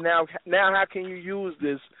 How can how can you use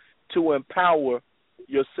this to empower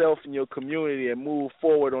yourself and your community and move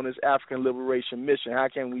forward on this African liberation mission? How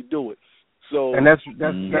can we do it? So, and that's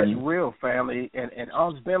real, family. And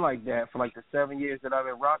Ump's been like that for like the 7 years that I've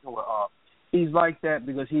been rocking with Ump. He's like that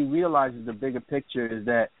because he realizes the bigger picture is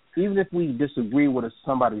that even if we disagree with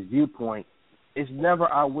somebody's viewpoint, it's never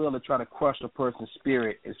our will to try to crush a person's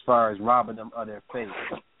spirit as far as robbing them of their faith.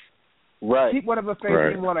 Right. Keep whatever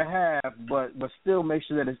faith you want to have, but still make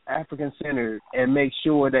sure that it's African-centered and make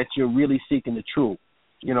sure that you're really seeking the truth.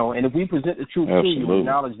 And if we present the truth to you,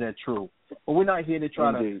 acknowledge that truth. But we're not here to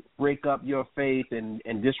try to break up your faith and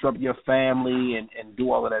disrupt your family and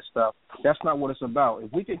do all of that stuff. That's not what it's about.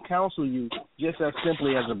 If we can counsel you just as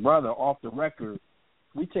simply as a brother off the record,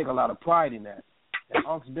 we take a lot of pride in that. And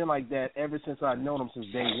Unc's been like that ever since I've known him. Since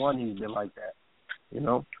day one, he's been like that.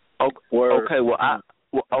 Okay, well,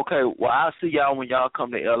 I'll see y'all when y'all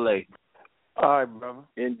come to L.A. All right, brother.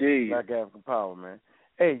 Indeed. Black African Power, man.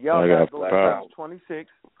 Hey, y'all got to go to page 26.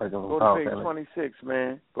 Go to page 26,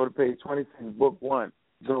 man. Go to page 26, book 1.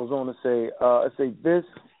 Goes on to say, this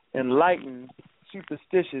enlightened,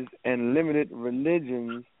 superstitious, and limited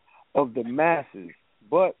religions of the masses,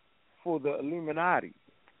 but for the Illuminati,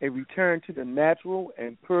 a return to the natural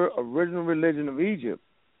and pure original religion of Egypt,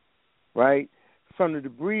 right, from the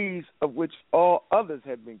debris of which all others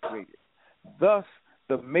had been created. Thus,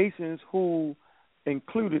 the Masons, who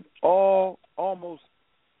included almost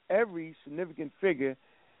every significant figure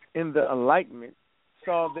in the Enlightenment,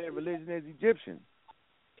 saw their religion as Egyptian,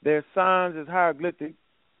 their signs as hieroglyphic,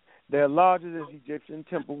 their lodges as Egyptian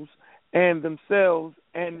temples, and themselves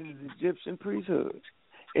and the Egyptian priesthood.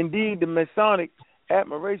 Indeed, the Masonic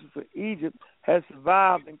admiration for Egypt has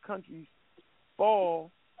survived in countries far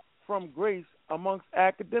from grace amongst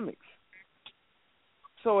academics.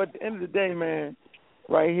 So at the end of the day, man,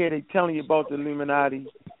 right here they telling you about the Illuminati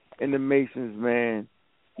and the Masons, man.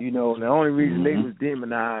 You know, the only reason they was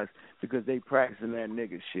demonized because they practicing that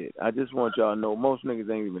nigga shit. I just want y'all to know most niggas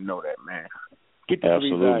ain't even know that, man. Get the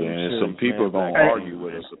absolutely, and some people are gonna argue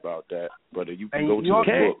with us about that, but you can go to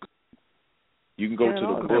the book. You can go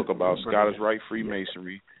to the book about Scottish Rite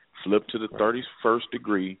Freemasonry, flip to the 31st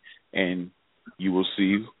degree, and you will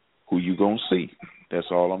see who you gonna see. That's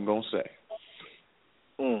all I'm gonna say.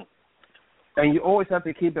 And you always have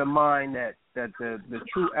to keep in mind that the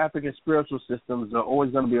true African spiritual systems are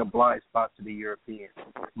always going to be a blind spot to the Europeans,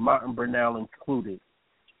 Martin Brunel included.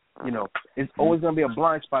 You know, it's always going to be a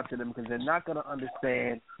blind spot to them because they're not going to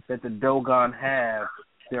understand that the Dogon have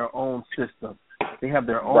their own system. They have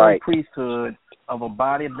their own priesthood of a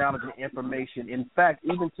body of knowledge and information. In fact,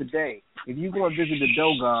 even today, if you go and visit the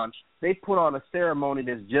Dogon, they put on a ceremony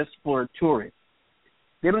that's just for tourists.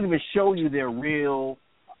 They don't even show you their real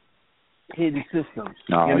hidden systems.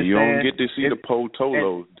 No, you don't get to see the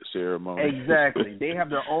Potolo ceremony. Exactly. They have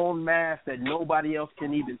their own mass that nobody else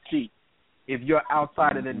can even see. If you're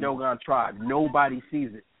outside of the Dogon tribe, nobody sees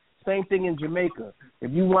it. Same thing in Jamaica.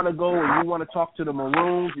 If you want to go and you want to talk to the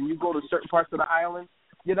Maroons and you go to certain parts of the island,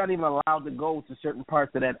 you're not even allowed to go to certain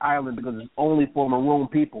parts of that island because it's only for Maroon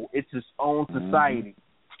people. It's its own society.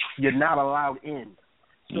 You're not allowed in.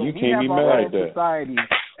 So you we can't have be our mad own at that. society.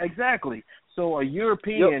 Exactly. So a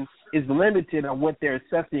European is limited on what they're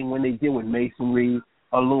assessing when they deal with Masonry,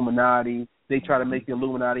 Illuminati. They try to make the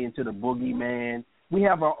Illuminati into the boogeyman. We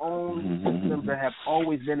have our own systems that have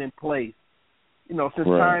always been in place, you know, since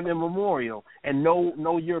time immemorial, and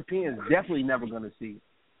no Europeans definitely never going to see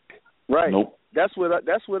it. Right. Nope. That's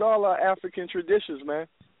with all our African traditions, man.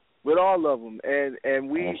 With all of them, and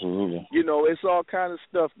we, you know, it's all kind of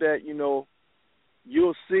stuff that you know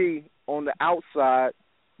you'll see on the outside,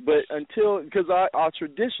 but because our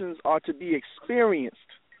traditions are to be experienced,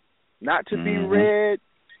 not to be read,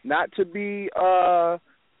 not to be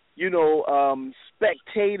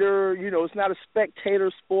spectator. You know, it's not a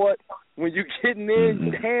spectator sport. When you're getting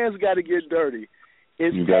in, your hands got to get dirty.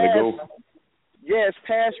 You got to go. Yeah, it's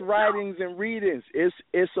past writings and readings.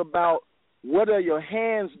 It's about what are your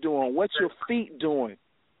hands doing, what's your feet doing,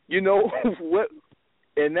 you know, what,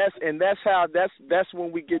 and that's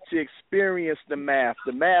when we get to experience the math.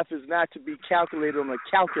 The math is not to be calculated on a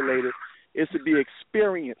calculator; it's to be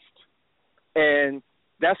experienced, and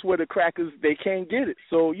that's where the crackers they can't get it.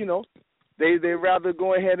 So you know, they rather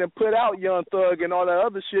go ahead and put out Young Thug and all that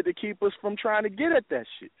other shit to keep us from trying to get at that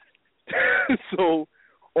shit. So.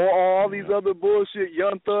 Or all these other bullshit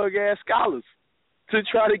Young Thug ass scholars to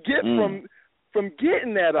try to get from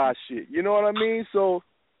getting at our shit. You know what I mean? So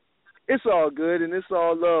it's all good and it's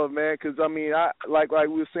all love, man. Because I mean, I like we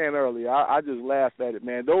were saying earlier, I just laugh at it,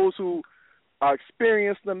 man. Those who are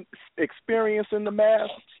experiencing the math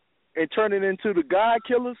and turning into the God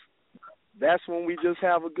killers, that's when we just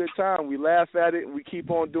have a good time. We laugh at it and we keep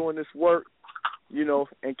on doing this work. You know,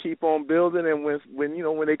 and keep on building. And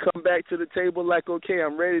when they come back to the table, like, okay,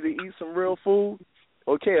 I'm ready to eat some real food.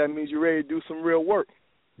 Okay, that means you're ready to do some real work.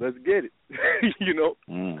 Let's get it. You know.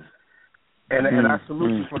 And I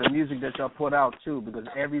salute you for the music that y'all put out too, because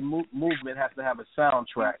every movement has to have a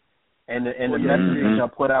soundtrack, and the message that y'all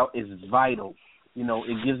put out is vital. You know,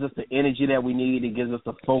 it gives us the energy that we need. It gives us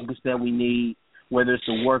the focus that we need. Whether it's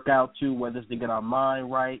to work out to, whether it's to get our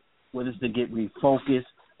mind right, whether it's to get refocused.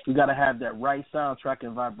 We got to have that right soundtrack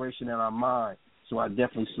and vibration in our mind. So I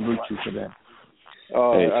definitely salute you for that.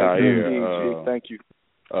 Hey, Tahir, thank you.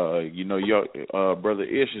 You know, your brother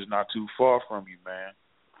Ish is not too far from you, man.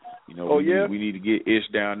 You know, we need to get Ish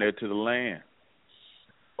down there to the land.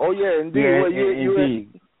 Oh yeah, indeed.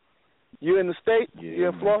 Yeah, you in the state? Yeah, you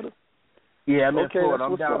in Florida? Yeah, I'm in Florida.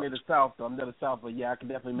 I'm down near the south, though. I'm near the south, but yeah, I can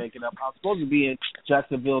definitely make it up. I was supposed to be in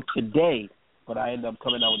Jacksonville today, but I ended up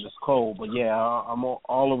coming out with this cold. But yeah, I'm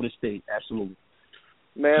all over the state. Absolutely.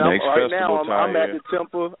 Man, I'm at the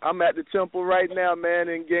temple. I'm at the temple right now, man,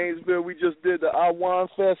 in Gainesville. We just did the Awan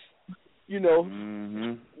Fest. You know,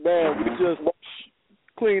 man, we just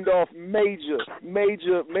cleaned off major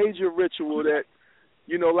ritual that,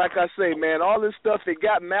 you know, like I say, man, all this stuff, it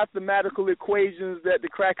got mathematical equations that the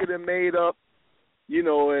cracker done made up, you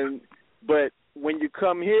know, but when you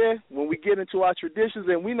come here, when we get into our traditions,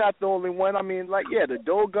 and we're not the only one. I mean, like, yeah, the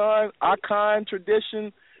Dogon, Akan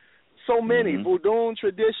tradition, so many, Vodun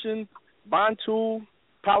tradition, Bantu,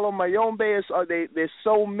 Palo Mayombe, there's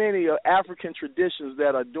so many African traditions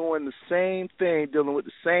that are doing the same thing, dealing with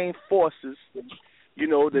the same forces, you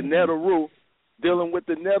know, the Neteru, dealing with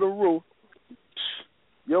the Neteru.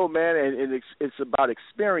 yo, man, and it's about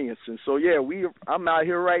experience. And so, yeah, I'm out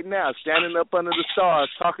here right now, standing up under the stars,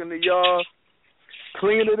 talking to y'all,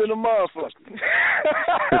 cleaner than a motherfucker.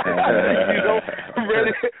 You know,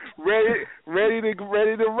 ready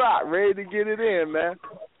to rock, ready to get it in, man.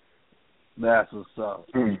 That's what's up.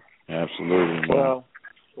 Absolutely.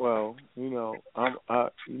 Well, I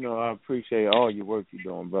appreciate all your work you're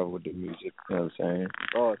doing, brother, with the music. You know what I'm saying?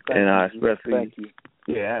 Oh, thank you.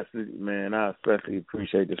 Yeah, absolutely, man. I especially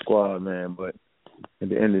appreciate the squad, man. But at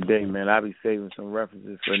the end of the day, man, I be saving some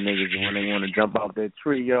references for niggas when they want to jump out that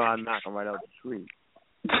tree. Yo, I knock them right out the tree.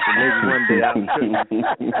 So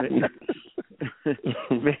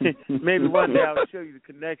maybe one day I'll show you the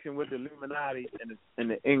connection with the Illuminati and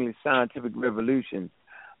the English scientific revolution.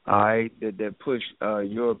 All right, that pushed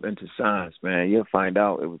Europe into science, man. You'll find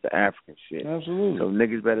out it was the African shit. Absolutely. So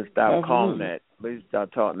niggas better stop calling that. Better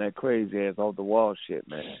stop talking that crazy ass off the wall shit,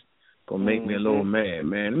 man. Gonna make me a little mad,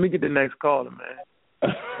 man. Let me get the next caller, man.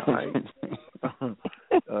 All right.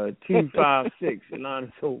 256, your line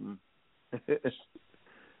is open.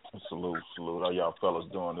 Salute. How y'all fellas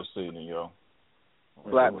doing this evening, yo?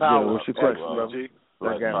 Black Power. Yeah, what's your question, brother?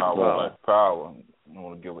 Black Power. I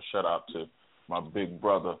want to give a shout out to my big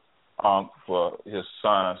brother, for his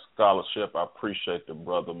science scholarship. I appreciate the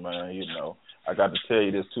brother, man. You know, I got to tell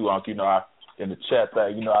you this too, You know, in the chat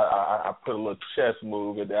thing, I put a little chess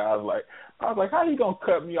move in there. I was like, how you gonna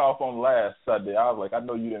cut me off on last Sunday? I was like, I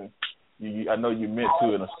know you didn't. I know you meant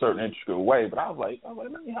to in a certain intricate way, but I was like,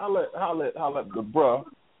 let me holler at the bruh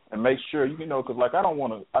and make sure, because like I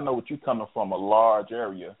know what you coming from, a large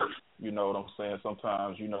area. You know what I'm saying?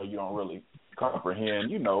 Sometimes, you don't really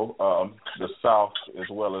comprehend, the South as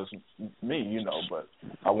well as me, but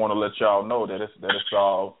I want to let y'all know that it's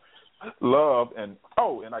all love. And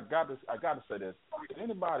I got to say this.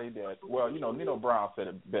 Anybody that, Nino Brown said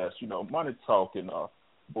it best, money talk and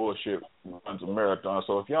bullshit runs a marathon.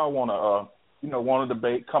 So if y'all want to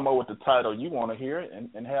debate, come up with the title you want to hear it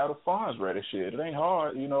and have the funds ready. Shit, it ain't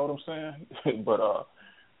hard, you know what I'm saying? But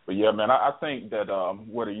yeah, man, I think that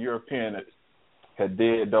what a European had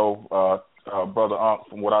did though, Brother Unc,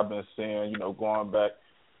 from what I've been seeing, going back,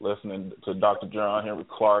 listening to Dr. John Henry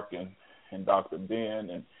Clark and Dr. Ben,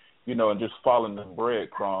 and and just following the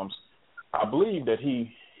breadcrumbs, I believe that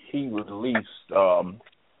he released a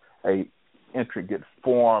intricate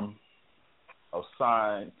form of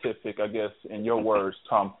scientific, I guess, in your words,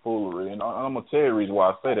 tomfoolery. And I'm gonna tell you the reason why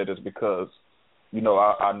I say that is because,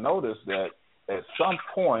 I noticed that at some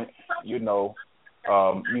point, we don't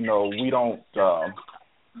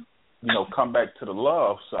come back to the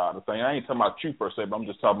love side of things. I ain't talking about you per se, but I'm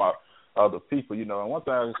just talking about other people, And one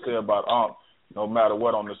thing I can say about no matter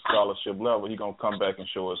what on the scholarship level, he gonna come back and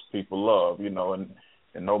show his people love, and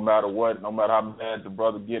no matter what, no matter how mad the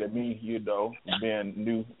brother get at me, being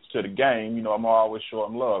new to the game, I'm always show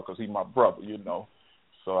him love because he's my brother,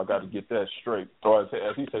 So I got to get that straight. Or as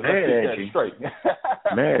he said, let's get that straight.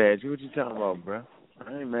 Mad at you? What you talking about, bro?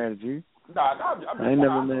 I ain't mad at you. I ain't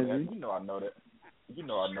never mad at you. I know that. I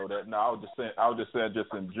know that. No, I was just saying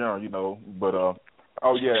just in general, But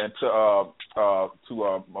and to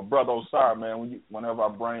my brother Osiris, man. Whenever I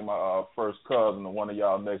bring my first cousin to one of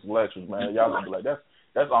y'all next lectures, man, y'all gonna be like,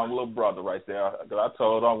 that's our little brother right there. Because I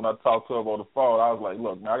told him when I talked to him on the phone, I was like,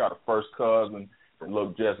 look, man, I got a first cousin that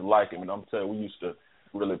look just like him, and I'm telling you, we used to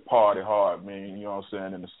really party hard, man. You know what I'm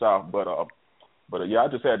saying, in the South, but yeah, I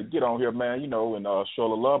just had to get on here, man, and show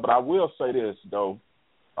the love. But I will say this though.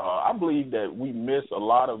 I believe that we miss a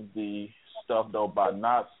lot of the stuff, though, by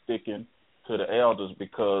not sticking to the elders,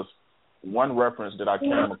 because one reference that I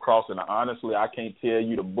came across, and honestly, I can't tell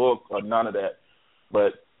you the book or none of that,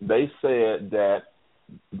 but they said that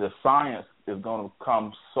the science is going to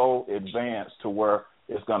come so advanced to where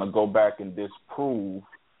it's going to go back and disprove,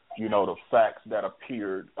 the facts that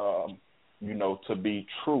appeared, to be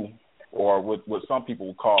true, or what some people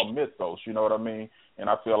would call mythos, you know what I mean? And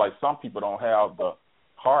I feel like some people don't have the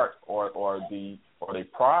heart or their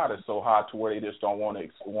pride is so high to where they just don't want to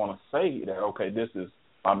say that, okay, this is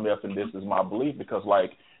my myth and this is my belief, because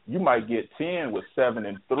like you might get 10 with 7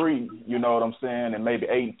 and 3, you know what I'm saying, and maybe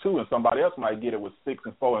 8 and 2, and somebody else might get it with 6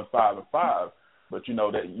 and 4 and 5 and 5, but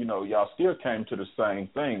y'all still came to the same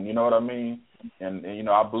thing, you know what I mean? And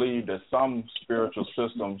I believe that some spiritual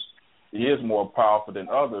systems is more powerful than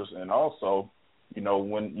others, and also,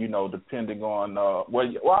 when depending on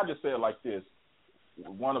I'll just say it like this.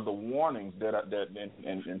 One of the warnings that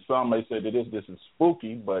and some may say that this is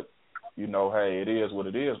spooky, but hey, it is what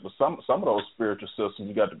it is. But some of those spiritual systems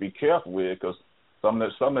you got to be careful with, because some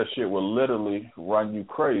of that shit will literally run you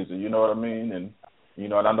crazy. You know what I mean? And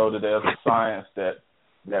and I know that there's a science that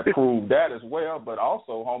that prove that as well. But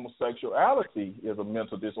also homosexuality is a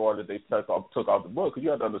mental disorder they took off the book. Because you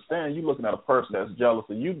have to understand, you're looking at a person that's jealous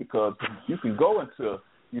of you because you can go into,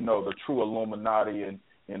 the true Illuminati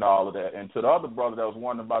and all of that. And to the other brother that was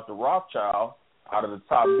wondering about the Rothschild, out of the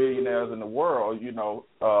top billionaires in the world, he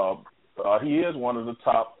is one of the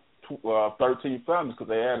top 13 families because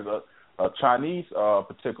they added a Chinese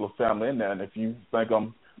particular family in there. And if you think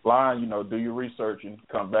I'm lying, do your research and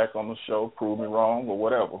come back on the show, prove me wrong or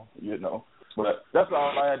whatever, But that's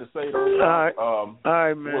all I had to say. Though. All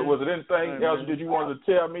right, man. Was it anything else did you want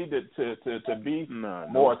to tell me that to be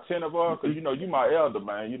more attentive of? Because you my elder,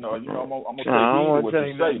 man. I'm gonna take heed to what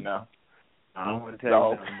you say now. I don't want to tell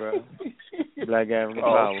you nothing, bro. Black African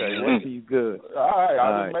power. Okay. You good? All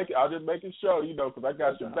right. I'll just make it show, because I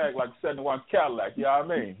got your back like a 71 Cadillac. You know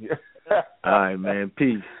what I mean? All right, man.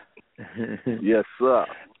 Peace. Yes, sir.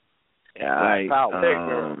 All right.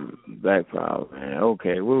 Black power, man.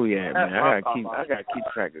 Okay, where we at, man? I gotta keep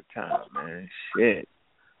track of time, man. Shit.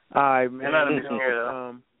 All right, man.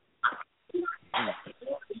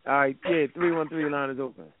 All right, 313 line is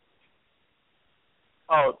open.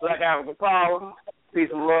 Oh, Black African Power. Peace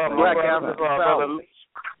and love, Black African Power.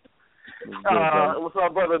 What's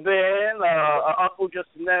up, Brother Ben, Uncle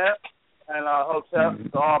Justinette, and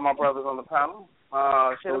Hotep, to all my brothers on the panel.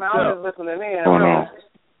 Shit, man, I was just listening in.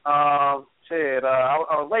 I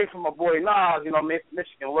was late for my boy Nas,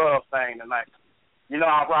 Michigan Love thing tonight. I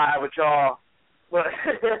ride with y'all, but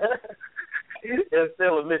it's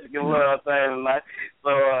still a Michigan Love thing tonight. So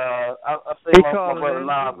I see my brother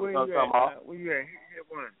Nas was going to come off. Where you at?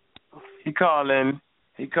 He calling.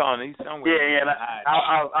 He's somewhere. Yeah.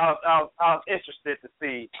 I was interested to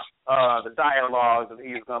see the dialogue that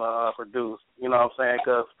he's gonna produce. You know what I'm saying?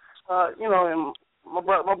 Because and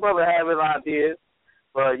my brother have his ideas,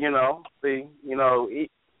 but no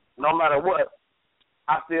matter what,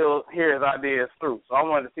 I still hear his ideas through. So I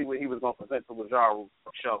wanted to see what he was gonna present to the Jaru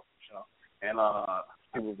show. And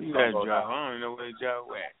see what we gonna go down. I don't know where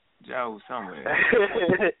Jaru at. Jaru somewhere.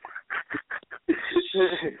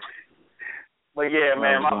 But yeah,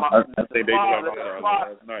 man, I think they talked about that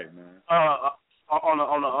last night, man. On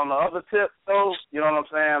the other tip, though, you know what I'm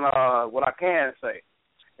saying? What I can say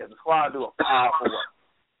is the squad do a powerful work.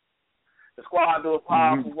 The squad do a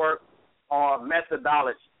powerful work on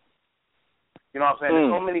methodology. You know what I'm saying?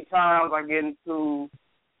 There's so many times I get into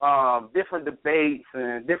different debates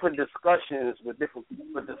and different discussions with the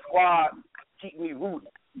squad keep me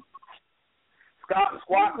rooted. The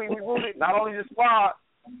squad keep me rooted. Not only the squad.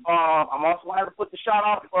 I'm also going to have to put the shot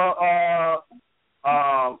off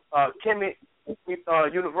Kemet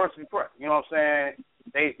University Press. You know what I'm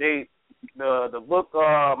saying? The book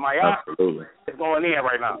Mayat is going in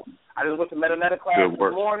right now. I just went to Metaneta class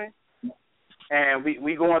this morning, and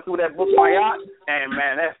we going through that book Mayat, and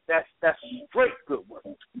man, that's straight good work.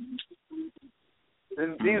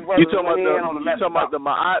 These brothers you talking about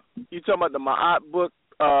the Ma'at book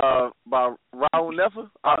by Raul Nefer?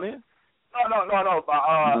 No. By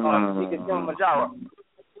Kilimanjaro.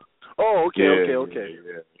 Oh, okay. Yeah,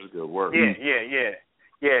 that's good work.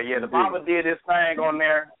 Yeah. The Baba did his thing on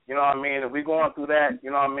there. You know what I mean? And we going through that.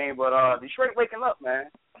 You know what I mean? But Detroit waking up, man.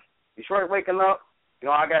 Detroit waking up.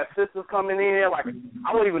 I got sisters coming in. Like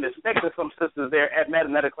I wasn't even expecting some sisters there at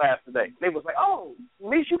Metaneta class today. They was like, "Oh,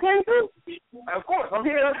 Mish, you came through?" Of course, I'm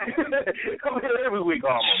here. I'm here every week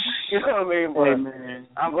almost. You know what I mean? But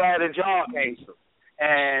I'm glad that y'all came through.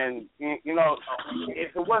 And,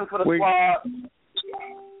 if it wasn't for the squad,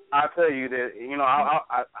 I tell you that,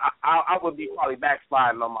 I would be probably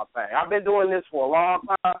backsliding on my thing. I've been doing this for a long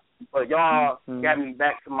time, but y'all got me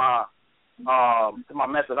back to my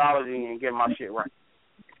methodology and getting my shit right.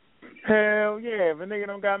 Hell yeah. If a nigga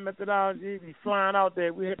don't got methodology, be flying out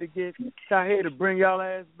there. We had to get Shahid to bring y'all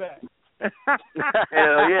ass back.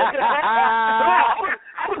 Hell yeah.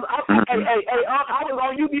 I was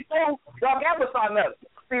on you before y'all ever saw nothing.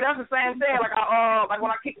 See, that's the same thing. Like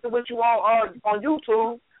when I kicked it with you on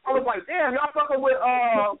YouTube, I was like, damn, y'all fucking with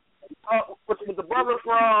the brother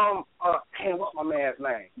from what's my man's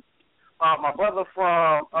name? My brother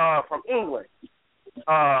from England.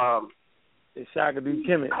 It's Shaka Do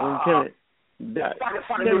Kemet. Shaka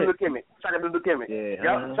Do Kemet. Yeah.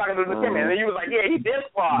 Yep, Shaka Do Kemet. And he was like, yeah, he did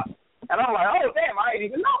squad. And I'm like, oh, damn, I didn't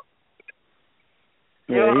even know.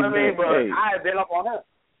 You know what I mean? But I had been up on him.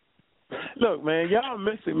 Look, man, y'all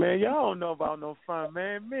miss it, man. Y'all don't know about no fun,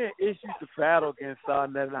 man. Me and Ish used to battle against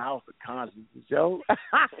Sarnet in the House of Conscience, yo. I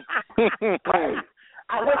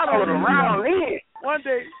wish I was around then. One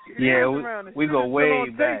day, we go way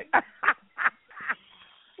back.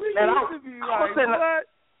 We used to be like, what?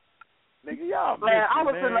 Nigga, y'all man, I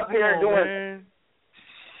was sitting up here doing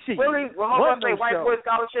Shit. Really? When my say white boy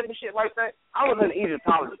scholarship and shit like that, I was an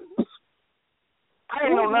Egyptologist. I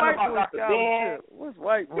didn't know nothing about Dr. Ben. What's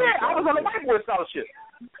white boy? Yeah, I was on a white boy scholarship.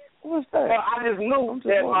 What's that? But I just knew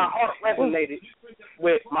that my heart resonated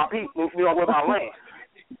with my people, with my land.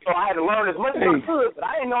 So I had to learn as much as I could, but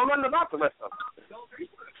I didn't know nothing about the rest of it.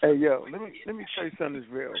 Hey, yo, let me tell you something that's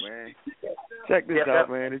real, man. Check this out,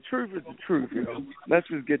 man. The truth is the truth, yo. Let's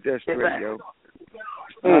just get that straight, yo.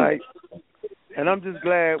 All right. And I'm just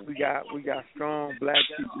glad we got strong black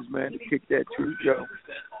teachers, man, to kick that truth, yo.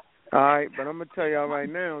 All right, but I'm gonna tell y'all right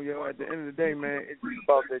now, yo. At the end of the day, man, it's just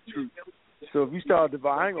about that truth. So if you start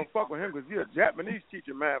dividing, I ain't gonna fuck with him because you're a Japanese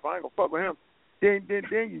teacher, man. If I ain't gonna fuck with him, then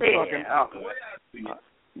you fucking up.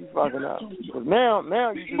 You fucking up. Because now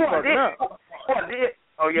you just fucking up.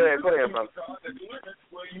 Oh yeah, go ahead, bro.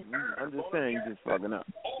 I'm just saying you just fucking up.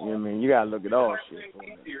 You know what I mean? You gotta look at all shit.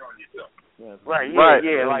 Right,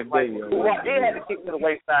 yeah. Like what they had to kick to the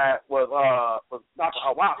wayside was Dr.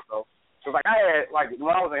 Hawass, though. So like I had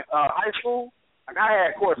when I was in high school, I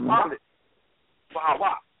had correspondence for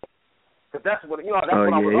Hawass. Cause that's what that's what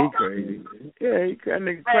I was on. Crazy. Yeah, that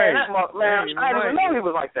nigga crazy. Man, I didn't even know he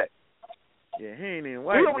was like that. Yeah, he ain't even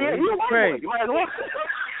white. He's crazy.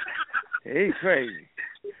 He's crazy.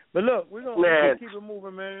 But look, we're gonna keep it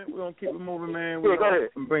moving, man. We're gonna keep it moving, man. We're gonna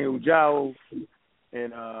bring Ujao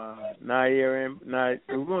and Nair in.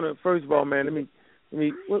 We're gonna first of all, man. Let me.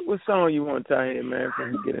 What song you want to tie in, man?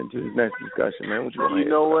 Before we get into this next discussion, man. What you want to hear? You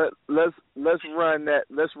know what? Let's run that.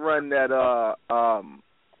 Let's run that.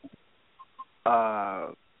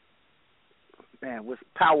 Man, what's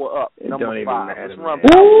Power Up? Number 5. Let's run Power Up.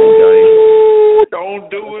 Don't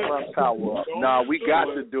do it. Let's run Power Up. Nah, we got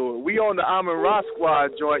to do it. We on the Amon Ra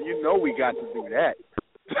Squad joint. You know we got to do that.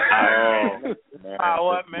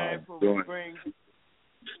 Power Up, man. Before we bring.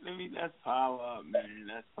 That's Power Up, man.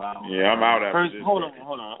 That's Power Up. Yeah, I'm out after this. Hold on.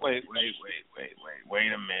 Wait a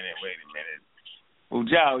minute.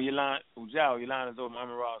 Ujao, Yolanda is over.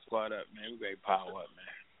 Amon Ra Squad up, man. We ready to Power Up, man.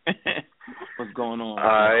 What's going on? All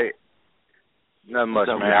right. Nothing much,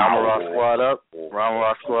 man. Amon Ra Squad up.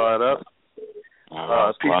 Ra Squad up.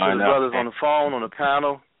 Peace to the brothers on the phone, on the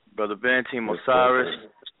panel. Brother Ben, Team Osiris.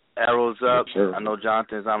 Arrows up. I know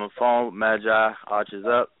Jonathan's on the phone. Magi, Archer's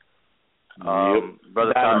up.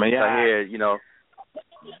 Brother Tahir, you know.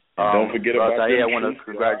 Don't forget about Tahir, I want to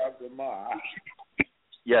congratulate.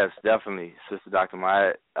 Yes, definitely, Sister Dr.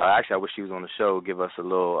 Maya. Actually, I wish she was on the show. Give us a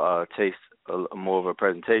little taste, more of a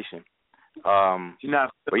presentation. But yeah,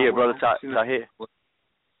 Brother Tahir.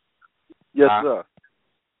 Yes, sir.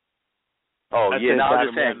 Oh yeah, now I'm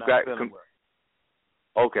just saying.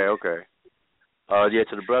 Okay. Yeah,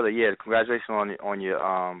 to the brother. Yeah, congratulations on your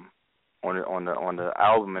on the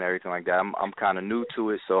album and everything like that. I'm kind of new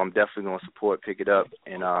to it, so I'm definitely gonna support, pick it up,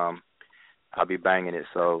 and I'll be banging it.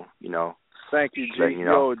 So you know. Thank you, G.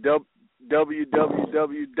 Yo,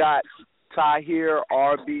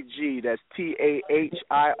 www.tahirrbg. That's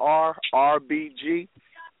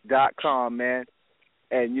TAHIRRBG.com, man.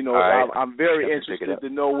 And you know, right. I'm very interested to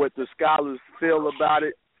know what the scholars feel about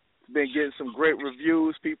it. Been getting some great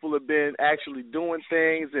reviews. People have been actually doing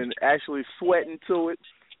things and actually sweating to it.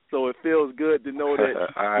 So it feels good to know that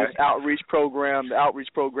this the outreach program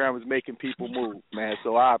is making people move, man.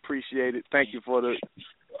 So I appreciate it. Thank you for the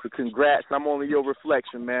congrats. I'm only your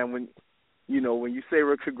reflection, man. When you say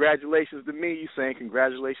congratulations to me, you saying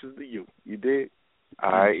congratulations to you. You did?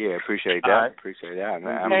 All right, yeah, appreciate that. Right. Appreciate that,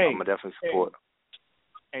 man. I'm gonna definitely support.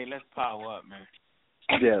 Hey, let's power up, man.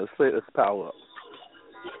 Yeah, let's power up.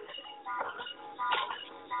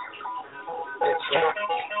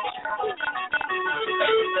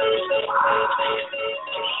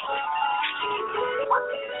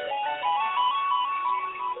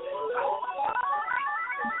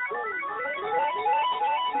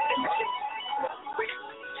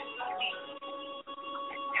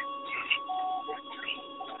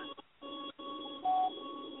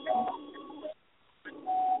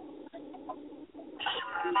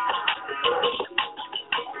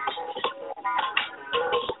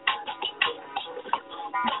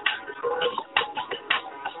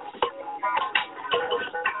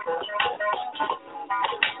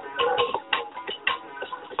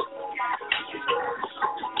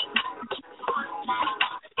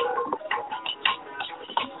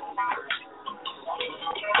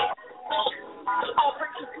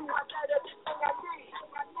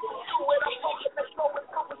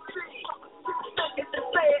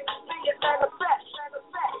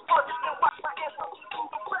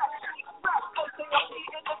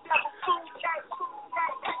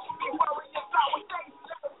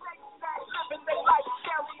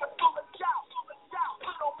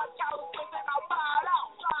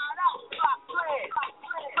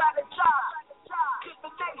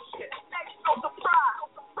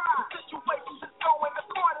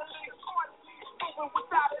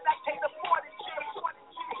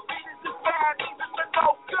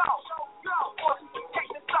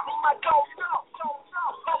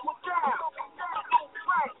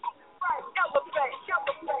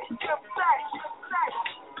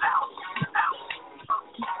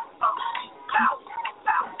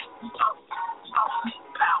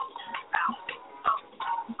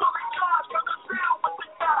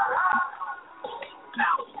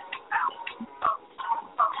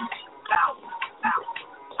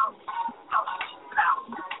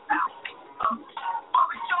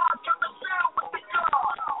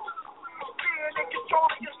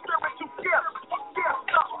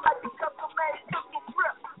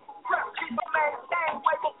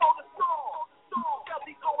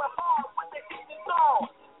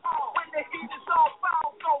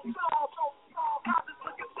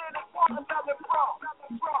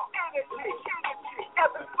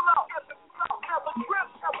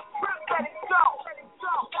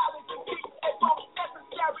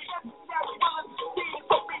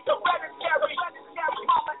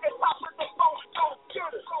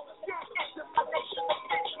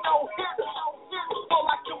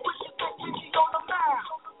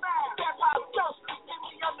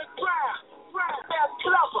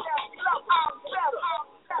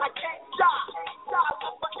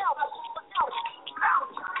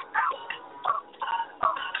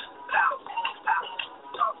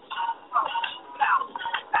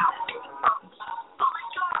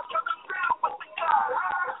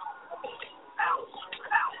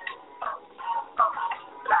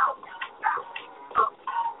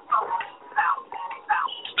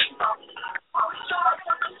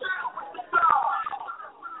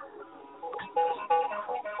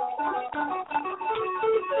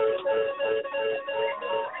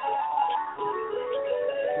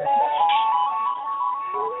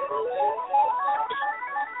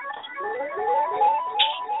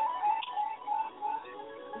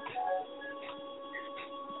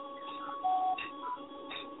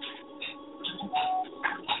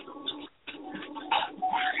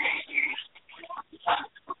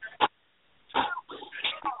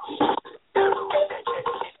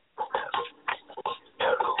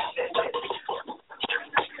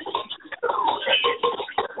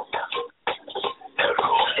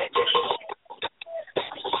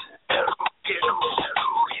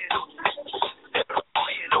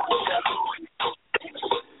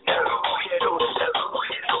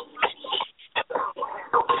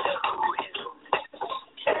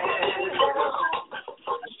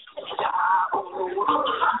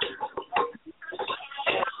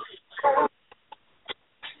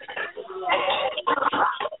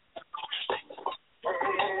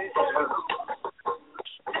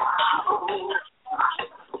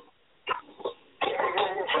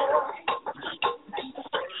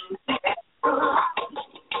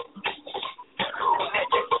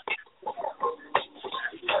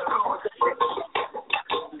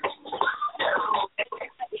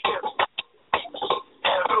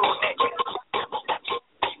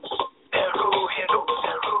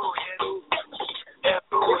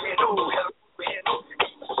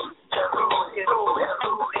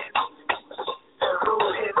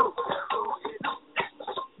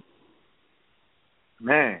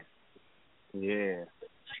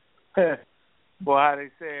 Boy, how they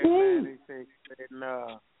say it,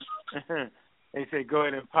 man. They say go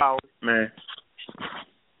ahead and power, man.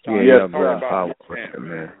 Yeah, go ahead and power,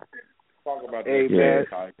 man. Talk about that, man.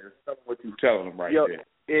 Tell them what you telling them right there.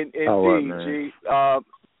 Indeed, G.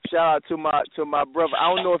 Shout out to my brother.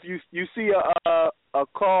 I don't know if you see a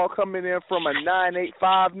call coming in from a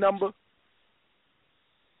 985 number.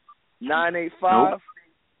 985.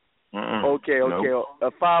 Nope. Okay. Nope.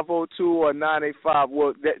 A 502 or 985.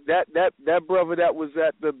 Well, that brother that was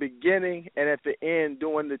at the beginning and at the end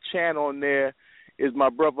doing the chant on there is my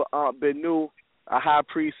brother Aunt Benu, a high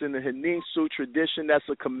priest in the Haninsu tradition. That's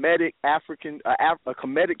a Kemetic African, a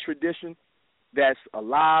Kemetic tradition that's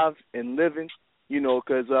alive and living. You know,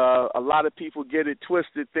 because a lot of people get it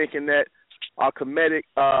twisted thinking that our Kemetic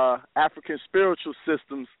African spiritual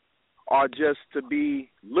systems are just to be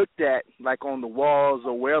looked at like on the walls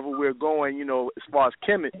or wherever we're going, you know, as far as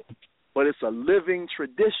Kemet. But it's a living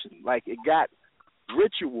tradition. Like, it got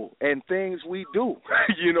ritual and things we do,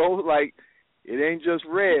 you know, like it ain't just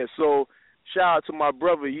read. So shout out to my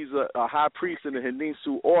brother. He's a high priest in the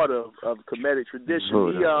Haninsu order of Kemetic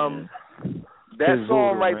tradition. That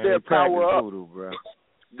song right there, Power Up. Voodoo, bro.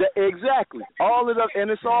 Exactly. All of it, and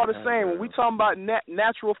it's all the same. When we talking about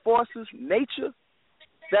natural forces, nature,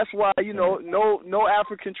 that's why, you know, no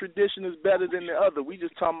African tradition is better than the other. We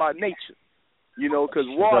just talking about nature, you know, because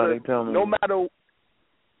water, no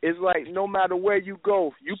matter where you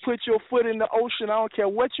go, you put your foot in the ocean, I don't care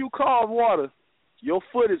what you call water, your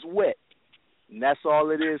foot is wet, and that's all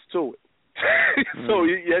it is to it. So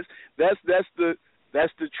yes, that's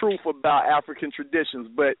the truth about African traditions.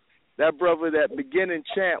 But that brother, that beginning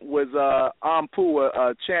chant was Ampu,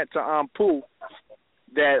 a chant to Ampu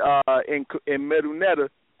that in Medunetta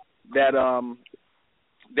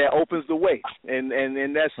that opens the way. And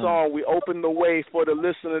in that song, we open the way for the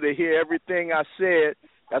listener to hear everything I said.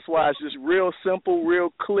 That's why it's just real simple,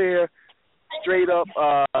 real clear, straight up,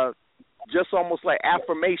 just almost like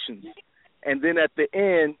affirmations. And then at the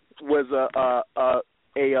end was a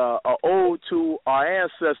ode to our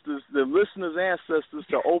ancestors, the listeners' ancestors,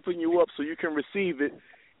 to open you up so you can receive it,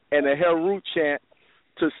 and a Heru chant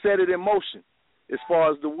to set it in motion as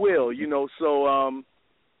far as the will, you know. So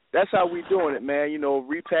that's how we doing it, man. You know,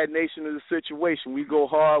 repatriation of the situation. We go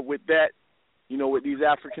hard with that, you know, with these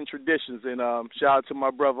African traditions. And shout out to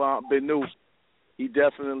my brother Aunt Benu. He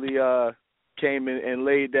definitely came in and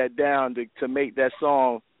laid that down to make that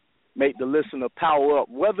song, make the listener power up.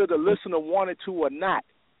 Whether the listener wanted to or not,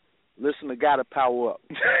 listener got to power up.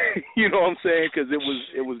 You know what I'm saying? Because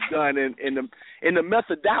it was done in the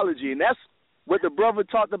methodology. And that's what the brother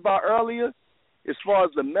talked about earlier. As far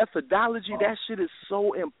as the methodology, that shit is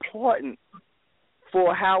so important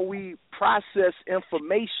for how we process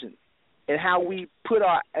information and how we put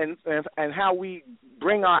our and how we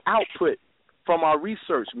bring our output from our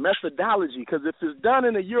research methodology. Because if it's done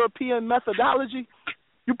in a European methodology,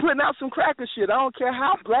 you're putting out some cracker shit. I don't care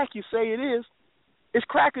how black you say it is. It's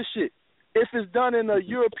cracker shit if it's done in a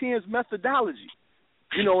European's methodology,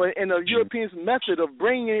 you know, in a European's method of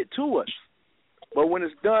bringing it to us. But when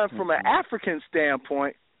it's done from an African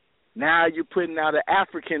standpoint, now you're putting out an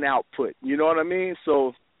African output. You know what I mean?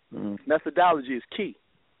 So methodology is key.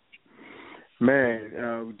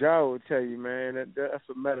 Man, Joe will tell you, man, that's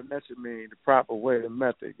what meta-method means, the proper way, the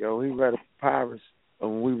method. Yo, he read a papyrus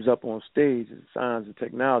when we was up on stage at the Science and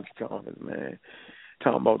Technology Conference, man,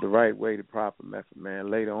 talking about the right way, the proper method,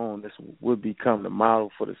 man. Later on, this would become the model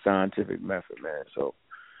for the scientific method, man. So,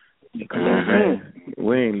 come on, man.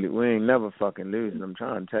 We ain't never fucking losing. I'm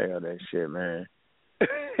trying to tell you that shit, man.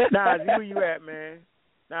 Nazi, where you at, man?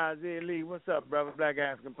 Nazi Lee, what's up, brother? Black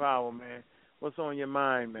African Power, man. What's on your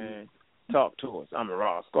mind, man? Talk to us. I'm a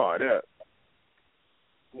raw squad up.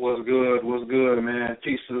 What's good, man?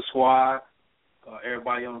 Peace to the squad.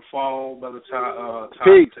 Everybody on the phone, brother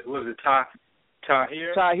what is it,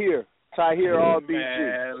 Tahir? Tahir, all BG.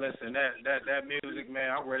 Man, listen, that music,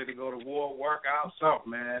 man, I'm ready to go to war, work out, something,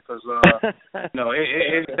 man, because,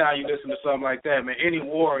 anytime you listen to something like that, man, any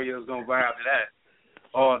warrior is going to vibe to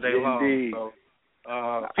that all day Indeed. long. So,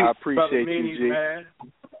 I appreciate you, G. Man.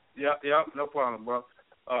 Yep, no problem, bro.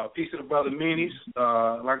 Peace to the brother Meanies.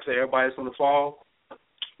 Like I said, everybody's on the phone.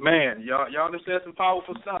 Man, y'all just said some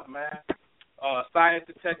powerful stuff, man. Science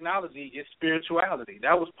and technology is spirituality.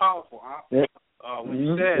 That was powerful, huh? Yep. When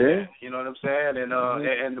you said that, you know what I'm saying? And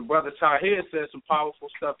and the brother Tahir said some powerful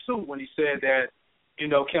stuff, too, when he said that, you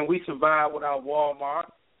know, can we survive without Walmart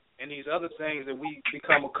and these other things that we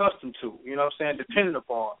become accustomed to, you know what I'm saying, dependent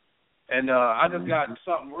upon. And I just got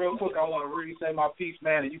something real quick I want to really say my piece,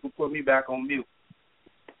 man, and you can put me back on mute.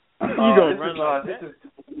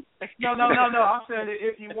 No. I'm saying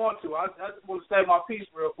if you want to. I just want to say my piece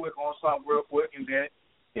real quick on something real quick, and then,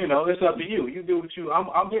 it's up to you. You do what you.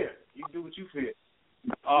 I'm here. You do what you feel.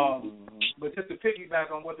 But just to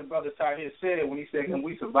piggyback on what the brother Tahir said when he said, "Can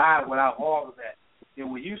we survive without all of that that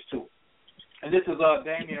we're used to?" And this is a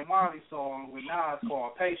Damian Marley song with Nas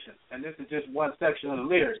called "Patience," and this is just one section of the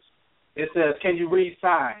lyrics. It says, "Can you read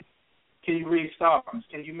signs? Can you read stars?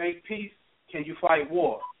 Can you make peace? Can you fight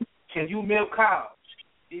war? Can you milk cows,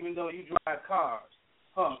 even though you drive cars?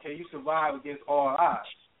 Can you survive against all odds?"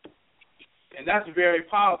 And that's very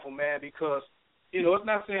powerful, man, because, it's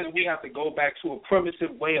not saying that we have to go back to a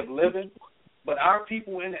primitive way of living, but our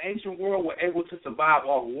people in the ancient world were able to survive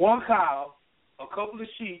off one cow, a couple of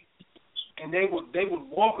sheep, and they would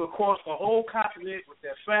walk across the whole continent with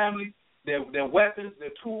their family, their weapons,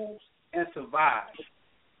 their tools, and survive.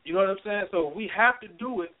 You know what I'm saying? So we have to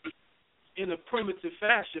do it in a primitive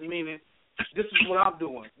fashion, meaning this is what I'm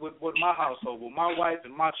doing with my household, with my wife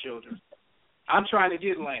and my children. I'm trying to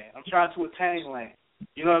get land. I'm trying to attain land.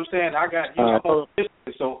 You know what I'm saying? I got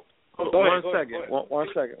so. One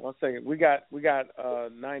second. We got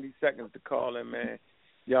 90 seconds to call in, man.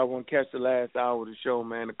 Y'all want to catch the last hour of the show,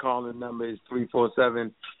 man. The calling number is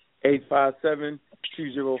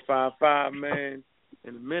 347-857-2055, man.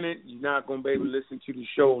 In a minute, you're not going to be able to listen to the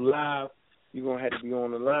show live. You're going to have to be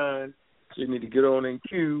on the line. So you need to get on in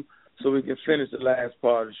queue so we can finish the last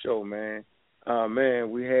part of the show, man.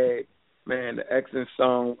 We had, the excellent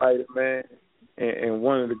songwriter, man, and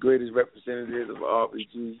one of the greatest representatives of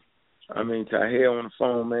RPG. Tahir on the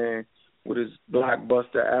phone, man, with his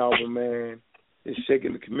blockbuster album, man. Is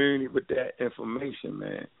shaking the community with that information,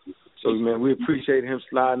 man. So, man, we appreciate him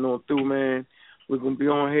sliding on through, man. We're going to be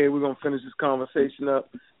on here. We're going to finish this conversation up.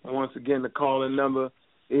 And once again, the calling number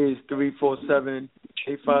is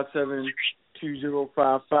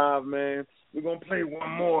 347-857-2055, man. We're going to play one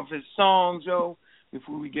more of his songs, Joe,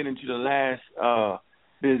 before we get into the last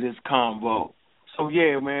business convo. So,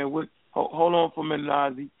 yeah, man, hold on for a minute,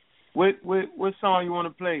 Ozzy. What song you want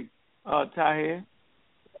to play, Tahir?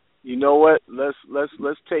 You know what? Let's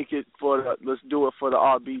take it let's do it for the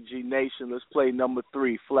RBG Nation. Let's play number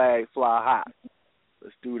 3, Flag Fly High.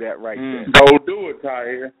 Let's do that right there. Don't do it,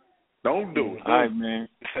 Tahir. Don't do it. All right, man.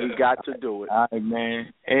 We got to do it. All right,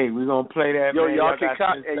 man. Hey, we're gonna play that. Yo, man. y'all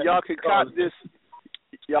can cop this.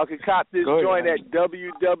 Y'all can cop this joint at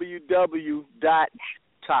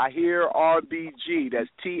www.TahirRBG. That's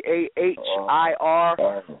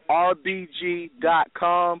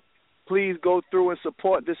TAHIRRBG.com. Please go through and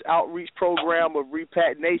support this outreach program of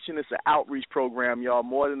Repat Nation. It's an outreach program, y'all.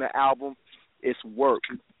 More than an album, it's work.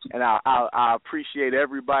 And I appreciate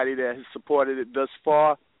everybody that has supported it thus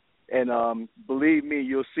far. And believe me,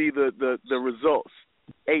 you'll see the results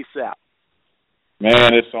ASAP.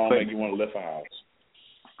 Man, this song make you want to lift a house.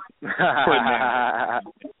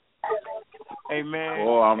 Hey, man.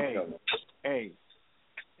 Oh, I'm telling you.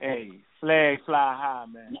 Hey, Flag Fly High,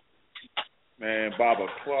 man. Man, Baba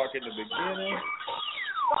Clark in the beginning. We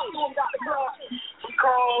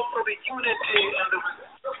call for the unity and the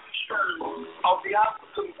restoration of the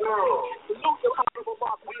African world. Salute the honorable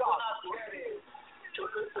Mark. We are not ready to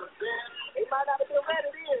listen then. They might not have been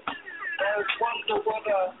ready then. As wonder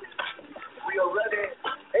whether we are ready.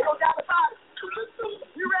 Ain't no doubt about it. To listen.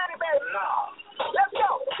 You ready, baby? Nah. Let's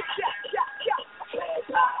go.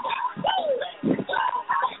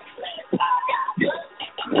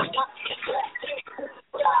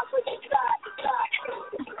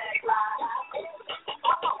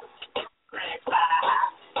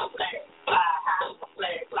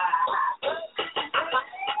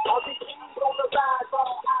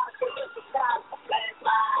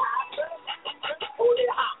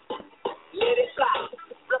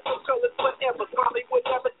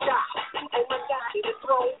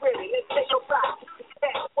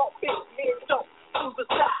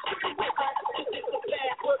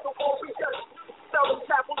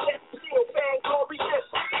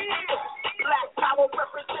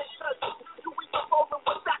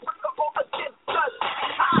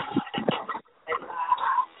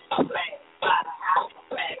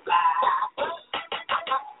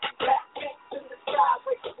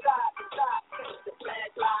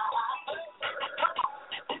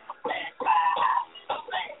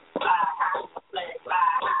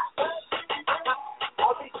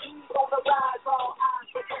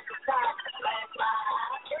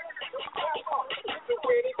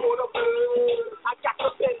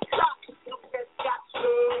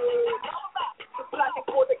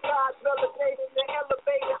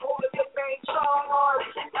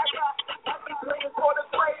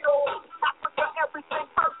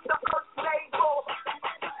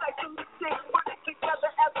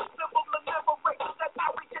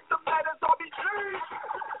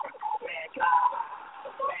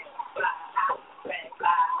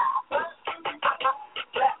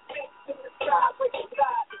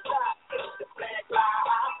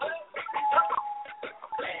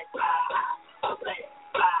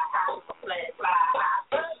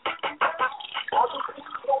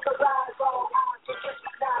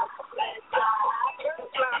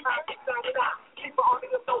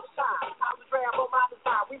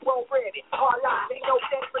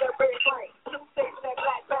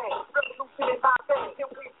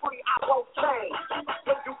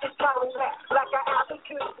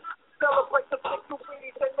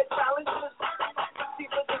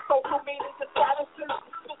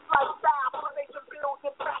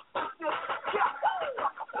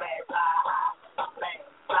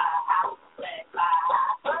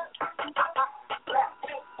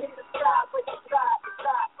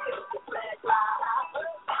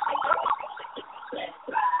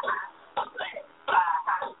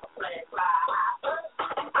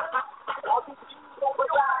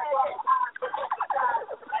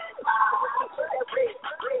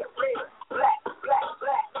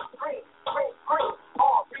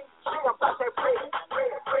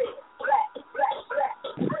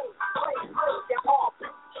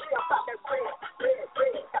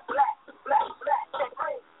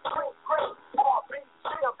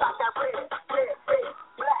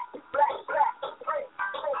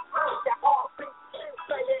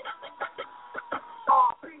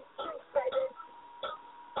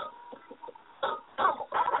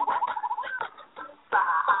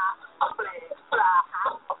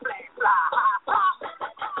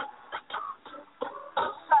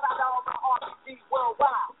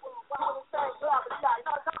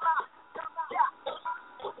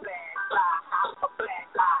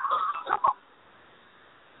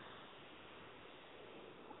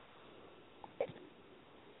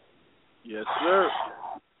 Yes, sir.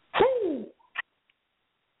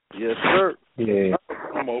 Yes, sir. Yeah.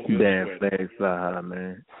 I'm over Damn here flags fly high,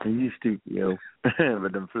 man. You stupid, yo.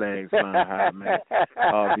 But them flags flying high, man.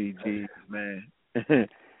 RBGs, man.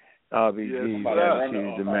 RBGs got the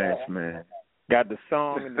shoes to match, man. Got the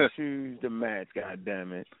song and the shoes to match, God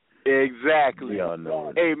damn it. Exactly. Y'all know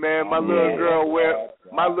it. Hey man, my little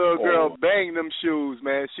girl bang them shoes,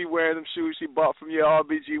 man. She wearing them shoes she bought from your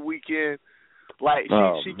RBG weekend. Like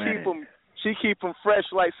she keep them fresh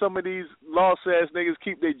like some of these lost ass niggas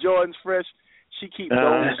keep their Jordans fresh. She keep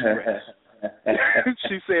those fresh.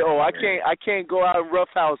 She say, "Oh, I can't go out in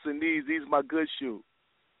roughhouse in these. These my good shoes.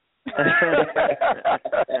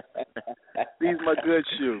 These my good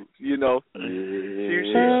shoes. You know."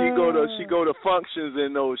 She go to functions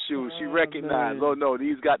in those shoes. She recognize. Oh no,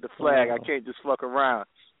 these got the flag. I can't just fuck around.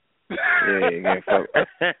 Yeah, you can't fuck.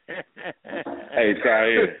 Hey,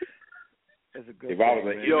 Tahir. If I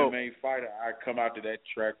was an MMA fighter, I'd come out to that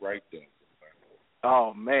track right there.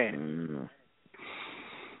 Oh man.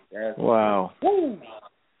 Wow. Woo.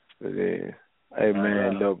 It is. Hey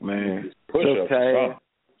man, look, man. Push ups.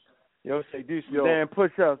 Yo, say do some damn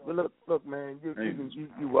push ups. But look, man,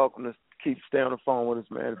 you welcome to stay on the phone with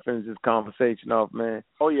us, man, to finish this conversation off, man.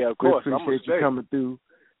 Oh yeah, of course. Appreciate you coming through.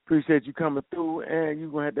 Appreciate you coming through, and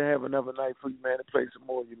you're gonna have another night for you, man, to play some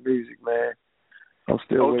more of your music, man. I'm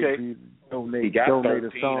still waiting for you to donate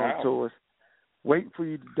a song to us. Waiting for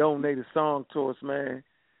you to donate a song to us, man.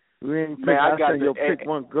 We ain't pick, pick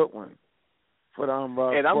one good one for the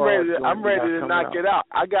and I'm ready to knock it out.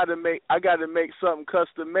 I gotta make something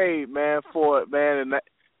custom made, man, for it, man. And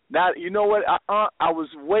now you know what? I was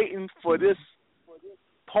waiting for this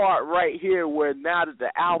part right here where now that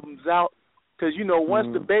the album's out, because you know once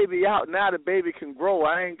the baby out, now the baby can grow.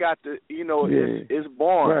 I ain't got to, it's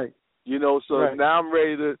born. Right. You know, so now I'm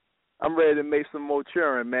ready to make some more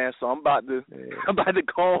churn, man. So I'm about to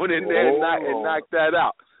go on in there and knock that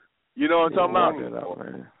out. You know what I'm talking about? Knock that out,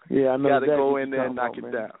 man. Yeah, I know. Gotta go in there and knock it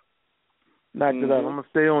down. Knock it out. I'm gonna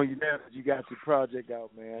stay on you now that you got your project out,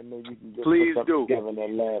 man. I know you can get Please put do. Together in that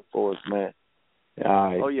lab for us, man. All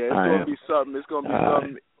right. Oh yeah, it's gonna be something. It's gonna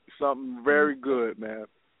be something very good, man.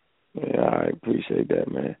 Yeah, I appreciate that,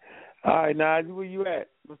 man. All right, now where you at,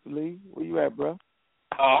 Mr. Lee? Where you at, bro?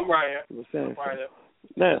 Oh, I'm right here. I'm right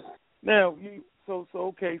here. Now, so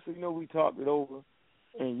okay, so we talked it over,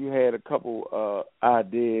 and you had a couple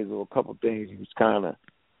ideas or a couple things you was kind of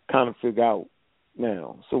figure out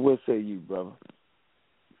now. So what say you, brother?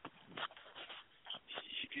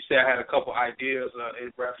 You said I had a couple ideas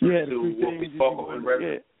in reference to what we spoke on.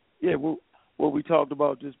 Yeah, what we talked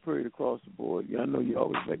about just period across the board. Yeah, I know you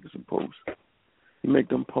always making some posts. You make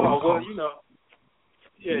them posts. Oh, well,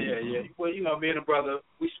 Yeah. Well, me and the brother,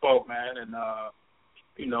 we spoke, man, and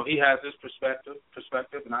he has his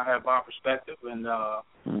perspective, and I have my perspective, and the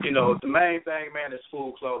main thing, man, is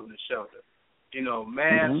food, clothing, and shelter.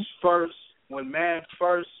 When man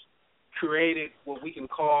first created what we can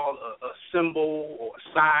call a symbol or a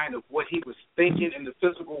sign of what he was thinking in the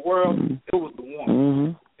physical world, it was the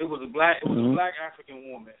woman. It was a black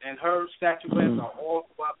African woman, and her statuettes are all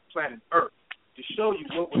throughout the planet Earth, to show you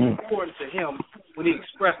what was important to him when he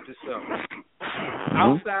expressed himself.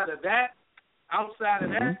 Outside of that,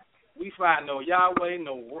 we find no Yahweh,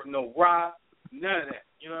 no Ra, none of that.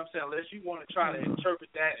 You know what I'm saying? Unless you want to try to interpret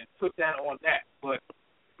that and put that on that. But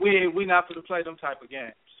we not going to play them type of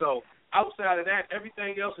games. So outside of that,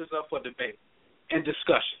 everything else is up for debate and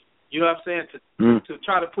discussion. You know what I'm saying? To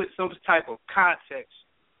try to put some type of context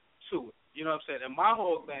to it. You know what I'm saying? And my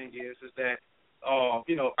whole thing is that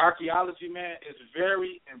archaeology, man, is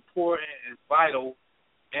very important and vital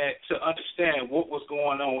to understand what was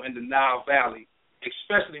going on in the Nile Valley,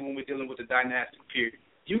 especially when we're dealing with the dynastic period.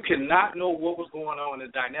 You cannot know what was going on in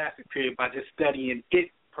the dynastic period by just studying it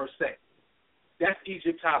per se. That's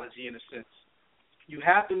Egyptology in a sense. You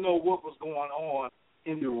have to know what was going on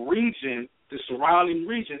in the region, the surrounding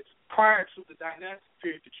region, prior to the dynastic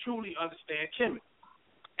period to truly understand Kemet.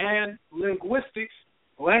 And linguistics,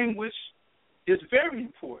 language, is very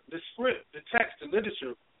important. The script, the text, the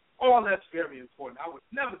literature, all that's very important. I would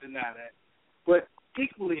never deny that. But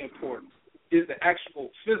equally important is the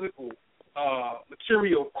actual physical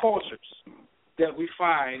material cultures that we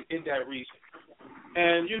find in that region.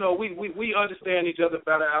 And, we understand each other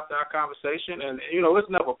better after our conversation. And, it's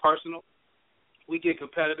never personal. We get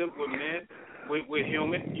competitive with men. We're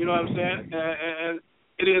human. You know what I'm saying? And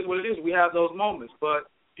it is what it is. We have those moments. But,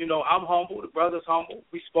 I'm humble. The brother's humble.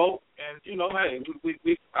 We spoke. And, hey,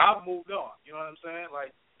 I've moved on. You know what I'm saying?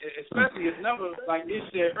 Like, especially it's never, like you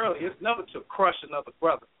said earlier, it's never to crush another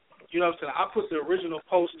brother. You know what I'm saying? I put the original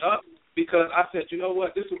post up because I said, you know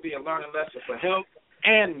what, this would be a learning lesson for him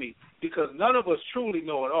and me, because none of us truly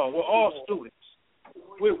know it all. We're all students.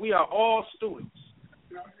 We are all students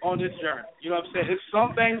on this journey. You know what I'm saying? It's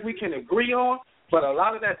some things we can agree on, but a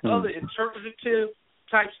lot of that other interpretative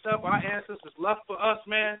type stuff our ancestors left for us,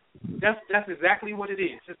 man, that's exactly what it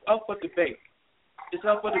is. It's up for debate. It's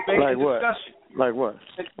up for debate and discussion. Like what?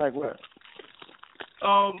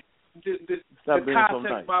 The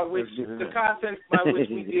context by which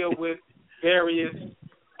we deal with various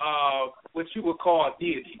what you would call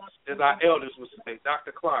deities, as our elders would say,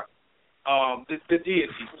 Dr. Clark. The deities,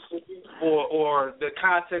 or the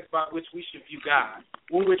context by which we should view God.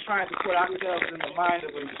 When we're trying to put ourselves in the mind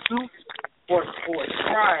of a Masuk or a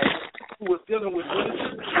scribe who is dealing with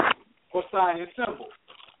literature or sign and symbol.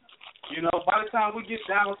 You know, by the time we get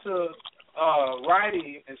down to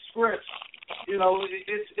writing and scripts, you know,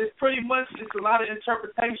 it's pretty much, it's a lot of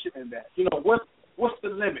interpretation in that. You know, what's the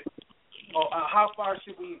limit? How far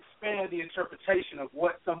should we expand the interpretation of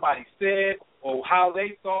what somebody said or how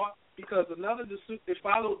they thought? Because another Nusuk that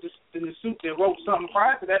followed the Nusuk that wrote something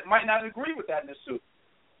prior to that might not agree with that Nusuk.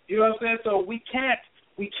 You know what I'm saying? So we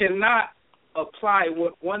cannot apply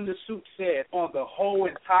what one Nusuk said on the whole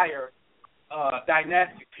entire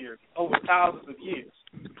dynastic period over thousands of years.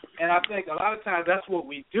 And I think a lot of times that's what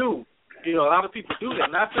we do. You know, a lot of people do that.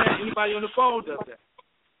 I'm not saying anybody on the phone does that.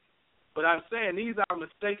 But I'm saying these are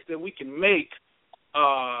mistakes that we can make,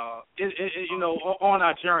 you know, on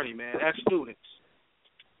our journey, man, as students.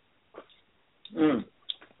 So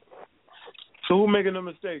who making the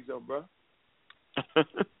mistakes, though, bro?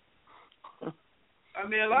 I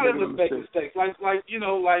mean, a lot of us make mistakes. Like you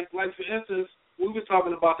know, like for instance, we were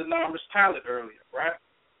talking about the Narmer's palette earlier, right?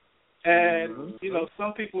 And you know,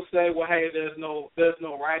 some people say, well, hey, there's no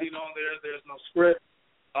writing on there, there's no script,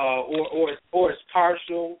 or it's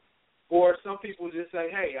partial, or some people just say,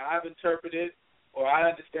 hey, I've interpreted, or I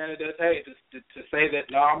understand it as, hey, to say that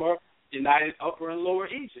Narmer united Upper and Lower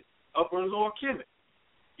Egypt, Upper and Lower Kemet.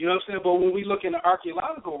 You know what I'm saying? But when we look in the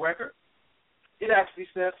archaeological record, it actually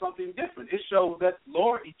says something different. It shows that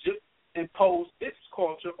Lower Egypt imposed its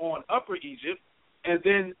culture on Upper Egypt, and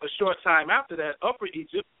then a short time after that, Upper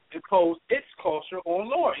Egypt imposed its culture on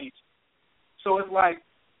Lower Egypt. So it's like,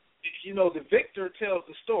 you know, the victor tells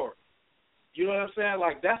the story. You know what I'm saying?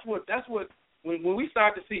 Like that's what when we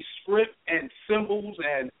start to see script and symbols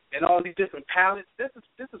and all these different palettes, this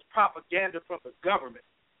is propaganda from the government.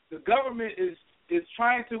 The government is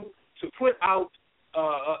trying to put out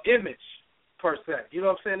an image per se. You know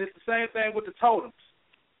what I'm saying? It's the same thing with the totems.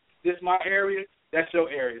 This is my area, that's your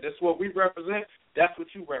area. That's what we represent, that's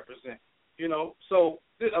what you represent. You know, so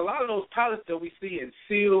a lot of those palettes that we see in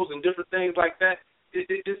seals and different things like that,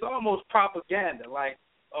 it's almost propaganda. Like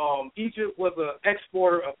Egypt was an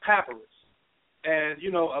exporter of papyrus, and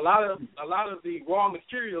you know a lot of the raw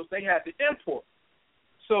materials they had to import.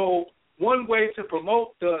 So one way to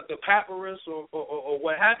promote the papyrus or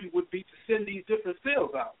what have you would be to send these different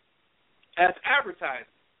seals out as advertising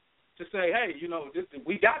to say, hey, you know,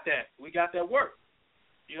 we got that work.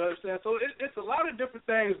 You know what I'm saying? So it's a lot of different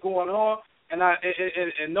things going on,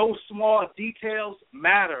 and those small details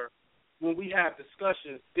matter when we have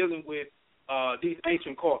discussions dealing with these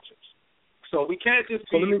ancient cultures. So we can't just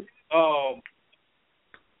be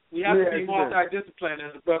we have to be multidisciplinary,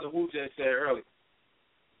 as the brother Wu just said earlier.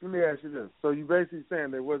 Let me ask you this. So you basically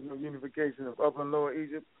saying there was no unification of Upper and Lower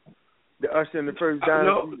Egypt, the Usher and the First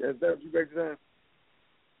Dynasty? Is that what you basically saying?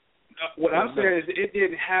 What I'm saying is it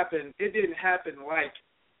didn't happen. It didn't happen like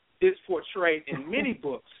it's portrayed in many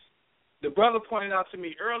books. The brother pointed out to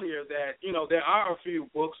me earlier that, you know, there are a few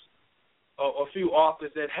books or a few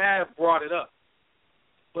authors that have brought it up.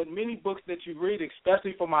 But many books that you read,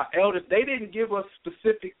 especially from our elders, they didn't give us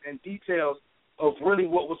specifics and details of really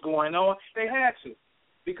what was going on. They had to,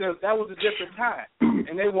 because that was a different time,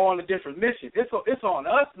 and they were on a different mission. It's on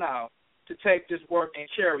us now to take this work and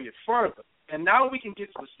carry it further. And now we can get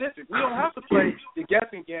specific. We don't have to play the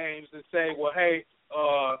guessing games and say, well, hey,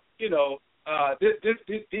 you know,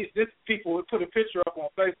 this people would put a picture up on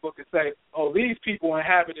Facebook and say, oh, these people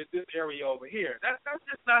inhabited this area over here. That's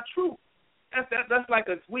just not true. That's like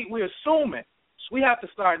we're assuming. We have to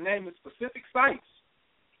start naming specific sites.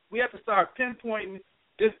 We have to start pinpointing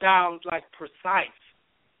this down like precise.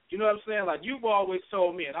 You know what I'm saying? Like you've always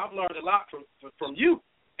told me, and I've learned a lot from you.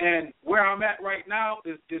 And where I'm at right now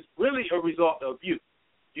is really a result of you.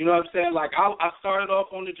 You know what I'm saying? Like I started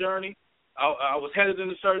off on the journey. I was headed in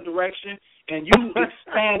a certain direction, and you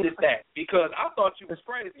expanded that because I thought you was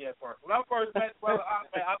crazy at first. When I first met brother, I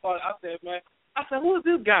said, who is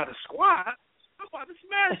this guy, the Squad? I'm about to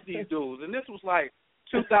smash these dudes. And this was like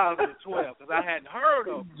 2012 because I hadn't heard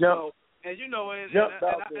of them. So And you know, and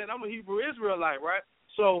I'm a Hebrew Israelite, right?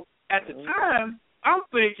 So at the time, I'm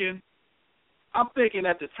thinking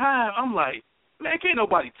at the time, I'm like, man, can't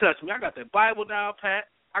nobody touch me. I got that Bible down pat.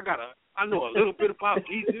 I know a little bit about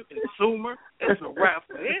Egypt and Sumer. It's a rap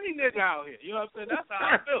for any nigga out here. You know what I'm saying? That's how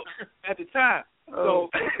I felt at the time. So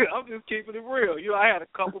I'm just keeping it real. You know, I had a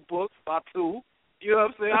couple books, about 2. You know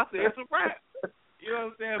what I'm saying? I said, it's a rap. You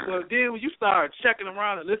know what I'm saying? But then when you start checking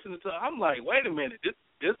around and listening to it, I'm like, wait a minute, this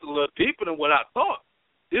is a little deeper than what I thought.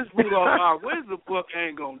 This Rudolph R. Wisdom book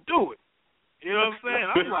ain't going to do it. You know what I'm saying?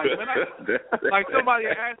 I'm like, man, like somebody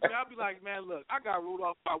asked me, I'll be like, man, look, I got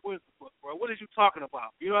Rudolph R. Wisdom book, bro. What is you talking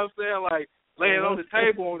about? You know what I'm saying? Like, laying on the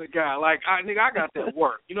table on the guy. Like, I got that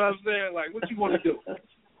work. You know what I'm saying? Like, what you want to do?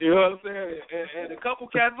 You know what I'm saying? And a couple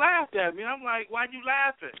cats laughed at me. I'm like, why you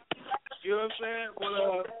laughing? You know what I'm saying?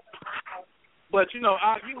 But you know,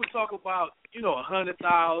 you would talk about, you know, 100,000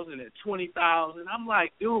 and 20,000. I'm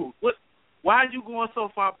like, dude, why are you going so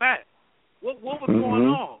far back? What was going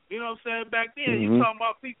on? You know what I'm saying? Back then, you talking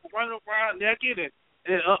about people running around naked and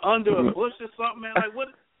under a bush or something, man. Like, what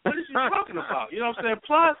is you talking about? You know what I'm saying?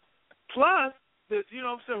 Plus, you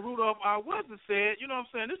know what I'm saying, Rudolph R. Wisdom said, you know what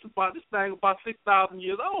I'm saying, this thing about 6,000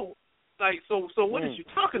 years old. Like, so what is you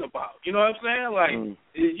talking about? You know what I'm saying? Like,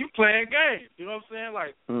 you playing games. You know what I'm saying?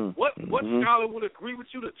 Like, what scholar would agree with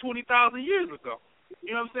you that 20,000 years ago?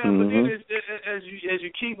 You know what I'm saying? But then as you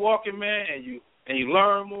keep walking, man, and you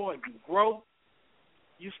learn more and you grow,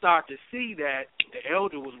 you start to see that the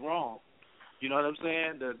elder was wrong. You know what I'm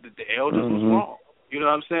saying? The elders was wrong. You know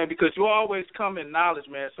what I'm saying? Because you always come in knowledge,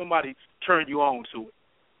 man. Somebody turn you on to it.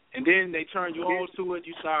 And then they turn you on to it.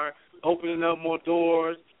 You start opening up more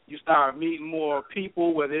doors. You start meeting more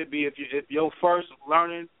people, whether it be if your first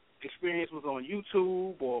learning experience was on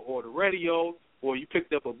YouTube or the radio, or you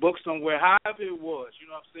picked up a book somewhere, however it was. You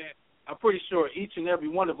know what I'm saying? I'm pretty sure each and every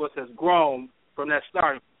one of us has grown from that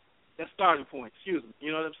starting point. Excuse me.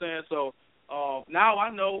 You know what I'm saying? So now I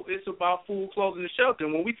know it's about food, clothing, and shelter.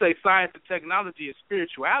 And when we say science and technology and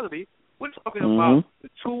spirituality, we're talking about the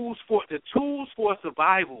tools for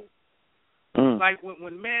survival. Like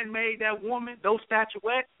when man made that woman, those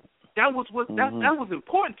statuettes, that was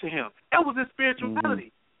important to him. That was his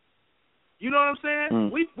spirituality. You know what I'm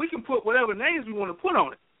saying? We can put whatever names we want to put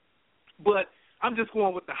on it, but I'm just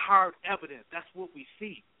going with the hard evidence. That's what we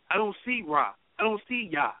see. I don't see Ra. I don't see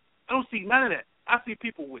Yah. I don't see none of that. I see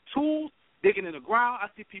people with tools digging in the ground. I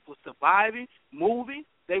see people surviving, moving.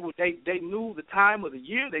 They knew the time of the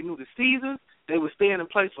year. They knew the seasons. They would stay in a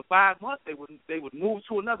place for 5 months. They would move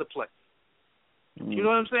to another place. You know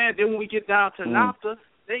what I'm saying? Then when we get down to Naphtha,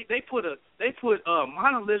 they put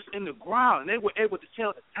monoliths in the ground, and they were able to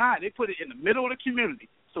tell the time. They put it in the middle of the community,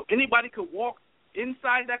 so anybody could walk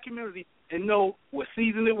inside that community and know what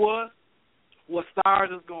season it was, what stars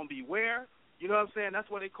is going to be where. You know what I'm saying? That's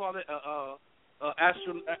why they call it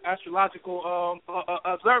astrological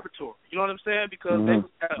observatory. You know what I'm saying? Because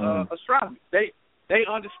astronomy. They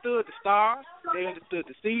understood the stars. They understood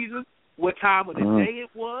the seasons, what time of the day it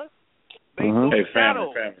was. Hey, family,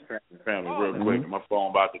 real quick. My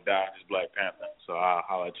phone about to die. It's Black Panther. So I'll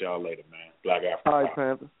holler at y'all later, man. Black Africa. All right,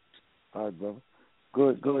 Panther. All right, brother.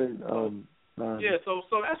 Go ahead. Yeah, so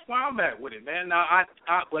that's where I'm at with it, man. Now,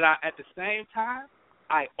 but at the same time,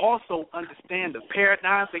 I also understand the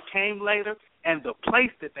paradigms that came later and the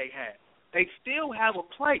place that they had. They still have a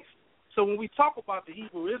place. So when we talk about the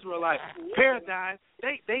Hebrew Israelite paradigm,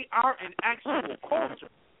 they are an actual culture.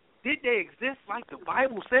 Did they exist like the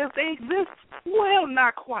Bible says they exist? Well,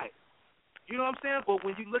 not quite. You know what I'm saying? But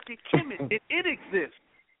when you look at Kemet, it exists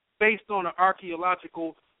based on the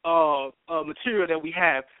archaeological material that we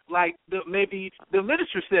have. Like maybe the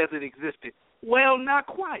literature says it existed. Well, not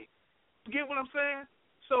quite. You get what I'm saying?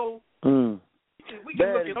 So we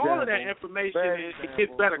can look at all of that information and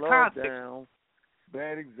get better context.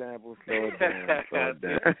 Bad example. Slow it down.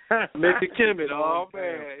 Mr. Kemet, oh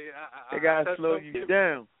man, they gotta slow you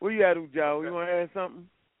down. What you got to do, Joe? You want to add something?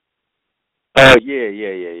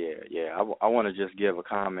 Yeah. I want to just give a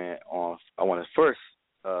comment on. I want to first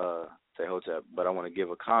say Hotep, but I want to give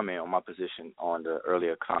a comment on my position on the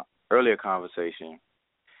earlier conversation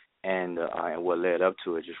and what led up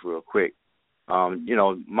to it. Just real quick, you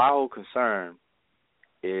know, my whole concern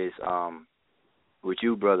is with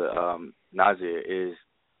you, brother Nazir, is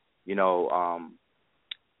you know,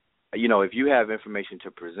 if you have information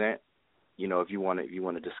to present, you know, if you want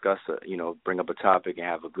to discuss, bring up a topic and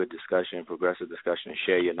have a good discussion, progressive discussion, and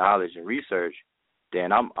share your knowledge and research,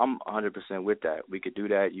 then I'm 100% with that. We could do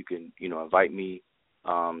that. You can, invite me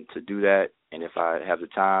to do that, and if I have the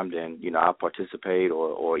time, then I'll participate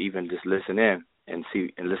or even just listen in and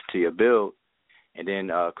listen to your build. and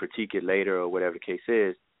then critique it later or whatever the case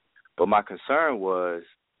is. But my concern was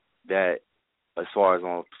that as far as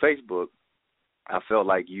on Facebook, I felt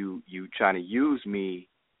like you trying to use me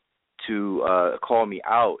to call me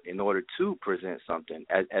out in order to present something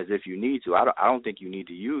as if you need to. I don't think you need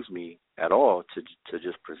to use me at all to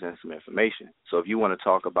just present some information. So if you want to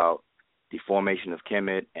talk about the formation of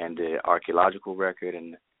Kemet and the archaeological record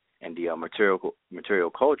and the material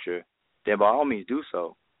culture, then by all means do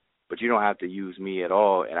so. But you don't have to use me at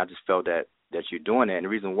all. And I just felt that you're doing that. And the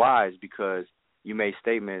reason why is because you made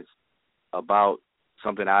statements about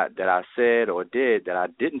something that I said or did that I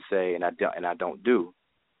didn't say and I don't do.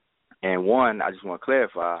 And one, I just want to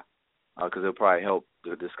clarify, because it'll probably help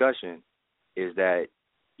the discussion, is that,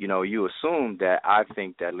 you assume that I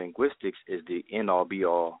think that linguistics is the end-all,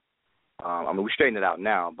 be-all. We straighten it out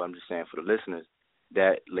now, but I'm just saying for the listeners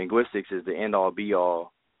that linguistics is the end-all,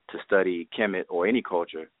 be-all to study Kemet or any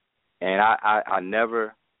culture. And I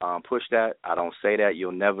never push that. I don't say that.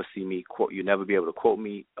 You'll never see me quote. You'll never be able to quote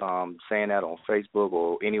me saying that on Facebook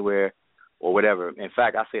or anywhere or whatever. In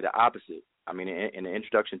fact, I say the opposite. I mean, in the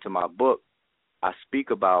introduction to my book, I speak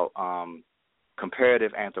about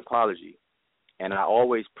comparative anthropology, and I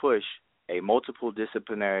always push a multiple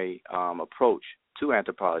disciplinary approach to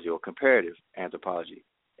anthropology or comparative anthropology.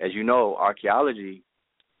 As you know, archaeology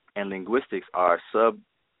and linguistics are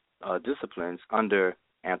sub-disciplines under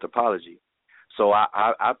anthropology. So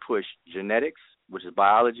I push genetics, which is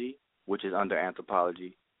biology, which is under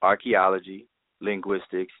anthropology, archaeology,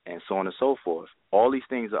 linguistics, and so on and so forth. All these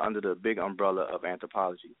things are under the big umbrella of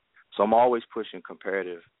anthropology. So I'm always pushing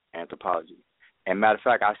comparative anthropology. And matter of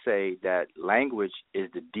fact, I say that language is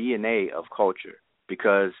the DNA of culture,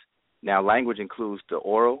 because now language includes the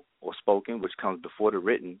oral or spoken, which comes before the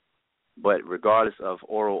written. But regardless of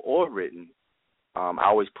oral or written, I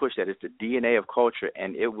always push that it's the DNA of culture,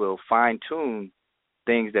 and it will fine-tune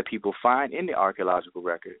things that people find in the archaeological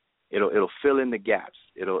record. It'll fill in the gaps.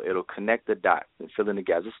 It'll connect the dots and fill in the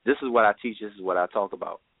gaps. This is what I teach. This is what I talk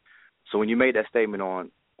about. So when you made that statement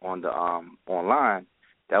on the online,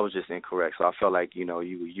 that was just incorrect. So I felt like you were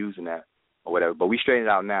using that or whatever. But we straightened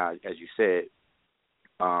it out now, as you said.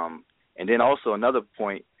 And then also another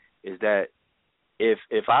point is that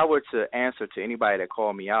if I were to answer to anybody that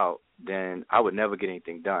called me out, then I would never get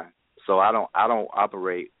anything done. So I don't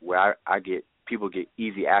operate where I get people get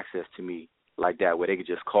easy access to me like that, where they could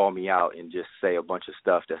just call me out and just say a bunch of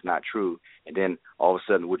stuff that's not true, and then all of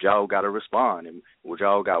a sudden, would y'all got to respond, and would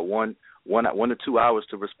y'all got one to 2 hours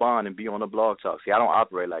to respond and be on a blog talk? See, I don't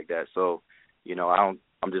operate like that, so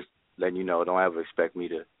I'm just letting you know. Don't ever expect me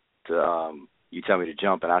to you tell me to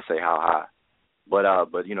jump and I say how high, but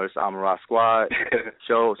it's the Amara Squad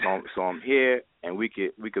show, so I'm here and we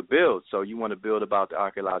could build. So you want to build about the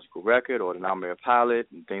archaeological record or the Namir pilot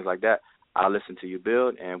and things like that, I'll listen to you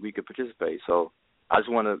build, and we could participate. So I just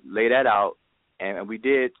want to lay that out. And we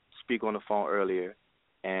did speak on the phone earlier,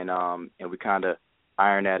 and we kind of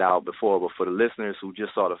ironed that out before. But for the listeners who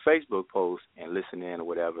just saw the Facebook post and listened in or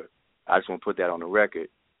whatever, I just want to put that on the record,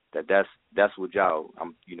 that's what y'all,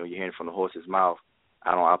 you're hearing from the horse's mouth.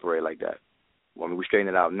 I don't operate like that. When we straighten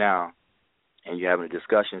it out now, and you're having a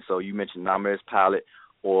discussion. So you mentioned Namir's pilot,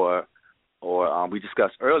 or we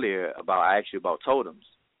discussed earlier about totems.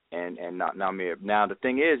 And Namir. Now the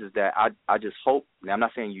thing is that I just hope. Now I'm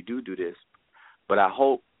not saying you do this, but I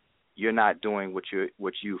hope you're not doing what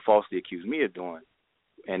you falsely accuse me of doing.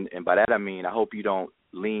 And by that I mean I hope you don't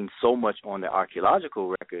lean so much on the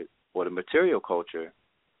archaeological record or the material culture,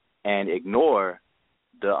 and ignore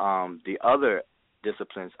the other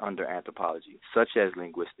disciplines under anthropology, such as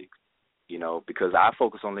linguistics. Because I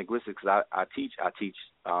focus on linguistics. I teach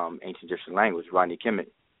ancient Egyptian language, Rodney Kemet.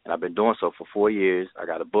 And I've been doing so for 4 years. I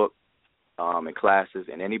got a book and classes,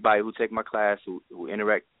 and anybody who take my class who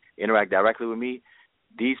interact directly with me,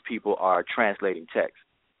 these people are translating text.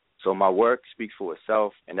 So my work speaks for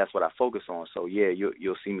itself, and that's what I focus on. So yeah,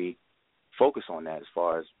 you'll see me focus on that as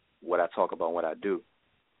far as what I talk about, what I do.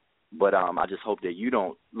 But I just hope that you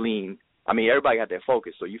don't lean. I mean, everybody got their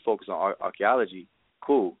focus, so you focus on archaeology,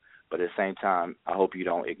 cool. But at the same time, I hope you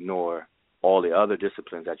don't ignore all the other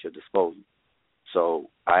disciplines at your disposal. So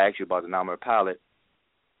I asked you about the Namir palette.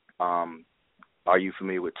 Are you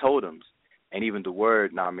familiar with totems? And even the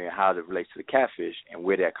word Namir, how it relates to the catfish and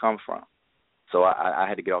where that come from. So I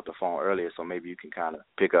had to get off the phone earlier, so maybe you can kind of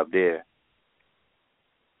pick up there.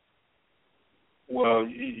 Well,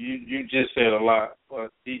 you just said a lot,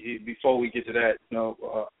 but before we get to that,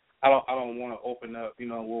 I don't want to open up,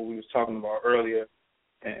 what we was talking about earlier,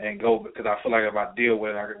 and go, because I feel like if I deal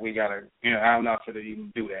with it, we gotta, I'm not going to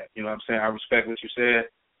even do that. You know what I'm saying? I respect what you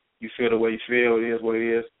said. You feel the way you feel. It is what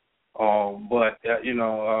it is. But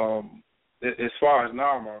as far as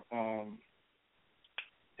Narmer,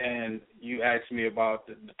 and you asked me about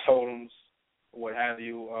the totems, what have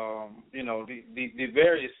you, the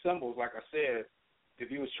various symbols, like I said, if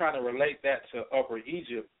you was trying to relate that to Upper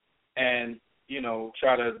Egypt and,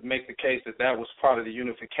 try to make the case that was part of the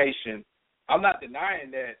unification, I'm not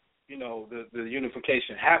denying that, the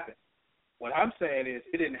unification happened. What I'm saying is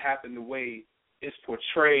it didn't happen the way it's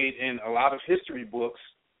portrayed in a lot of history books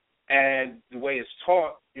and the way it's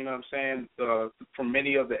taught, from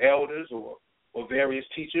many of the elders or various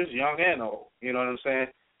teachers, young and old. You know what I'm saying?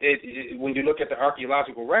 When you look at the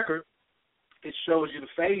archaeological record, it shows you the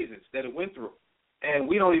phases that it went through. And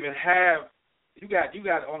we don't even have, you got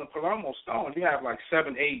on the Palermo stone, you have like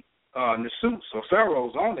 7, 8 Nasuts or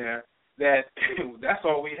pharaohs on there that's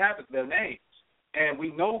all we have is their names. And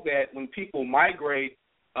we know that when people migrate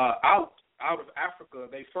out of Africa,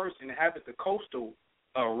 they first inhabit the coastal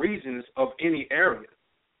regions of any area.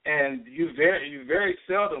 And you very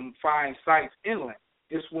seldom find sites inland.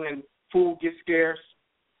 It's when food gets scarce,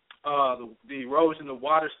 the erosion of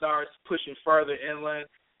water starts pushing further inland,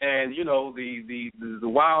 and the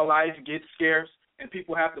wildlife gets scarce, and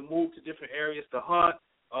people have to move to different areas to hunt.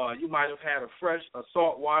 You might have had a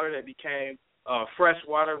salt water that became fresh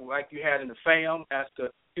water, like you had in the Fayum,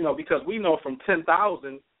 because we know from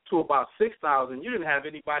 10,000 to about 6,000, you didn't have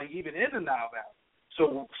anybody even in the Nile Valley.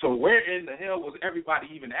 So where in the hell was everybody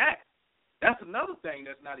even at? That's another thing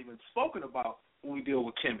that's not even spoken about when we deal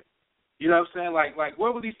with Kemet. You know what I'm saying? Like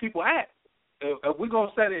where were these people at? If we're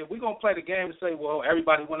gonna play the game and say, well,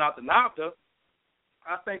 everybody went out to Nabda,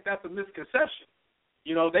 I think that's a misconception.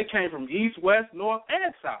 They came from east, west, north,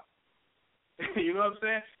 and south. You know what I'm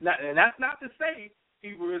saying? And that's not to say,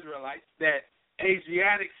 Hebrew Israelites, that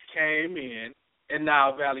Asiatics came in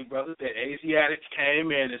Nile Valley, brothers, that Asiatics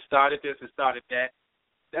came in and started this and started that.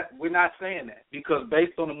 We're not saying that, because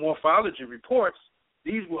based on the morphology reports,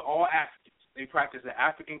 these were all Africans. They practiced the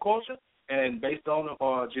African culture, and based on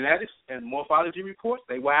genetics and morphology reports,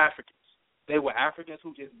 they were Africans. They were Africans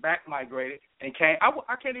who just back migrated and came.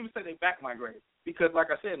 I can't even say they back migrated, because, like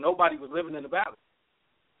I said, nobody was living in the valley.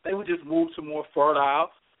 They would just move to more fertile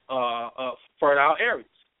areas.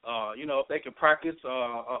 If they could practice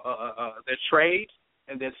their trades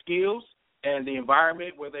and their skills, and the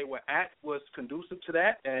environment where they were at was conducive to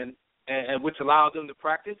that, and which allowed them to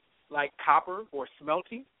practice, like copper or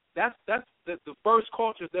smelting. That's the first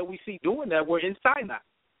cultures that we see doing that were in Sinai.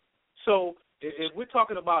 So if we're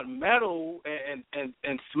talking about metal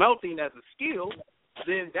and smelting as a skill,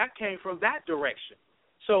 then that came from that direction.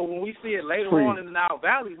 So when we see it later on in the Nile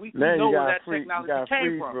Valley, we know where that technology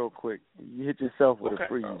came from. Real quick. You hit yourself with a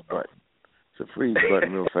freeze button. It's a freeze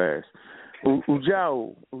button real fast.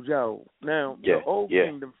 Ujao. Now, the Old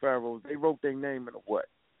Kingdom pharaohs, they wrote their name in a what?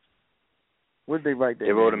 What did they write their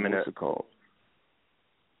name? Wrote them in What's it called?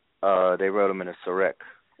 They wrote them in a Sarek,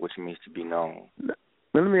 which means to be known. Now,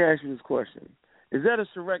 let me ask you this question. Is that a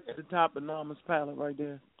Sarek at the top of Nama's palette right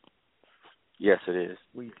there? Yes, it is.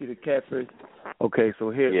 Where you see the catfish? Okay, so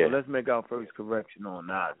let's make our first correction on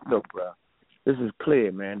that. Look, bro, this is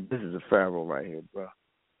clear, man. This is a pharaoh right here, bro.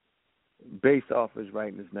 Based off his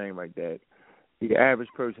writing his name like that. The average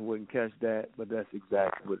person wouldn't catch that, but that's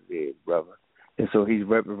exactly what it is, brother. And so he's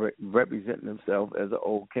representing himself as an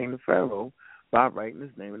Old Kingdom pharaoh by writing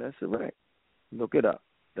his name, and that's correct. Look it up.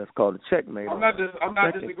 That's called a checkmate. I'm not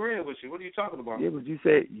disagreeing with you. What are you talking about? Yeah, but you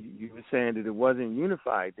said you were saying that it wasn't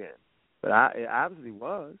unified then, but it obviously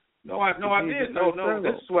was. No, I did. No.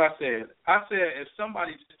 This is what I said. I said if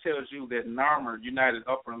somebody just tells you that Narmer united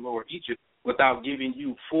Upper and Lower Egypt without giving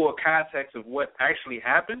you full context of what actually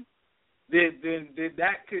happened, then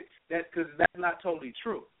that's not totally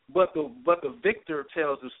true. But the victor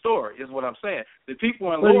tells the story is what I'm saying. The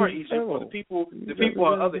people in Lower Egypt or the people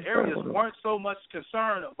in other areas weren't so much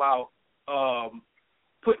concerned about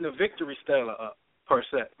putting a victory stela up per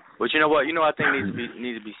se. But you know what? I think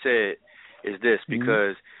needs to be said is this,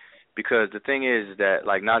 because the thing is that,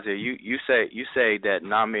 like Nazir, you say that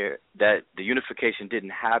Namir, that the unification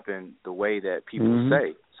didn't happen the way that people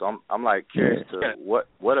say. So I'm like curious to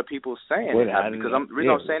what are people saying? Because I'm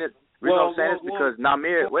saying it. I'm saying it because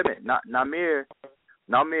Namir. Wait a minute.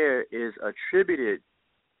 Namir is attributed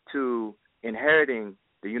to inheriting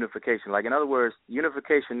the unification. Like, in other words,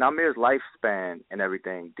 unification. Namir's lifespan and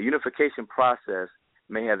everything. The unification process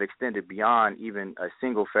may have extended beyond even a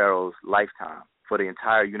single pharaoh's lifetime for the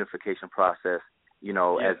entire unification process. As we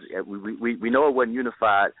know it wasn't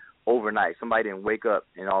unified overnight. Somebody didn't wake up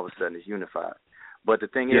and all of a sudden it's unified. But the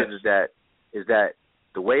thing is that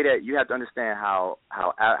the way that you have to understand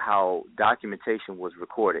how documentation was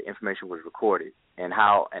recorded, information was recorded, and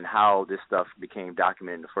how this stuff became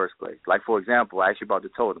documented in the first place. Like, for example, I asked you about the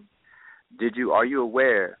totem. Are you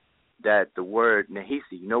aware that the word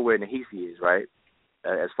Nahisi, you know where Nahisi is, right?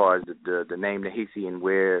 As far as the name Nahisi and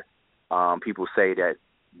where people say that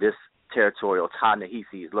this territorial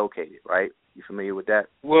Ta-Nehisi is located, right? You familiar with that?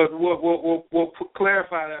 Well,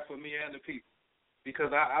 clarify that for me and the people,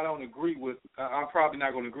 because I don't agree with. I'm probably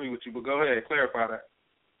not going to agree with you, but go ahead, clarify that.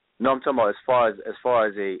 No, I'm talking about as far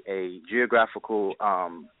as a geographical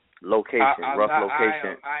location, rough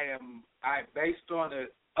location. I based on the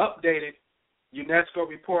updated UNESCO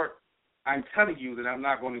report, I'm telling you that I'm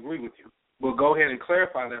not going to agree with you. But go ahead and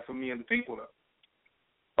clarify that for me and the people, though.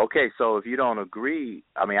 Okay, so if you don't agree,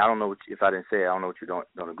 I mean, I don't know if I didn't say it, I don't know what you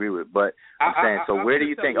don't agree with, but I'm saying, so where do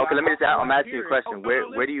you think? Okay, let me just. I'm asking you a question.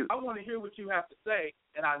 Where do you? I want to hear what you have to say,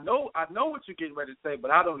 and I know what you're getting ready to say, but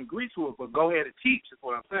I don't agree to it. But go ahead and teach is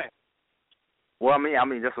what I'm saying. Well, I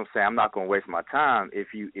mean, that's what I'm saying. I'm not going to waste my time if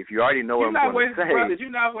you already know what I'm going to say. Brother, you're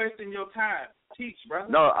not wasting your time. Teach, brother.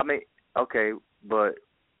 No, I mean, okay, but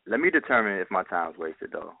let me determine if my time's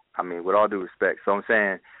wasted, though. I mean, with all due respect. So I'm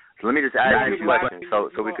saying. So let me just ask you a question,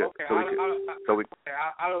 so we could.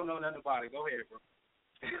 I don't know nothing about it. Go ahead, bro.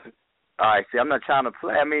 All right. See, I'm not trying to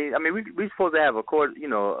play. I mean, we supposed to have a good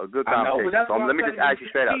conversation. So let me just ask you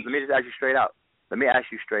straight out.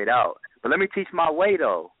 But let me teach my way,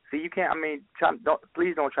 though. See, you can't. I mean,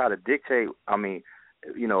 please don't try to dictate. I mean,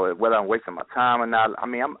 whether I'm wasting my time or not. I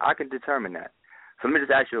mean, I can determine that. So let me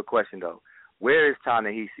just ask you a question, though. Where is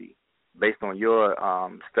Ta-Nehisi based on your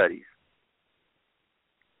studies?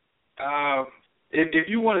 If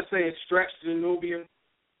you want to say it's stretched to Nubia,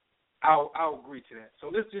 I'll agree to that. So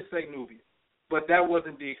let's just say Nubia, but that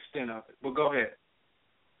wasn't the extent of it. But go ahead.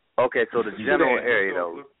 Okay, so the general area,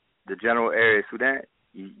 though, the general area of Sudan,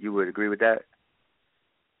 you would agree with that?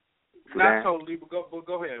 Sudan? Not totally, but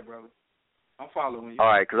go ahead, brother. I'm following you. All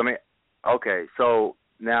right, because I mean, okay, so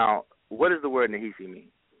now what does the word Nahisi mean?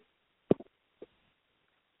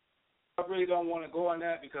 I really don't want to go on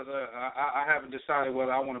that because I haven't decided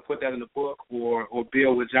whether I want to put that in the book or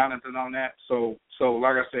build with Jonathan on that. So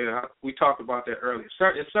like I said, we talked about that earlier.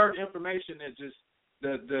 It's certain information that just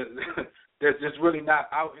that's just really not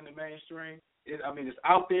out in the mainstream. It's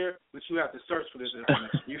out there, but you have to search for this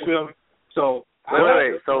information. You feel me? So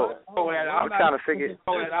wait. So I'm trying to figure.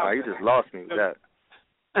 You just lost me with that.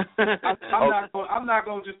 I'm not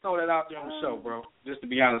going to just throw that out there on the show, bro. Just to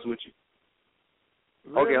be honest with you.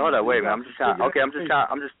 Okay, hold on, wait a minute. I'm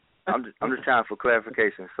just trying for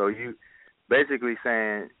clarification. So you basically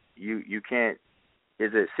saying you can't. Is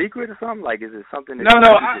it secret or something? Like, is it something? That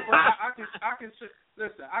No. I can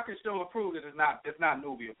listen. I can show and prove that it's not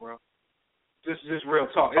Nubia, bro. Just real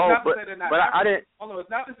talk. It's not to say they're not Africans. I didn't. Hold on, it's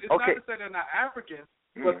not to say they're not Africans,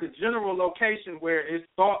 but the general location where it's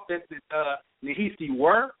thought that the Nehisi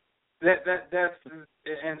were, that's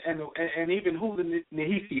and even who the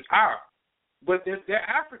Nehisi are. But they're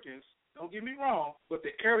Africans. Don't get me wrong. But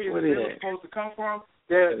the area that they're supposed to come from,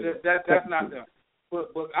 that's not them.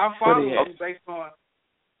 But I'm following based on.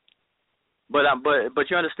 But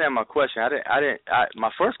you understand my question.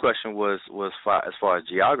 My first question was as far as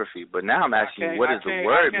geography. But now I'm asking you, what does the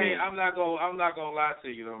word mean? I'm not gonna lie to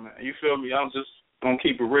you, though, man. You feel me? I'm just gonna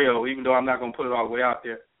keep it real, even though I'm not gonna put it all the way out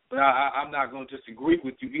there. But I'm not gonna disagree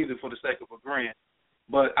with you either for the sake of agreeing.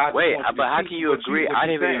 But but how can you agree? I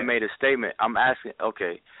didn't even made a statement. I'm asking.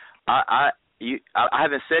 Okay, I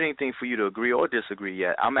haven't said anything for you to agree or disagree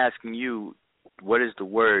yet. I'm asking you, what does the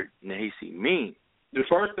word Nehisi mean? The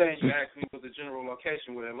first thing you asked me was the general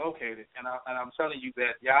location where they're located, and I'm telling you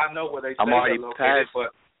that I know where they say they're located,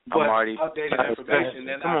 but updated information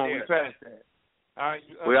they're not there. We passed that. All right,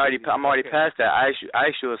 I'm already past that. I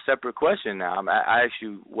asked you a separate question now. I asked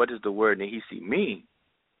you, what does the word Nehisi mean?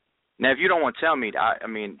 Now, if you don't want to tell me,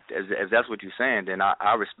 if that's what you're saying, then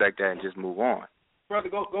I respect that and just move on. Brother,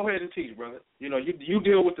 go ahead and teach, brother. You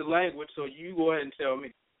deal with the language, so you go ahead and tell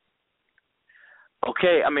me.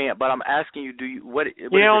 Okay, but I'm asking you, what does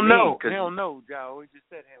it mean? Hell no, Joe. We just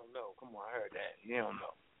said hell no. Come on, I heard that. Hell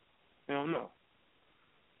no.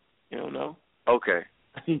 Hell no. Okay.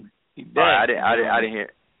 He I didn't hear.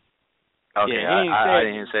 Okay, I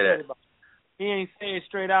didn't hear say that. He ain't saying it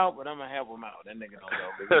straight out, but I'm gonna help him out. That nigga don't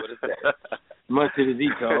know what it's that. Much to the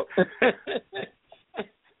detail.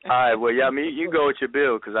 All right, well, yeah, you can go with your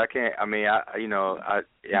bill because I can't. I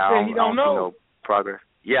don't see no progress.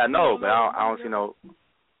 Yeah, no, but I don't see no.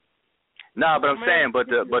 No, but I'm saying, but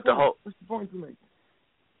the whole. What's the point you make?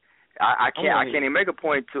 I can't even make a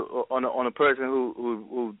point on a person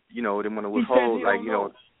who didn't want to withhold,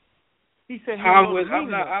 He said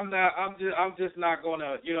I'm just not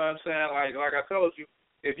gonna, you know what I'm saying? Like I told you,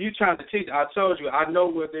 if you trying to teach, I told you I know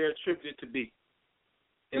where they're attributed to be.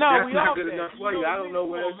 If no, that's we not all good said, enough for you, I don't know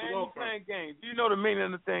where it's it's man, going you from. playing games. Do you know the meaning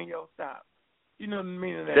of the thing? Yo, stop. You know the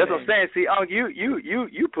meaning of that. That's what I'm saying. See,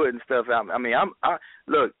 you putting stuff out. I mean,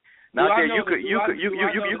 look. Now, you could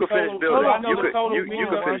finish building. You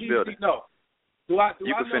could finish building. No. Do I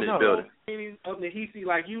finish know building. the meaning of Nahisi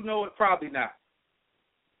like you know it? Probably not.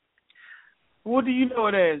 What do you know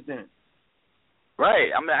it as then?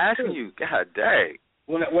 Right. I'm asking you. God dang.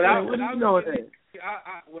 When I look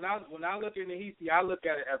at Nahisi, I look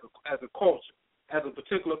at it as a culture, as a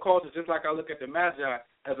particular culture, just like I look at the Magi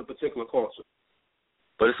as a particular culture.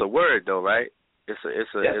 But it's a word, though, right? It's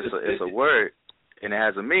a word, and it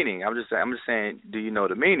has a meaning. I'm just saying. Do you know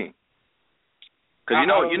the meaning? Because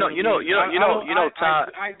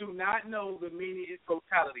Todd. I do not know the meaning in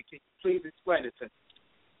totality. Can you please explain it to me?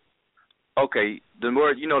 Okay, the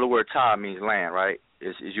word Todd means land, right?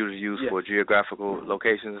 It's usually used for geographical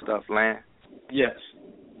locations and stuff. Land. Yes.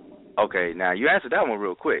 Okay, now you answered that one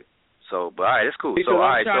real quick. So, but all right, it's cool. Because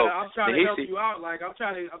I'm trying to help Nahisi, you out. Like I'm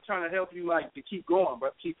trying to help you, like to keep going,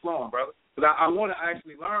 brother. Keep flowing, brother. Because I want to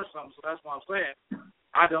actually learn something. So that's what I'm saying.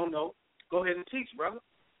 I don't know. Go ahead and teach, brother.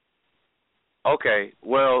 Okay.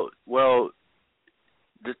 Well.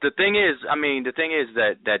 The thing is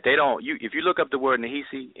that they don't. If you look up the word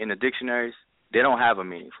Nahisi in the dictionaries, they don't have a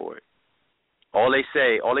meaning for it. All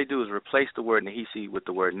they do is replace the word Nahisi with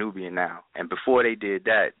the word Nubian now. And before they did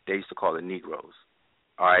that, they used to call it Negroes.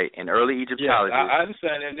 All right, in early Egyptology. Yeah, I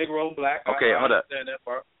understand that Negro black. Okay, hold up. I understand that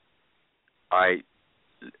part. All right,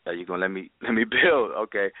 are you gonna let me build?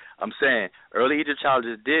 Okay, I'm saying early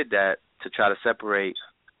Egyptologists did that to try to separate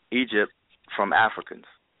Egypt from Africans.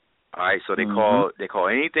 All right, so they call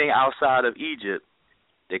anything outside of Egypt,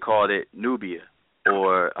 they called it Nubia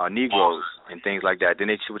or Negroes and things like that. Then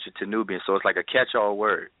they switch it to Nubian, so it's like a catch-all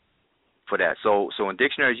word for that. So in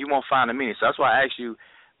dictionaries you won't find a meaning. So that's why I asked you,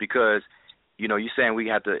 because you're saying we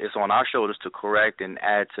have to. It's on our shoulders to correct and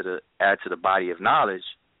add to the body of knowledge.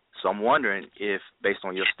 So I'm wondering if, based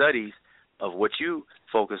on your studies of what you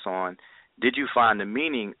focus on, did you find the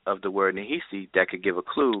meaning of the word Nahisi that could give a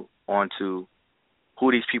clue onto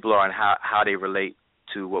who these people are and how they relate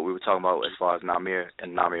to what we were talking about as far as Namir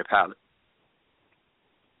and Namir Palette?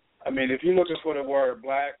 I mean, if you're looking for the word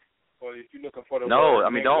black, or if you're looking for the word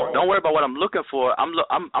don't worry about what I'm looking for. I'm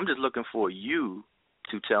just looking for you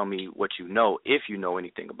to tell me what you know, if you know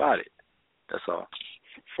anything about it. That's all.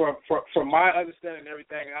 From my understanding,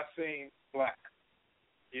 everything I've seen, black.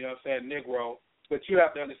 You know what I'm saying, Negro. But you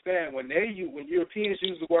have to understand when Europeans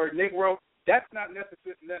use the word Negro, that's not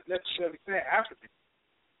necessarily saying African.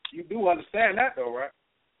 You do understand that, though, right?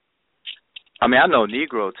 I mean, I know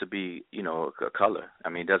Negro to be, a color. I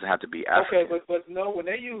mean, it doesn't have to be African. Okay, but no, when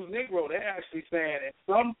they use Negro, they're actually saying in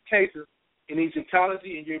some cases in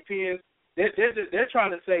Egyptology and Europeans, they're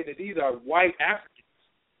trying to say that these are white Africans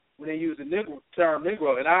when they use the term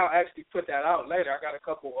Negro, and I'll actually put that out later. I got a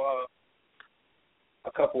couple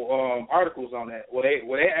articles on that where they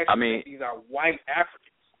actually say these are white Africans.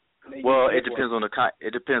 Well, it depends on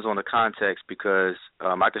the context, because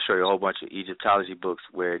I can show you a whole bunch of Egyptology books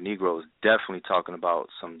where Negro is definitely talking about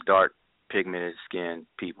some dark pigmented skinned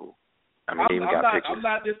people. I mean, they even got pictures.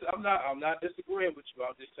 I'm not disagreeing with you.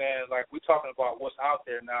 I'm just saying, like, we're talking about what's out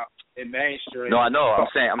there now in mainstream. No, I know. I'm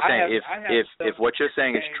saying if what you're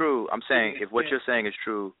saying is true,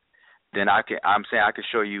 then I can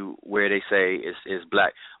show you where they say it's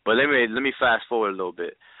black. But let me fast forward a little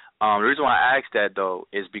bit. The reason why I asked that, though,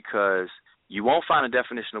 is because you won't find a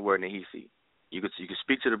definition of the word Nahisi. You could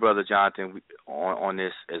speak to the brother Jonathan on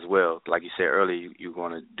this as well, like you said earlier you're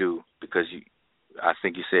going to do, because I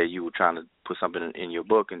think you said you were trying to put something in your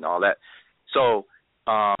book and all that. So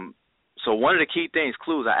one of the key things,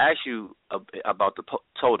 clues, I asked you about the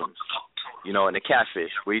totems, and the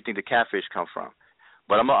catfish. Where do you think the catfish come from?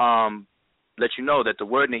 But I'm going to let you know that the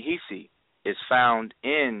word Nahisi is found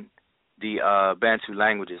in the Bantu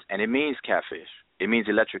languages, and it means catfish. It means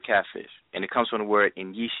electric catfish, and it comes from the word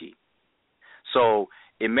Inyishi. So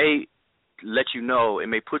it may let you know, it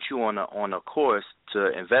may put you on a course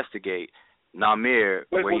to investigate Namir,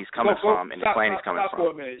 where he's coming from, and the plane he's coming from.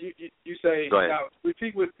 For a minute. You say, go ahead. Now,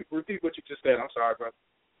 repeat what you just said. I'm sorry, brother.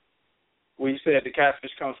 When you said the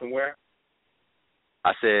catfish comes from where?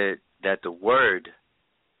 I said that the word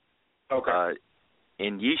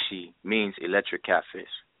Inyishi means electric catfish.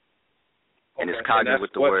 And it's cognate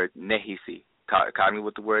with the word Nahisi. Cognate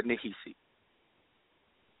with the word Nahisi.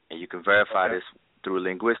 And you can verify this through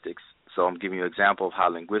linguistics. So I'm giving you an example of how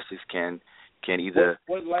linguistics can either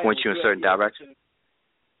point you in a certain direction.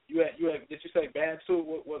 Did you say Bantu?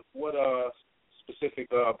 What specific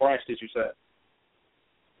branch did you say?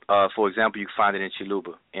 for example, you can find it in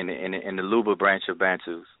Chiluba, in the Luba branch of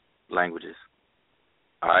Bantu's languages.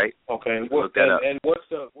 All right. Okay. Look that up. And what's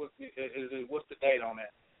the date on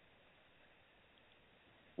that?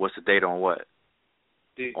 What's the date on what?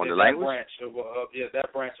 On the language?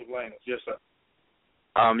 That branch of language. Yes, sir.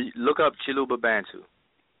 Look up Chiluba Bantu,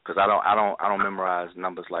 because I don't memorize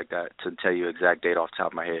numbers like that to tell you exact date off the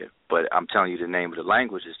top of my head. But I'm telling you the name of the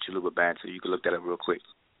language is Chiluba Bantu. You can look that up real quick.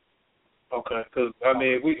 Okay, because I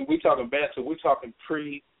mean we talking Bantu, we're talking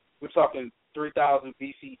 3000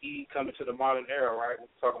 BCE coming to the modern era, right? We're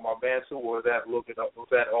talking about Bantu, or is that was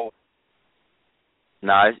that old?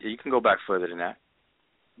 Nah, you can go back further than that.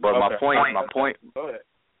 But my point. Go ahead.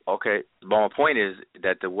 Okay, but my point is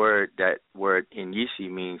that that word in Yishi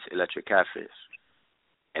means electric catfish,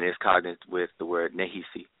 and it's cognate with the word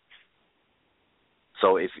Nehisi.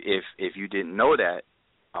 So if you didn't know that,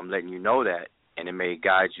 I'm letting you know that, and it may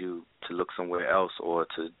guide you to look somewhere else or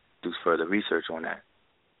to do further research on that.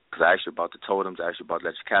 Because I asked you about the totems, I asked you about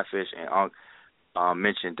electric catfish, and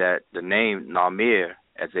mentioned that the name Namir,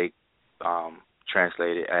 as they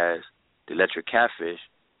translate it as the electric catfish,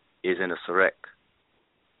 is in a Sarek,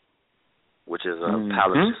 which is a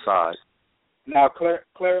palace facade. Now,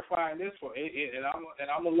 clarifying this for and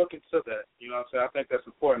I'm gonna look into that. You know what I'm saying? I think that's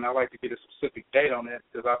important. I like to get a specific date on that,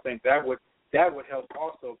 because I think that would help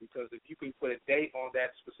also, because if you can put a date on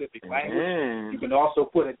that specific language, you can also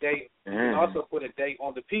put a date. You can also put a date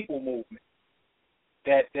on the people movement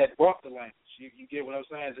that brought the language. You get what I'm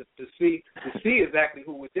saying? To see exactly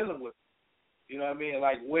who we're dealing with. You know what I mean?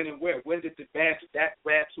 Like when and where. When did that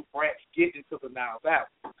Bantu branch get into the Nile Valley?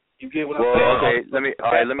 You get what I'm saying? Okay, let me.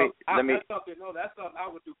 That's something I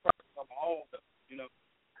would do personally on my own, you know.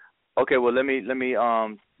 Okay, well let me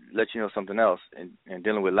let you know something else. In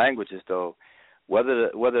dealing with languages, though, whether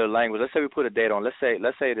the language, let's say we put a date on. Let's say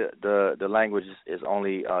the language is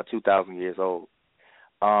only 2,000 years old.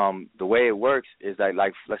 The way it works is that,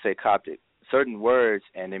 like let's say Coptic, certain words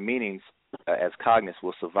and their meanings as cognates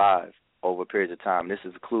will survive over periods of time. This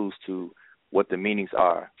is clues to what the meanings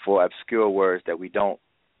are for obscure words that we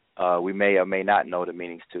may or may not know the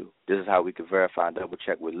meanings to. This is how we can verify and double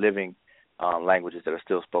check with living languages that are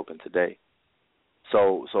still spoken today.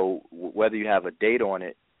 So whether you have a date on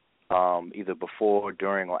it, either before,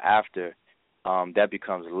 during, or after, that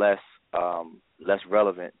becomes less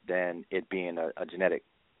relevant than it being a genetic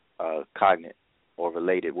cognate or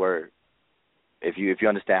related word. If you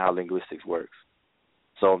understand how linguistics works.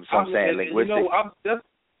 So I'm saying linguistics. You know,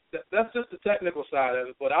 that's just the technical side of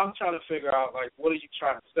it, but I'm trying to figure out, like, what are you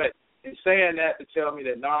trying to say? In saying that, to tell me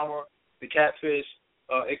that Nama, the catfish,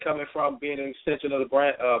 it coming from being an extension of the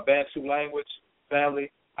Bantu language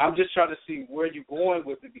family, I'm just trying to see where you're going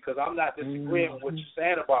with it, because I'm not disagreeing with what you're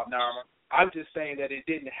saying about Nama. I'm just saying that it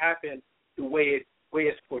didn't happen the way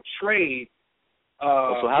it's portrayed.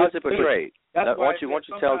 So how is it portrayed? Why don't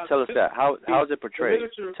you tell us that? How is it portrayed?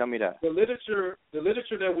 Tell me that. The literature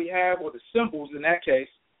that we have, or the symbols in that case,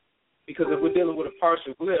 because if we're dealing with a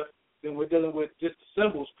partial glyph, then we're dealing with just the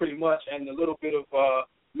symbols pretty much, and a little bit of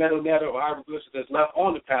metal netta or hieroglyphs that's left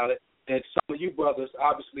on the palette that some of you brothers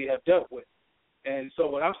obviously have dealt with. And so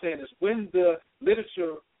what I'm saying is, when the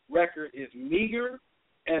literature record is meager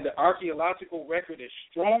and the archaeological record is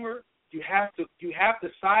stronger, you have to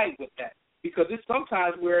side with that, because it's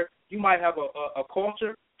sometimes where you might have a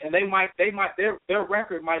culture and their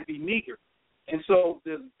record might be meager, and so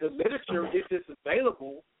the literature, if it's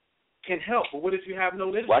available, can help. But what if you have no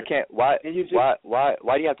literature? Why do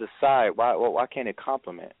you have to side? Why can't it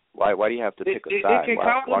complement? Why do you have to pick a side? It can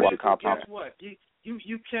why complement. complement? Guess what?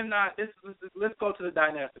 You cannot. Let's go to the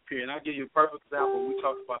dynastic period. And I'll give you a perfect example. We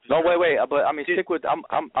talked about this. No, wait. But I mean, stick with.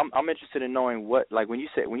 I'm interested in knowing what, like, when you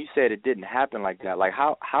said it didn't happen like that. Like,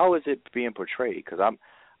 how is it being portrayed? Because I'm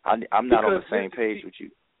not on the same page with you.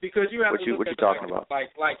 Because you have to look what at you talking about?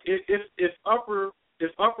 Like if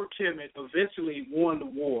Upper Kemet eventually won the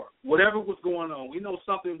war, whatever was going on, we know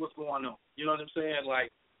something was going on. You know what I'm saying?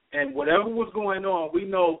 Like, and whatever was going on, we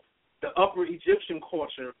know the Upper Egyptian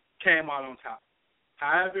culture came out on top.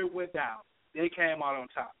 However it went down, they came out on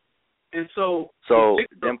top. And so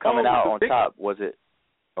them coming out on top, was it?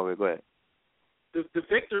 Okay, go ahead. The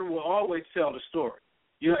victor will always tell the story.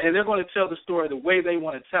 You know, and they're going to tell the story the way they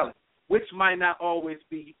want to tell it, which might not always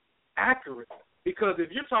be accurate. Because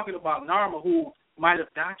if you're talking about Narmer, who might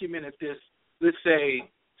have documented this, let's say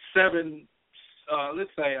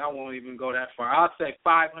I won't even go that far. I'll say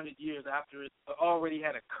 500 years after it already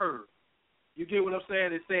had occurred. You get what I'm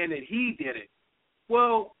saying? It's saying that he did it.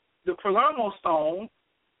 Well, the Palermo stone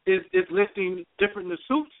is listing different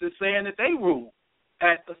Nasuts. It's saying that they ruled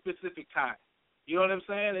at a specific time. You know what I'm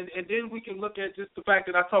saying? And then we can look at just the fact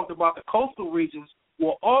that I talked about the coastal regions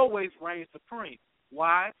will always reign supreme.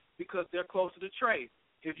 Why? Because they're closer to trade.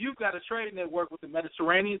 If you've got a trade network with the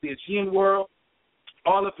Mediterranean, the Aegean world,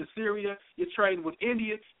 all of Syria, you're trading with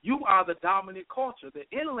India, you are the dominant culture. The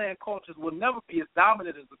inland cultures will never be as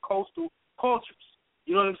dominant as the coastal cultures.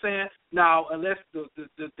 You know what I'm saying? Now, unless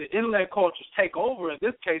the inland cultures take over, in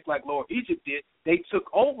this case, like Lower Egypt did, they took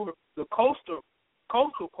over the coastal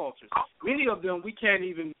cultures. Many of them we can't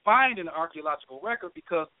even find in the archaeological record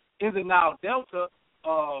because in the Nile Delta,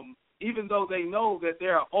 even though they know that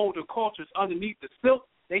there are older cultures underneath the silt,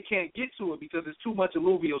 they can't get to it because there's too much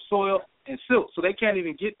alluvial soil and silt. So they can't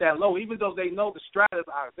even get that low. Even though they know the stratas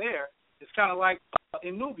are there, it's kind of like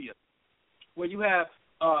in Nubia, where you have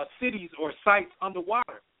cities or sites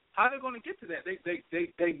underwater. How are they going to get to that?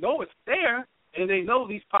 They know it's there, and they know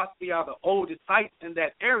these possibly are the oldest sites in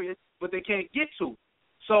that area, but they can't get to.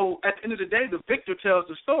 So at the end of the day, the victor tells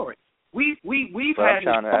the story. We've had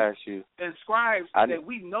and scribes that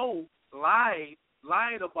we know lied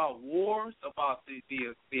about wars, about the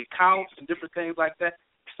accounts and different things like that.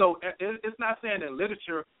 So it's not saying that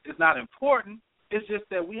literature is not important. It's just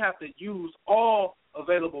that we have to use all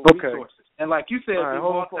available resources. And like you said, right, be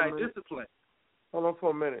multi-disciplined. Hold on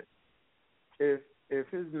for a minute. If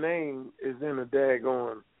his name is in a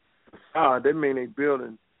daggone that mean they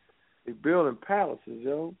building palaces,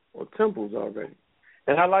 yo, or temples already.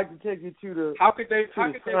 And I'd like to take you to the How could they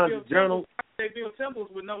journal. build temples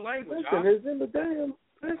with no language? Listen, it's in the damn.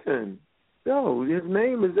 Listen, yo, his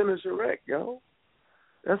name is in the Shrek, yo.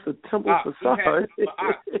 That's a temple facade.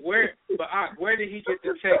 Where did he get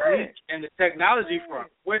the technique and the technology from?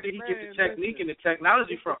 Where did he get the technique and the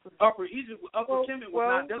technology from? Upper Egypt, Kemet was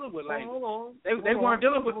not dealing with language. They weren't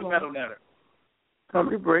dealing with the metal netter.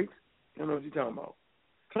 Company breaks. I know what you're talking about.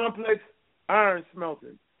 Complex iron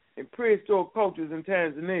smelting in prehistoric cultures in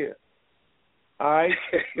Tanzania. All right?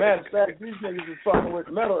 Matter of fact, these niggas is fucking with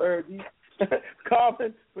metallurgy.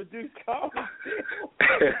 Carbon, produced carbon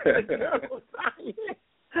steel.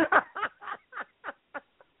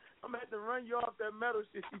 I'm going to run you off that metal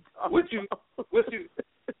shit you talking about. What you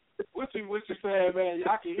saying, man?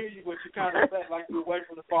 I can hear you, but you kind of sound like you're away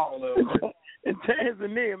from the phone a little bit. In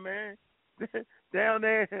Tanzania, man. Down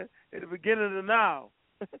there at the beginning of the Nile,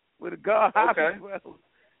 where the God dwells.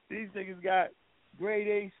 These niggas got grade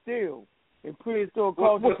A steel in prehistoric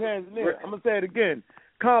culture in Tanzania. I'm going to say it again.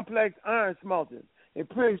 Complex iron smelting in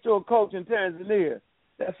prehistoric culture in Tanzania.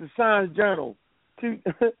 That's the Science Journal.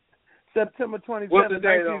 September 27,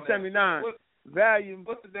 1979. Volume,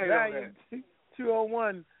 what's the date volume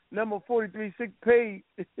 201, number 43, 6 page.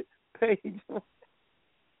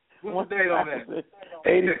 What's the date on that?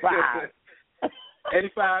 85.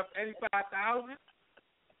 85,000?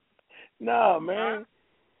 No, man.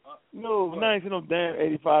 No, I ain't seen no damn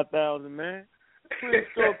 85,000, man.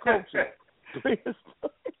 Prehistoric culture.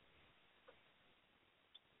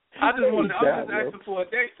 I'm just asking for a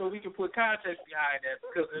date so we can put context behind that,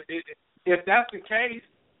 because if that's the case,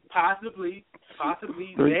 possibly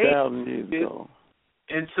 3,000 years ago.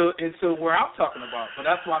 Into where I'm talking about. So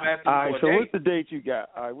that's why I'm asking for a date. So what's the date you got?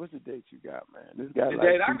 All right, what's the date you got, man? This guy the like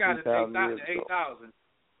date I got is 8,000.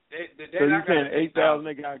 So you're saying 8,000?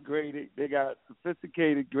 They got they got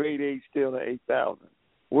sophisticated grade A steel at 8,000.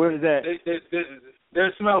 Where is that?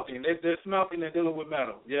 They're smelting. They're smelting and dealing with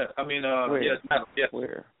metal. Yeah, I mean, yes, metal. Yes.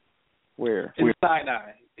 Where? In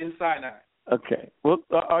Sinai. Okay. Well,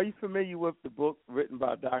 are you familiar with the book written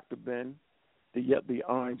by Dr. Ben, the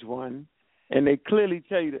orange one? And they clearly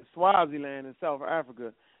tell you that Swaziland in South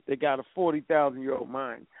Africa, they got a 40,000-year-old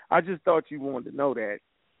mine. I just thought you wanted to know that.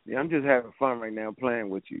 Yeah, I'm just having fun right now playing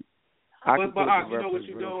with you. But you know what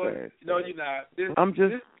you're doing? No, you're not. I'm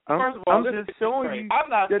just showing you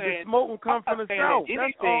that the smoke will come from the south.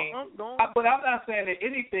 But I'm not saying that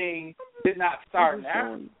anything did not start in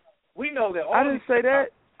Africa. We know that. I didn't say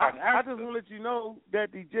that. I just want to let you know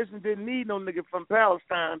that the Egyptians didn't need no nigga from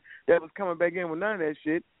Palestine that was coming back in with none of that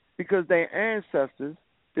shit, because their ancestors,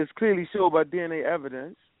 that's clearly shown by DNA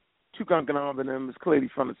evidence, Tutankhamun and them is clearly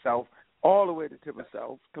from the south, all the way to the tip of the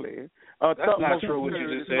south, clear. That's not true what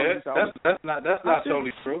you just said. That's not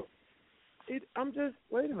totally true.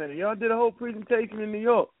 Wait a minute. Y'all did a whole presentation in New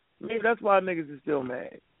York. Maybe that's why niggas is still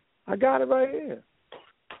mad. I got it right here.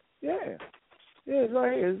 Yeah. Yeah, it's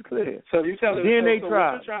right here. It's clear. So you tell me, DNA so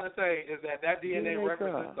tribe. what you're trying to say is that DNA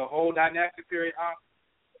represents the whole dynastic period?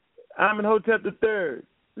 Amenhotep III.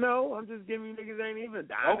 No, I'm just giving you niggas ain't even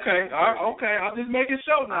dynastic. Okay. I'm just making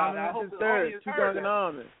sure now. Amenhotep III,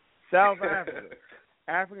 Tutankhamun, South Africa,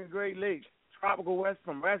 African Great Lakes, tropical west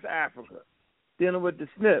from West Africa, dealing with the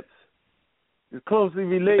Snips. is closely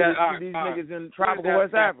related to these niggas in tropical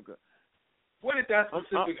West Africa. Where did that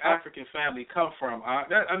specific African family come from?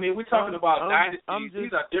 We're talking about dynasties.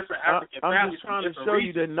 These are different African families. I'm just trying to show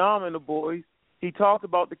you that Nam and the boys, he talked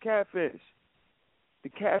about the catfish. The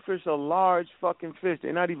catfish are large fucking fish.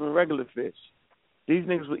 They're not even regular fish. These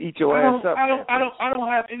niggas will eat your ass up. I don't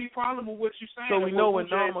have any problem with what you're saying. So we know where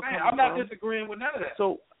Nam comes from. I'm not disagreeing with none of that.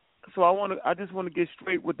 So I just want to get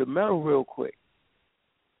straight with the metal real quick,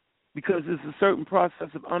 because it's a certain process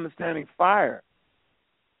of understanding fire.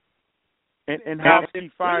 And how to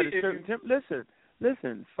keep fire at a certain temperature.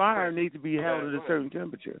 Listen, fire needs to be held at a certain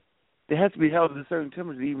temperature. It has to be held at a certain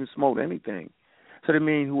temperature to even smoke anything. So that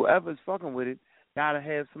means whoever's fucking with it gotta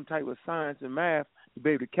have some type of science and math to be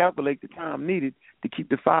able to calculate the time needed to keep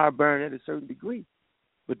the fire burning at a certain degree.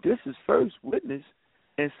 But this is first witnessed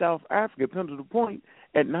in South Africa, Pendleton Point,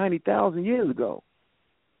 at 90,000 years ago,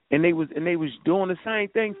 and they was doing the same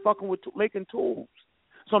thing, fucking with making tools.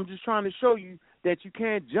 So I'm just trying to show you that you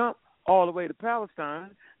can't jump all the way to Palestine,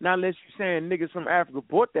 not unless you're saying niggas from Africa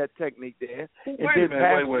bought that technique there and then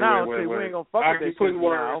pass it down and say we ain't gonna fuck with that shit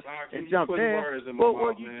now and jump there.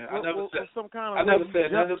 Some kind of I never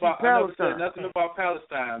said nothing about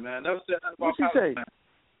Palestine. Man. I never said nothing about Palestine.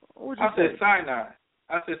 What'd you say?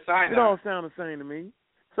 I said Sinai. It all sounds the same to me.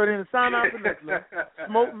 So then the Sinai Peninsula,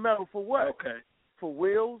 smoke metal for what? Okay. For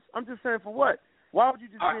wheels? I'm just saying for what? Why would you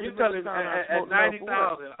just you're telling me at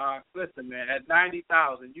 90,000, listen, man, at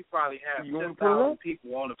 90,000, you probably have 10,000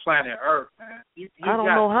 people on the planet Earth, man. I don't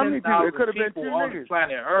know how many people. It could have been 2 niggas.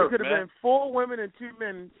 Planet Earth, it could have been 4 women and 2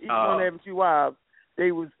 men, each one having 2 wives.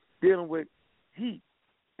 They was dealing with heat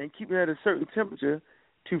and keeping it at a certain temperature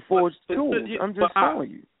to forge tools. I'm just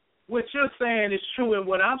telling you. What you're saying is true, and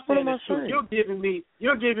what I'm saying is true.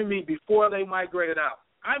 You're giving me before they migrated out.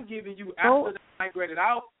 I'm giving you after they migrated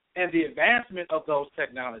out and the advancement of those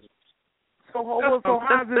technologies. So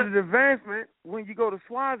how's it an advancement when you go to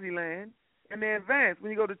Swaziland and they advance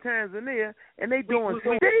when you go to Tanzania and they doing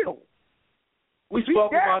steel? We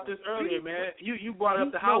spoke about this earlier, man. You brought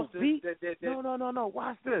up the houses. No.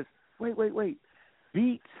 Watch this. Wait.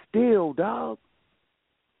 Beat steel, dog.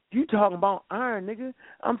 You talking about iron, nigga.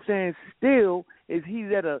 I'm saying steel is he's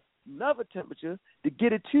at another temperature to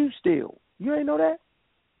get it to steel. You ain't know that?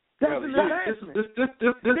 This is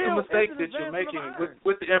a mistake that you're making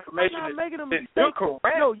with the information. I'm not making a mistake. You're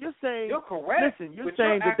correct. No, you're saying. You're correct. Listen, you're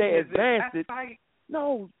saying that they advanced it.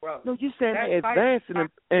 No, you're saying they advanced it.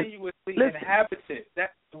 Continuously inhabited.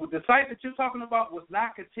 The site that you're talking about was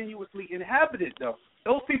not continuously inhabited, though.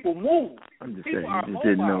 Those people move. I'm just people saying, are you just mobile,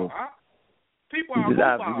 didn't know. Huh? People are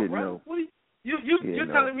mobile, didn't bro. know. You're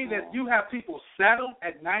telling me that you have people settled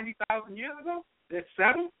at 90,000 years ago? That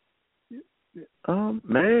settled?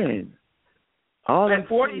 Man. All at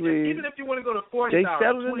 40, even if you want to go to 40,000, they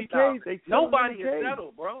settled in the caves. Nobody is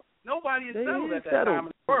settled, bro. Nobody is settled at that time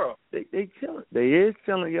in the world. They chilling. They is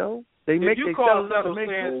chilling, yo. They if make you call settled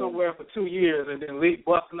staying somewhere for 2 years and then leave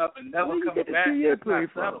busting up and never coming back, that's not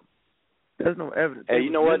settled. There's no evidence. Hey, you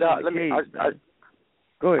know what?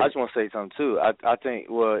 Go ahead. I just want to say something too. I think,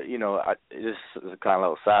 well, you know, this is a kind of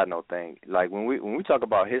little side note thing. Like when we talk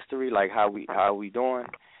about history, like how we doing,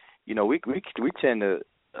 you know, we tend to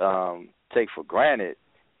take for granted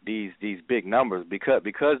these big numbers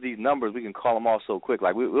because these numbers we can call them off so quick.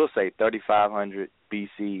 Like we'll say 3,500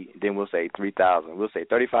 BC, then we'll say 3,000. We'll say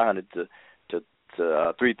 3,500 to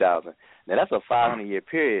 3,000. Now that's a 500-year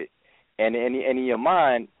period, and in your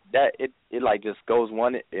mind that it like just goes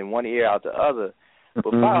one ear out the other.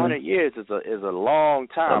 But 500 years is a long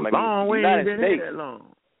time. Long way. The United States. That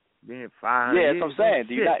long. Been 500 years. Yeah, that's what I'm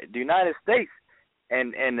saying. The United States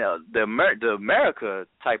and the America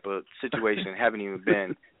type of situation haven't even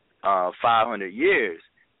been 500 years.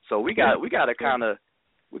 So we got to kind of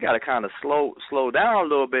slow down a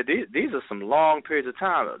little bit. These are some long periods of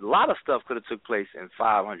time. A lot of stuff could have took place in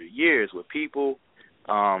 500 years with people,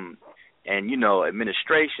 and you know,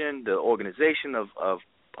 administration, the organization of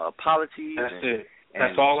polities. That's it.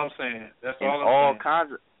 That's all I'm saying. That's all I'm all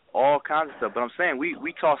saying. All kinds of stuff. But I'm saying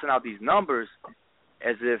we tossing out these numbers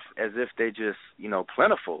as if they just, you know,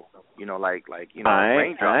 plentiful. You know, like you know,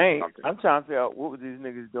 raindrops or something. I'm trying to figure out what were these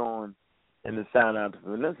niggas doing in the Sinai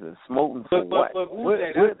Peninsula, smoking for what? But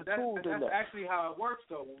that's actually how it works,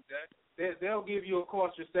 though. They'll give you a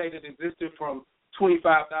culture, say, that existed from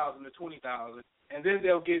 25,000 to 20,000. And then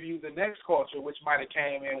they'll give you the next culture, which might have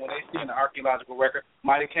came in when they see in the archaeological record,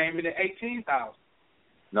 might have came in at 18,000.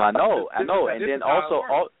 No, I know. And then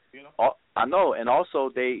also, I know, and also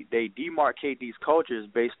they demarcate these cultures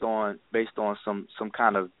based on some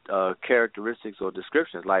kind of characteristics or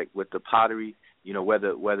descriptions, like with the pottery,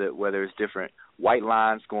 whether it's different white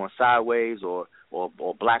lines going sideways or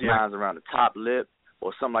black lines around the top lip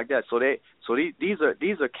or something like that. So these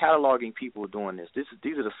are cataloging people doing this.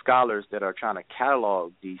 These are the scholars that are trying to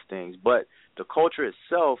catalog these things, but the culture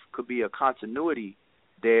itself could be a continuity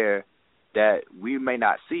there that we may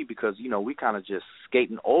not see because we kind of just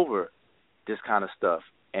skating over this kind of stuff,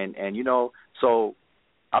 and so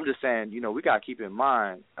I'm just saying, we gotta keep in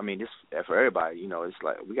mind. I mean, this for everybody. It's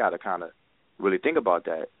like we gotta kind of really think about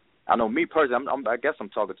that. I know me personally. I guess I'm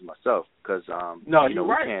talking to myself because you're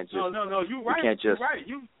right. Can't just, you're right. We can't just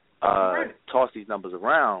you're right. Toss these numbers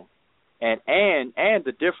around, and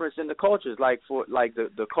the difference in the cultures, like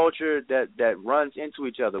the culture that runs into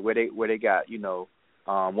each other, where they got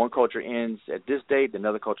one culture ends at this date,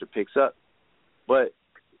 another culture picks up, but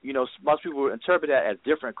most people interpret that as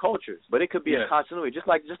different cultures, but it could be a continuity, just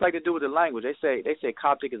like they do with the language. They say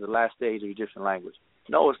Coptic is the last stage of Egyptian language.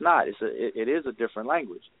 No, it's not. It is a different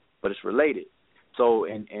language, but it's related. So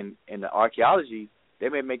in the archaeology, they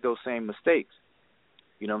may make those same mistakes.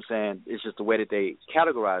 You know what I'm saying? It's just the way that they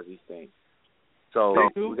categorize these things. So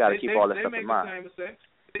we got to keep all that stuff in mind.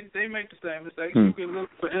 They make the same mistakes. You can look,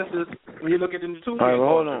 for instance, when you look at the two. All right, well,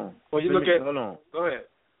 hold on. When you hold on. Go ahead.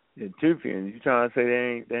 The Tufians, you trying to say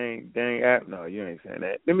they ain't apt? No, you ain't saying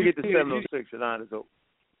that. Let me get the 706. The line is open.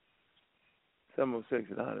 706.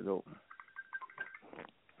 The line is open.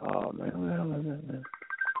 Oh man.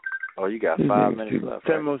 Oh, you got 5 minutes left.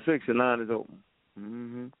 706. The line is open.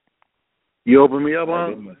 Mm-hmm. You open me up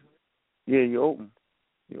on? Yeah, you open.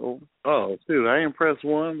 You open. Oh, shoot, I ain't pressed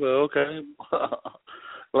one, but okay.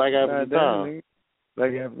 Like after the time.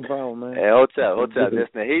 Like after the time, man. Hey, Hotep, this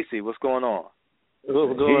Nahisi, what's going on?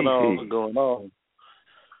 What's going on?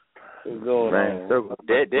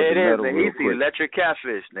 There it is, Nahisi, electric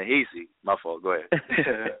catfish. Nahisi. My fault, go ahead.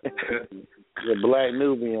 The Black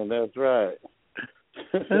Nubian, that's right.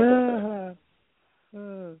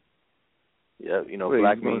 Yeah,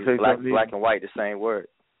 black means black and white, the same word.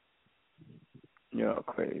 You're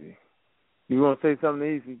crazy. You want to say something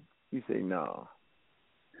easy? You say no.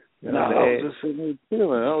 No, I was just sitting here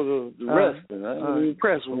chilling. I was just resting. I didn't even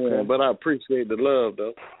press one, but I appreciate the love,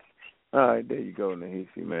 though. All right, there you go,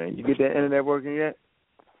 Nahisi, man. You get that internet working yet?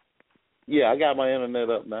 Yeah, I got my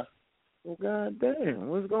internet up now. Well, God damn,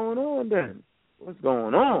 what's going on then? What's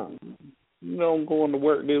going on? I'm going to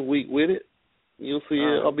work this week with it. You'll see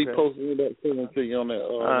it. I'll be posting that to you on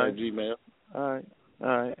that Gmail. All right.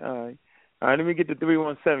 All right, let me get to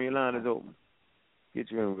 317. Your line is open.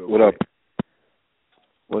 Get you in real quick. What up?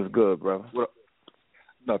 What's good, brother? What up?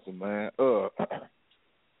 Nothing, man.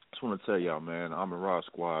 Just want to tell y'all, man, I'm a Raw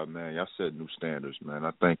Squad, man. Y'all set new standards, man.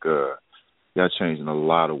 I think y'all changing a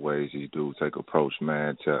lot of ways these dudes take approach,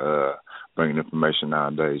 man, to bringing information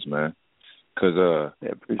nowadays, man. Because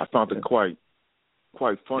I found it quite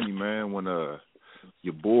funny, man, when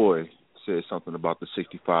your boy said something about the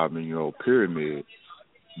 65 million-year-old pyramid,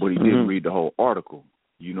 but he didn't read the whole article.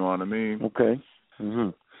 You know what I mean? Okay.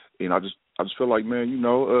 Mm-hmm. And I just feel like, man,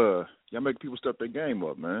 y'all make people step their game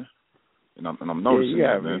up, man. And I'm noticing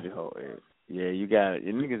that, man. You got it.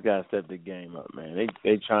 Your niggas got to step their game up, man.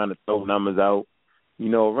 They trying to throw numbers out.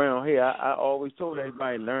 Around here, I always told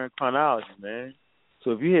everybody learn chronology, man.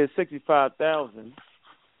 So if you hear 65,000,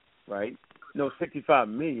 right? 65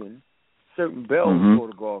 million, certain bells go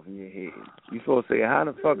to go off in your head. You supposed to say, how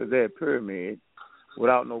the fuck is that pyramid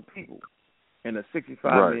without no people and a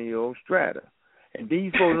 65 million-year-old strata? And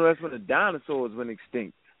these folks know that's when the dinosaurs went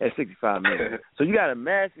extinct at 65 million. So you got a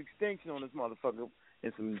mass extinction on this motherfucker,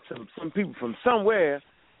 and some people from somewhere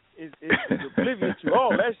is oblivious to all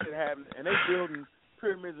that shit happening, and they building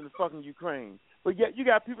pyramids in the fucking Ukraine. But yet you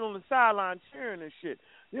got people on the sideline cheering and shit.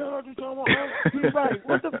 You know what you're talking about? He's right.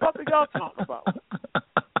 What the fuck are y'all talking about?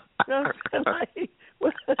 You know what I'm saying?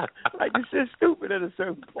 Like this shit's stupid at a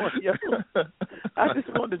certain point, yo. I just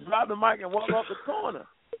wanted to drop the mic and walk off the corner.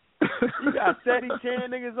 You got Seti 10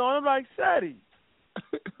 niggas on. I'm like, Seti,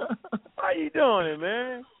 how you doing it,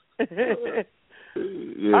 man? Yeah.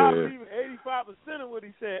 I believe 85% of what he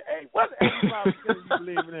said. Hey, what's 85% you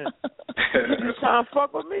believing in? You just trying to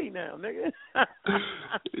fuck with me now, nigga.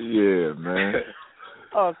 Yeah, man.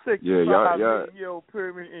 65-year-old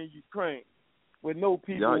pyramid in Ukraine with no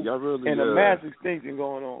people y'all really, and a mass extinction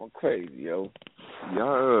going on. Crazy, yo.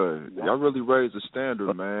 Y'all really raised the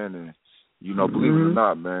standard, man, and believe it or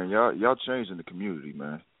not, man, y'all changing the community,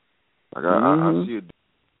 man. Like I see it